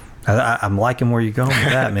 I'm liking where you're going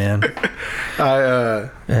with that, man.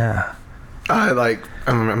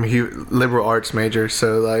 I'm a huge liberal arts major,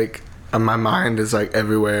 so like my mind is like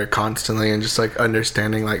everywhere constantly, and just like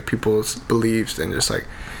understanding like people's beliefs, and just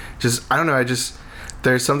I don't know,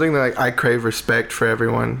 there's something that like I crave respect for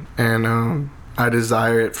everyone, and I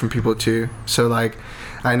desire it from people too. So like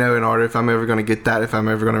I know in order, if I'm ever going to get that, if I'm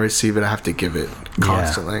ever going to receive it, I have to give it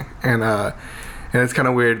constantly. And it's kind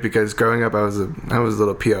of weird because growing up I was a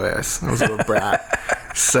little POS. I was a little brat.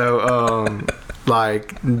 So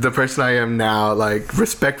like the person I am now, like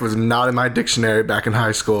respect was not in my dictionary back in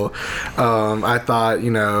high school. I thought,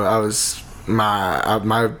 you know, I was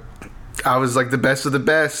like the best of the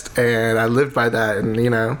best, and I lived by that, and you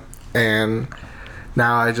know, and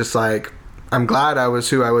now I just like, I'm glad I was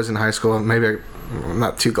who I was in high school. Maybe I'm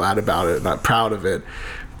not too glad about it, not proud of it,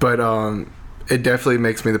 but it definitely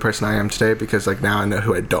makes me the person I am today, because like now I know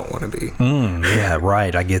who I don't want to be. Yeah,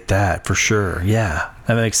 right. I get that for sure. Yeah,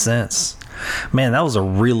 that makes sense. Man, that was a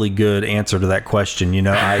really good answer to that question. You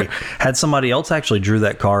know, I had somebody else actually drew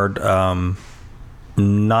that card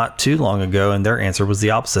not too long ago, and their answer was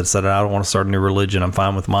the opposite. Said, I don't want to start a new religion. I'm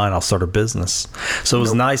fine with mine. I'll start a business. So it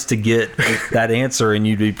was nice to get that answer, and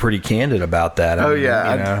you'd be pretty candid about that. I mean,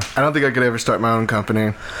 I don't think I could ever start my own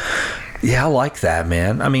company. Yeah, I like that,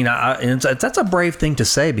 man. I mean, that's a brave thing to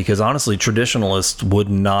say, because honestly, traditionalists would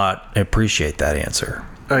not appreciate that answer.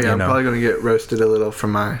 Oh yeah, I'm probably going to get roasted a little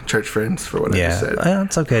from my church friends for what I just said. Yeah,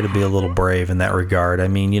 it's okay to be a little brave in that regard. I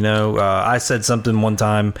mean, you know, I said something one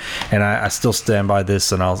time, and I still stand by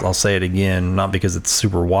this, and I'll say it again, not because it's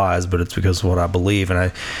super wise, but it's because of what I believe.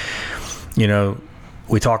 And you know,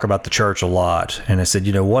 we talk about the church a lot, and I said,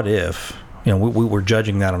 you know, what if? You know, we were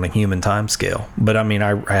judging that on a human time scale. But I mean,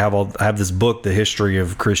 I have this book, The History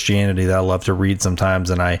of Christianity, that I love to read sometimes,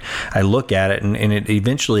 and I look at it, and it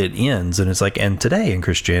eventually it ends, and it's like, and today in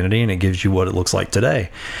Christianity, and it gives you what it looks like today.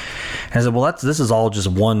 And I said, well, this is all just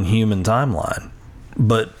one human timeline.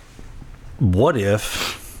 But what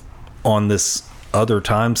if on this other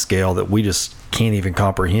time scale that we just can't even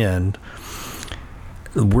comprehend,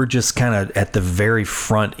 we're just kind of at the very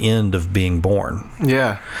front end of being born?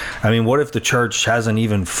 Yeah. I mean, what if the church hasn't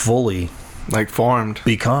even fully like formed,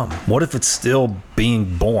 become? What if it's still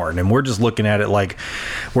being born, and we're just looking at it like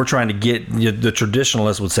we're trying to get, the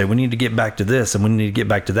traditionalists would say, we need to get back to this and we need to get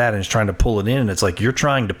back to that, and it's trying to pull it in, and it's like you're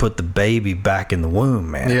trying to put the baby back in the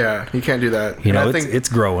womb, man. Yeah, you can't do that. You know, it's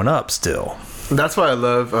growing up still. That's why I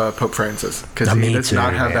love Pope Francis, because he does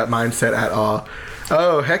not have that mindset at all.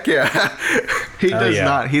 Oh, heck yeah. He does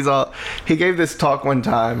not. He gave this talk one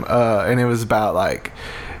time, and it was about like,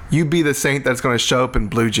 you be the saint that's going to show up in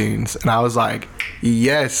blue jeans. And I was like,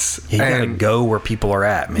 yes. You got to go where people are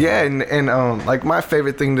at, man. Yeah, and like my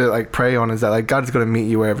favorite thing to like pray on is that like God's going to meet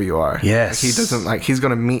you wherever you are. Yes. Like, he doesn't, like, he's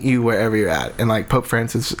going to meet you wherever you're at. And like Pope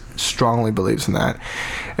Francis strongly believes in that.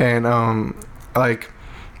 And like,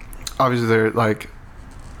 obviously they're like,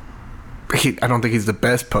 I don't think he's the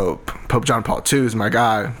best pope. Pope John Paul II is my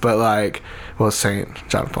guy, but like, well, Saint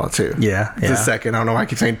John Paul II. Yeah, the second. I don't know why I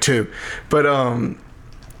keep saying two, but I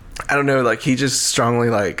don't know. Like, he just strongly,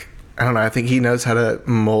 like, I don't know. I think he knows how to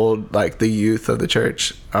mold like the youth of the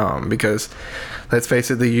church, because let's face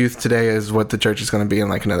it, the youth today is what the church is going to be in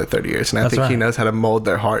like another 30 years, and I think he knows how to mold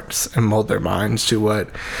their hearts and mold their minds to what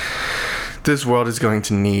this world is going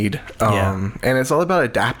to need. And it's all about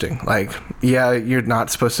adapting. Like, yeah, you're not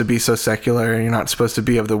supposed to be so secular, and you're not supposed to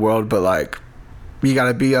be of the world, but like, you got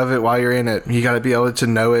to be of it while you're in it. You got to be able to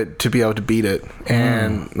know it to be able to beat it.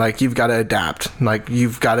 And like, you've got to adapt. Like,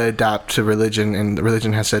 you've got to adapt to religion, and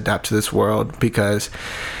religion has to adapt to this world, because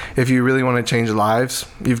if you really want to change lives,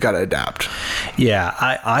 you've got to adapt. Yeah,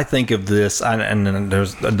 I think of this, and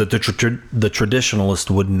there's the traditionalist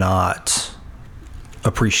would not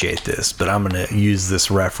appreciate this, but I'm going to use this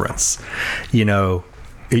reference. You know,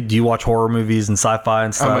 do you watch horror movies and sci-fi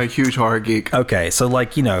and stuff? I'm a huge horror geek. Okay, so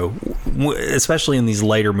like, you know, especially in these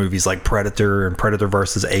later movies like Predator and Predator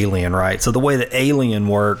versus Alien, right? So the way that Alien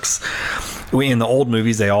works, in the old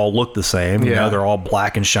movies, they all look the same. You know, they're all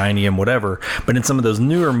black and shiny and whatever. But in some of those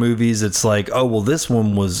newer movies, it's like, oh, well, this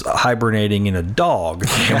one was hibernating in a dog.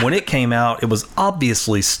 And when it came out, it was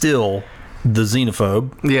obviously still the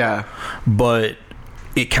xenophobe. Yeah. But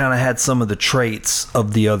it kind of had some of the traits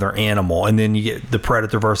of the other animal. And then you get the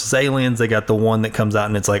predator versus aliens. They got the one that comes out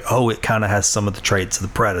and it's like, oh, it kind of has some of the traits of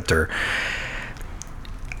the predator.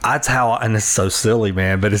 That's how, and it's so silly,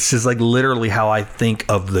 man, but it's just like literally how I think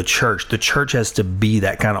of the church. The church has to be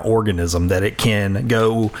that kind of organism that it can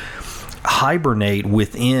go hibernate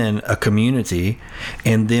within a community,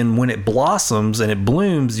 and then when it blossoms and it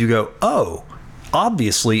blooms, you go, oh,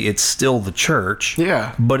 obviously it's still the church,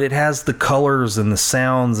 yeah, but it has the colors and the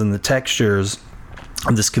sounds and the textures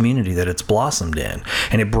of this community that it's blossomed in,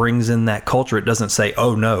 and it brings in that culture. It doesn't say,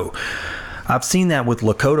 oh no. I've seen that with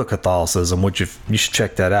Lakota Catholicism, which if you should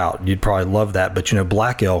check that out, you'd probably love that. But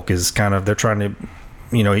Black Elk is kind of, they're trying to,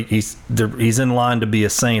 he's in line to be a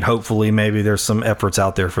saint. Hopefully, maybe there's some efforts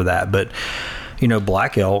out there for that. But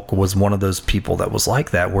Black Elk was one of those people that was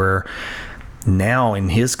like that, where now in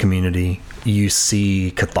his community you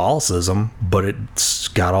see Catholicism, but it's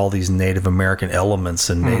got all these Native American elements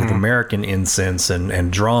and Native American incense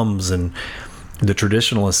and drums, and the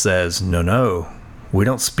traditionalist says, no, we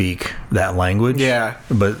don't speak that language. Yeah.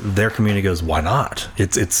 But their community goes, why not?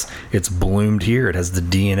 It's bloomed here. It has the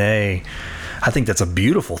DNA. I think that's a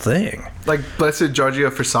beautiful thing. Like Blessed Giorgio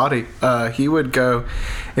Frassati, he would go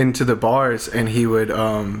into the bars and he would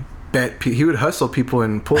he would hustle people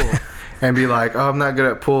in pool and be like, oh, I'm not good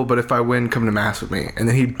at pool, but if I win, come to mass with me. And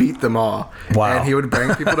then he'd beat them all. Wow. And he would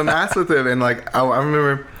bring people to mass with him. And like, I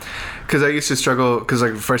remember, because I used to struggle, because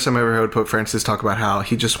like the first time I ever heard Pope Francis talk about how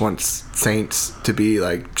he just wants saints to be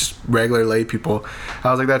like just regular lay people,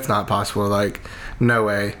 I was like, that's not possible. Like, no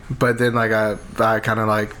way. But then like I kind of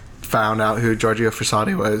like found out who Giorgio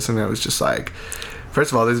Frassati was, and it was just like,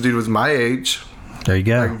 first of all, this dude was my age. There you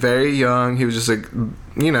go. Like very young. He was just a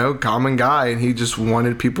common guy, and he just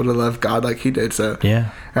wanted people to love God like he did. So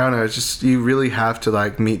yeah, I don't know. It's just, you really have to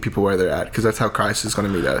like meet people where they're at, because that's how Christ is going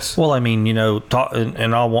to meet us. Well, I mean, I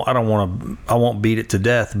won't beat it to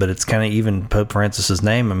death, but it's kind of even Pope Francis's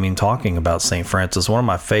name. I mean, talking about St. Francis, one of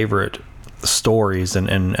my favorite stories,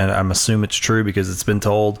 and I'm assuming it's true because it's been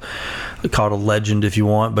told, called a legend if you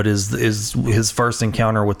want, but is his first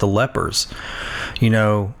encounter with the lepers.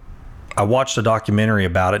 I watched a documentary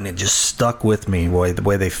about it, and it just stuck with me the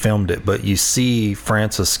way they filmed it. But you see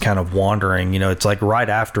Francis kind of wandering, it's like right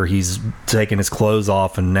after he's taken his clothes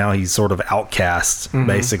off, and now he's sort of outcast.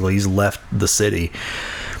 Basically, he's left the city,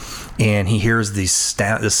 and he hears the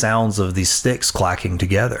sounds of these sticks clacking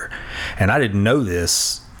together. And I didn't know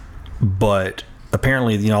this, but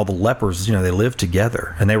apparently, all the lepers, they lived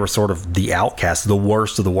together, and they were sort of the outcasts, the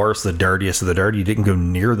worst of the worst, the dirtiest of the dirty. You didn't go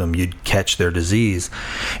near them, you'd catch their disease.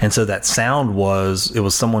 And so that sound was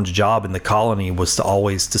someone's job in the colony was to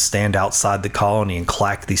always to stand outside the colony and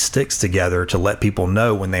clack these sticks together to let people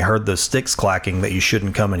know when they heard those sticks clacking that you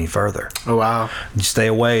shouldn't come any further. Oh, wow. You stay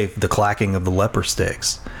away, the clacking of the leper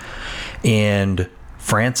sticks. And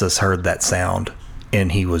Francis heard that sound,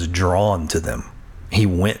 and he was drawn to them. He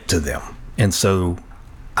went to them. And so,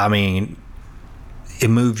 I mean, it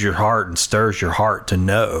moves your heart and stirs your heart to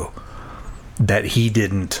know that he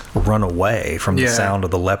didn't run away from the sound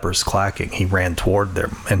of the lepers clacking. He ran toward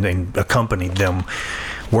them and accompanied them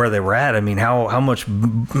where they were at. I mean, how much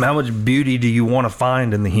beauty do you want to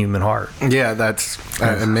find in the human heart? Yeah, that's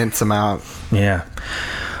an immense amount. Yeah.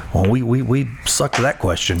 Well, we sucked that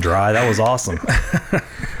question dry. That was awesome.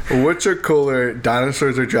 Which are cooler,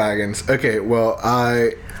 dinosaurs or dragons? Okay, well,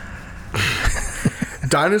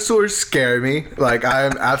 dinosaurs scare me. Like, I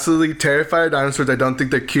am absolutely terrified of dinosaurs. I don't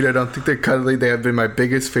think they're cute. I don't think they're cuddly. They have been my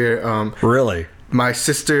biggest fear. Really? My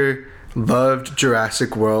sister loved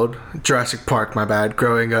Jurassic Park, my bad,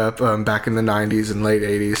 growing up back in the 90s and late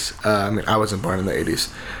 80s. I mean, I wasn't born in the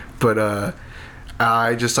 80s. But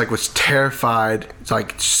I just, like, was terrified,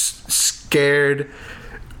 like, scared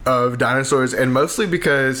of dinosaurs. And mostly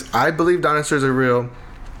because I believe dinosaurs are real.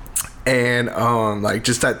 And like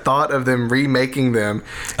just that thought of them remaking them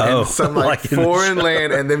in some like foreign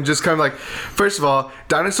land, and them just kind of like, first of all,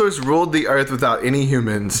 dinosaurs ruled the earth without any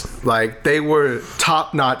humans. Like, they were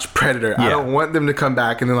top-notch predator. I don't want them to come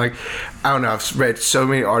back. And then, like, I don't know, I've read so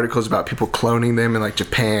many articles about people cloning them in like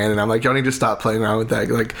Japan, and I'm like, y'all need to stop playing around with that.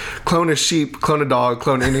 Like, clone a sheep, clone a dog,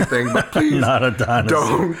 clone anything, but please not a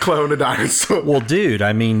dinosaur. Don't clone a dinosaur. Well, dude,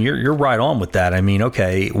 I mean, you're right on with that. I mean,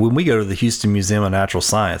 okay, when we go to the Houston Museum of Natural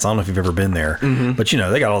Science, I don't know if you've ever been there, but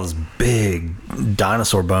they got all those big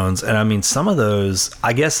dinosaur bones, and I mean, some of those,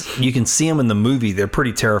 I guess you can see them in the movie. They're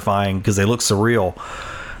pretty terrifying because they look surreal,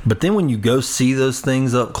 but then when you go see those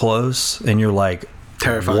things up close, and you're like,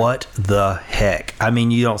 terrifying. What the heck? I mean,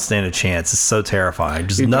 you don't stand a chance. It's so terrifying.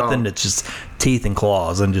 Just nothing that's just teeth and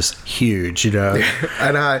claws and just huge, you know.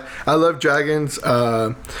 And I love dragons.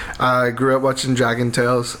 I grew up watching Dragon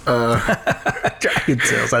Tales. Dragon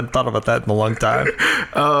Tales. I hadn't thought about that in a long time.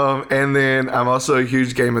 And then I'm also a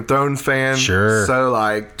huge Game of Thrones fan. Sure. So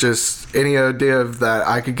like just any idea of that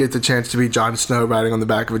I could get the chance to be Jon Snow riding on the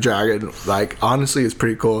back of a dragon, like honestly it's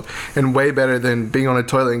pretty cool and way better than being on a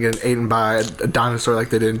toilet and getting eaten by a dinosaur like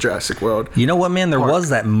they did in Jurassic World. You know what, man? There was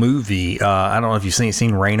that movie. I don't know if you've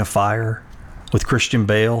seen Reign of Fire with Christian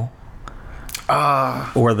Bale.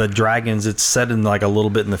 Or the dragons. It's set in like a little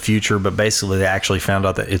bit in the future, but basically they actually found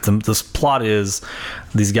out that this plot is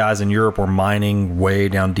these guys in Europe were mining way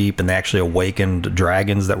down deep, and they actually awakened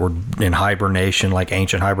dragons that were in hibernation, like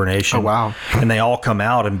ancient hibernation. Oh wow! And they all come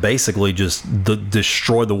out and basically just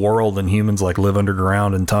destroy the world, and humans like live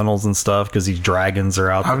underground in tunnels and stuff because these dragons are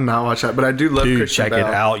out. I've not watched that, but I do love. Dude, Christian check Bale.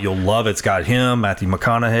 it out. You'll love it. It's got him, Matthew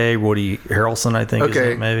McConaughey, Woody Harrelson, I think. Okay, is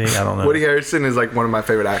it, maybe I don't know. Woody Harrelson is like one of my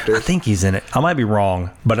favorite actors. I think he's in it. I might be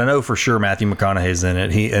wrong, but I know for sure Matthew McConaughey's in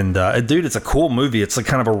it. Dude, it's a cool movie. It's like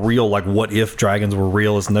kind of a real, like, what if dragons were real?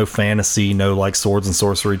 It's no fantasy, no like swords and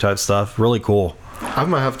sorcery type stuff. Really cool. I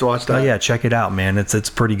might have to watch that. Oh yeah, check it out, man. It's a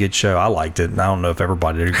pretty good show. I liked it. I don't know if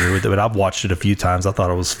everybody did agree with it, but I've watched it a few times. I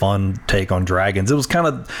thought it was fun take on dragons. It was kind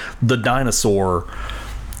of the dinosaur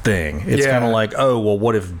thing. It's kind of like, oh well,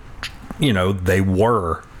 what if they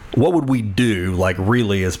were? What would we do, like,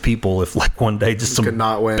 really, as people, if, like, one day just some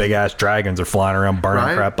big-ass dragons are flying around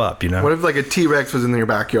burning crap up, What if, like, a T-Rex was in your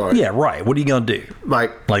backyard? Yeah, right. What are you going to do?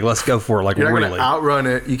 Like, let's go for it, like, you're not really. going to outrun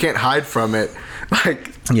it. You can't hide from it.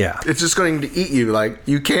 Like, yeah. It's just going to eat you. Like,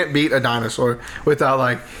 you can't beat a dinosaur without,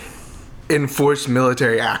 like, enforced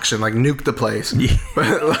military action. Like, nuke the place. Yeah.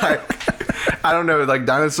 But, like, I don't know. Like,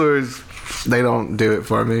 dinosaurs, they don't do it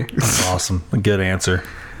for me. That's awesome. A good answer.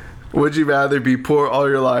 Would you rather be poor all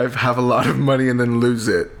your life, have a lot of money, and then lose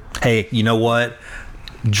it? Hey, you know what?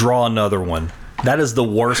 Draw another one. That is the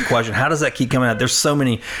worst question. How does that keep coming out? There's so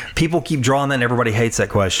many people keep drawing that, and everybody hates that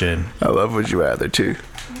question. I love would you rather too.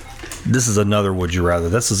 This is another would you rather.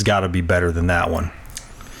 This has got to be better than that one.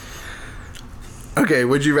 Okay,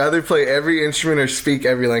 would you rather play every instrument or speak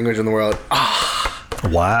every language in the world?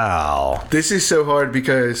 Wow. This is so hard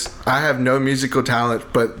because I have no musical talent,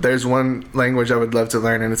 but there's one language I would love to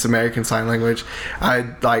learn, and it's American Sign Language. I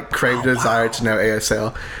crave the desire to know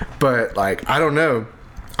ASL, but I don't know.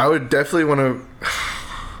 I would definitely want to.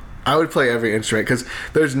 I would play every instrument because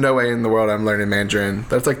there's no way in the world I'm learning Mandarin.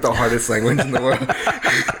 That's like the hardest language in the world.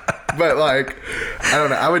 But I don't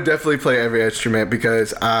know. I would definitely play every instrument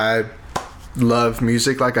because I love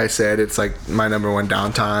music. Like I said, it's like my number one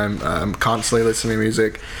downtime. I'm constantly listening to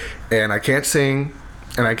music, and I can't sing,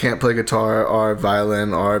 and I can't play guitar or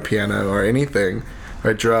violin or piano or anything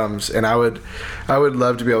or drums. And I would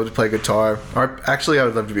love to be able to play guitar, or actually I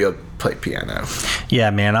would love to be able to play piano. Yeah,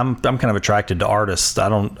 man, I'm kind of attracted to artists.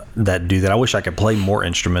 that do that. I wish I could play more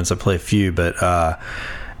instruments. I play a few, but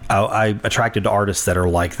I attracted to artists that are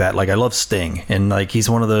like that. Like, I love Sting, and like he's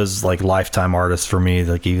one of those like lifetime artists for me,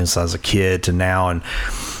 like even as a kid to now. And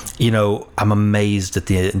I'm amazed at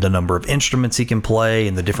the number of instruments he can play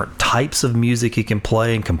and the different types of music he can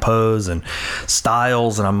play and compose and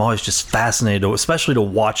styles. And I'm always just fascinated, especially to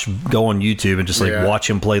go on YouTube and just watch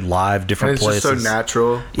him play live different places. It's just so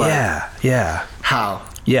natural. Yeah. How?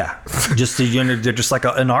 Yeah, they're just like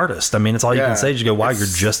an artist. I mean, it's all you can say. Just go, wow, you're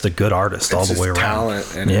just a good artist all the way around.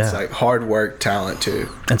 Talent, and it's like hard work, talent too,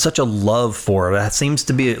 and such a love for it. That seems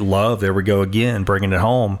to be love. There we go again, bringing it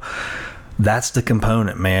home. That's the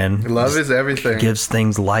component, man. Love is everything. It gives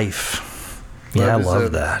things life. I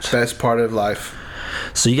love that. Best part of life.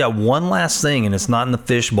 So you got one last thing, and it's not in the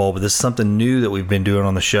fishbowl, but this is something new that we've been doing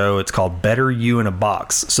on the show. It's called Better You in a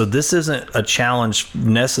Box. So this isn't a challenge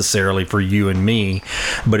necessarily for you and me,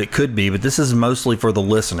 but it could be. But this is mostly for the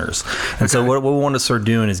listeners. And so what we want to start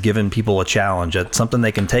doing is giving people a challenge. It's something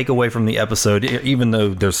they can take away from the episode, even though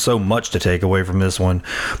there's so much to take away from this one.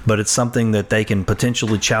 But it's something that they can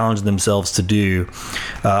potentially challenge themselves to do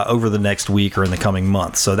over the next week or in the coming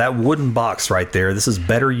month. So that wooden box right there, this is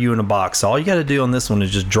Better You in a Box. So all you got to do on this one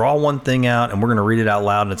is just draw one thing out, and we're going to read it out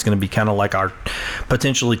loud, and it's going to be kind of like our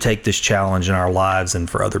potentially take this challenge in our lives and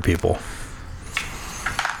for other people.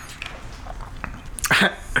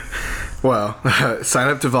 Well, sign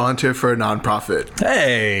up to volunteer for a nonprofit.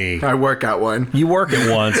 Hey, I work at one. You work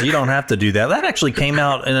at one, so you don't have to do that. That actually came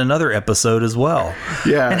out in another episode as well.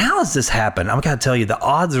 Yeah. And how does this happen? I'm going to tell you, the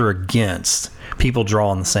odds are against people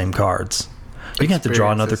drawing the same cards. You're going to have to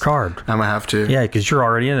draw another card. I'm going to have to. Yeah, because you're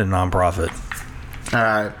already in a nonprofit. All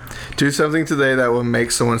right. Do something today that will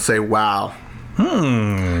make someone say, wow.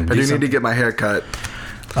 I do need to get my hair cut.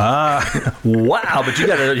 Wow, but you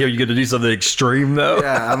got to do something extreme though.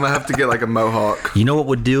 Yeah, I'm gonna have to get like a mohawk. You know what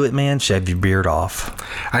would do it, man? Shave your beard off.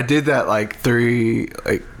 I did that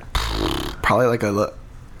probably like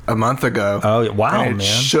a month ago. Oh wow, and it man!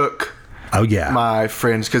 Shook. Oh yeah, my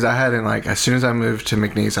friends, because I hadn't as soon as I moved to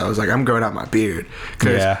McNeese, I was like, I'm growing out my beard,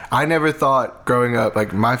 because I never thought growing up,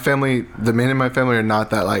 like my family, the men in my family are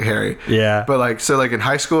not that hairy. Yeah. But in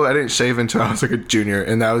high school, I didn't shave until I was a junior,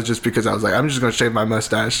 and that was just because I was like, I'm just gonna shave my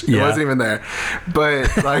mustache. It wasn't even there, but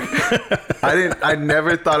I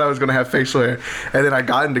never thought I was gonna have facial hair, and then I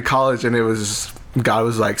got into college, and it was. God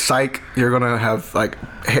was like, psych, you're gonna have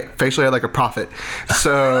facial hair like a prophet.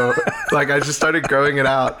 So I just started growing it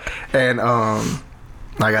out, and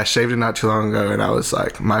I shaved it not too long ago, and I was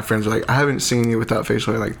like, my friends were like, I haven't seen you without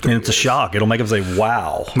facial hair and it's a shock. It'll make them say,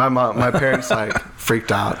 wow. My parents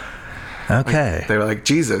freaked out. Okay. They were like,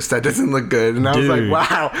 Jesus, that doesn't look good. And I was like,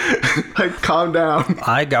 wow, calm down.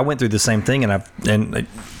 I went through the same thing, and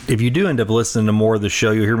if you do end up listening to more of the show,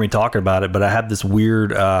 you'll hear me talking about it, but I have this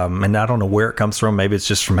weird, and I don't know where it comes from. Maybe it's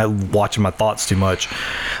just from watching my thoughts too much,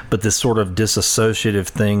 but this sort of disassociative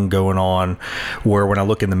thing going on where when I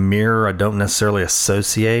look in the mirror, I don't necessarily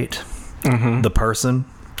associate the person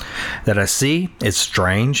that I see. It's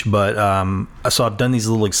strange, but so I've done these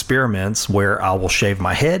little experiments where I will shave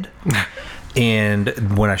my head,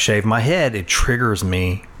 and when I shave my head, it triggers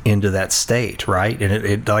me into that state, right?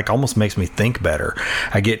 And it almost makes me think better.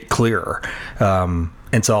 I get clearer.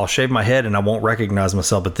 And so I'll shave my head and I won't recognize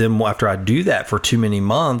myself. But then after I do that for too many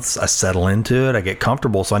months, I settle into it. I get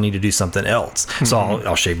comfortable. So I need to do something else. So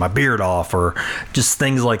I'll shave my beard off, or just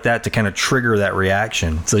things like that to kind of trigger that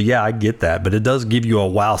reaction. So yeah, I get that. But it does give you a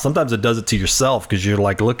wow. Sometimes it does it to yourself, because you're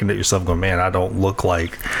looking at yourself going, man, I don't look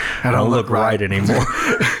right anymore.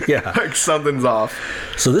 Yeah. Something's off.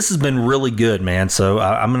 So this has been really good, man. So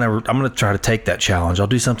I'm gonna try to take that challenge. I'll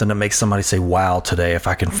do something that makes somebody say wow today if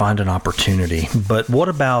I can find an opportunity. But what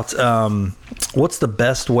about what's the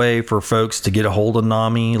best way for folks to get a hold of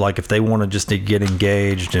NAMI? If they want to just get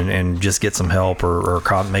engaged and just get some help or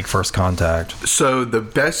make first contact. So the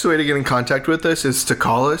best way to get in contact with us is to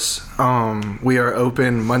call us. We are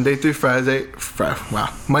open Monday through Friday.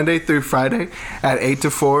 Monday through Friday at 8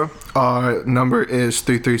 to 4. Our number is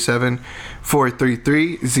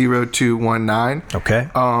 337-433-0219. Okay.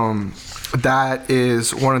 That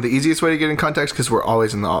is one of the easiest way to get in contact, because we're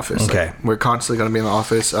always in the office. Okay. We're constantly going to be in the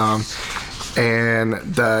office. And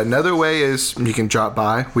another way is you can drop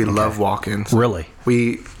by. We love walk-ins. Really?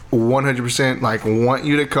 We 100% want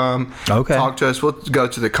you to come. Okay. Talk to us. We'll go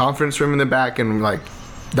to the conference room in the back, and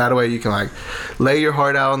that way you can lay your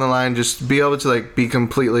heart out on the line. Just be able to be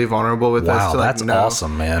completely vulnerable with us. Wow, that's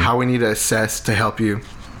awesome, man. How we need to assess to help you.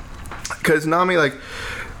 Because NAMI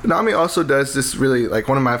also does this really,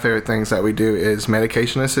 one of my favorite things that we do is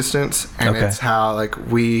medication assistance, and it's how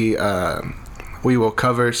we will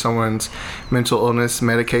cover someone's mental illness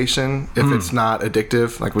medication if it's not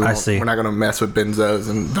addictive. We're not going to mess with benzos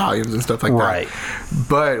and Valiums and stuff like that.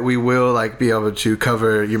 But we will be able to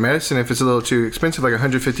cover your medicine if it's a little too expensive,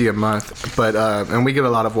 $150 a month. But and we get a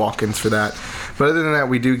lot of walk-ins for that. But other than that,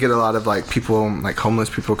 we do get a lot of people, homeless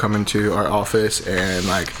people, come into our office,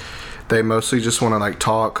 and they mostly just want to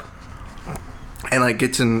talk and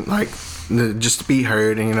get to just be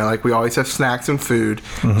heard. And we always have snacks and food,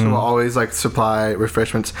 so we'll always supply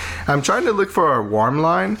refreshments. I'm trying to look for our warm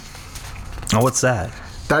line. Oh, what's that?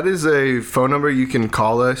 That is a phone number you can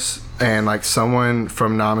call us, and someone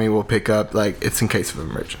from NAMI will pick up. It's in case of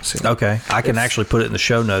emergency. Okay, I can actually put it in the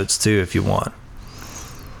show notes too if you want.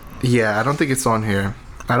 Yeah, I don't think it's on here.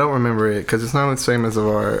 I don't remember it because it's not the same as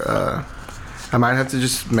our I might have to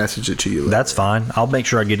just message it to you later. That's fine. I'll make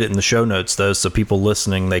sure I get it in the show notes, though, so people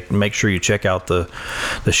listening, they can make sure you check out the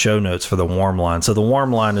show notes for the warm line. So the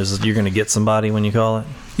warm line is you're going to get somebody when you call it?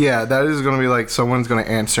 Yeah, that is going to be someone's going to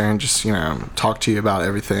answer and just, talk to you about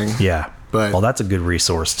everything. Yeah. But well, that's a good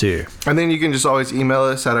resource, too. And then you can just always email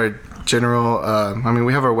us at our general,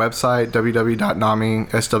 we have our website,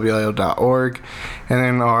 www.namiswla.org, and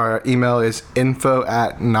then our email is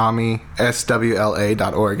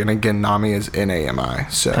info@namiswla.org, and again, NAMI is NAMI.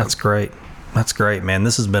 So that's great, man.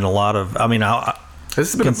 This has been a lot of, this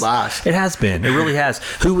has been a blast. It has been. It really has.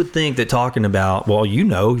 Who would think that talking about,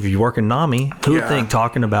 if you work in NAMI, who would think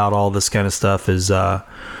talking about all this kind of stuff is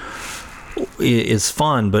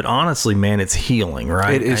fun? But honestly, man, it's healing,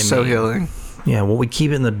 right? It is so healing. Yeah, well, we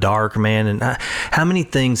keep it in the dark, man. And how many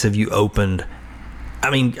things have you opened?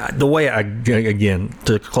 The way again,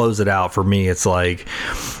 to close it out for me, it's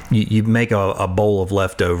you make a bowl of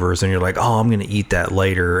leftovers and you're like, oh, I'm going to eat that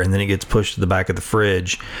later. And then it gets pushed to the back of the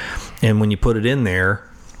fridge. And when you put it in there,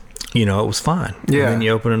 it was fine. Yeah. And then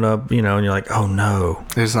you open it up, and you're like, oh no.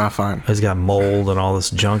 It's not fine. It's got mold and all this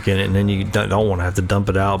junk in it, and then you don't want to have to dump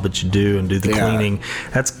it out, but you do and do the cleaning.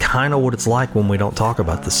 That's kind of what it's like when we don't talk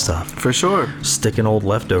about this stuff. For sure. Sticking old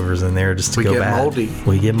leftovers in there just to go bad.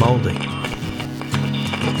 We get moldy.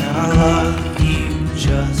 And I love you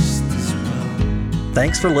just as well.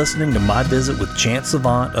 Thanks for listening to my visit with Chance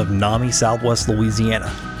Savant of Nami, Southwest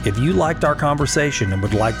Louisiana. If you liked our conversation and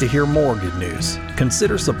would like to hear more good news,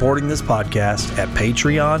 consider supporting this podcast at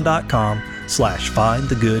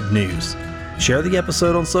patreon.com/findthegoodnews. Share the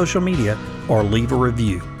episode on social media or leave a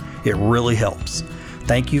review. It really helps.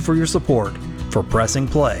 Thank you for your support, for pressing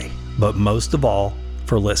play, but most of all,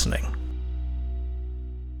 for listening.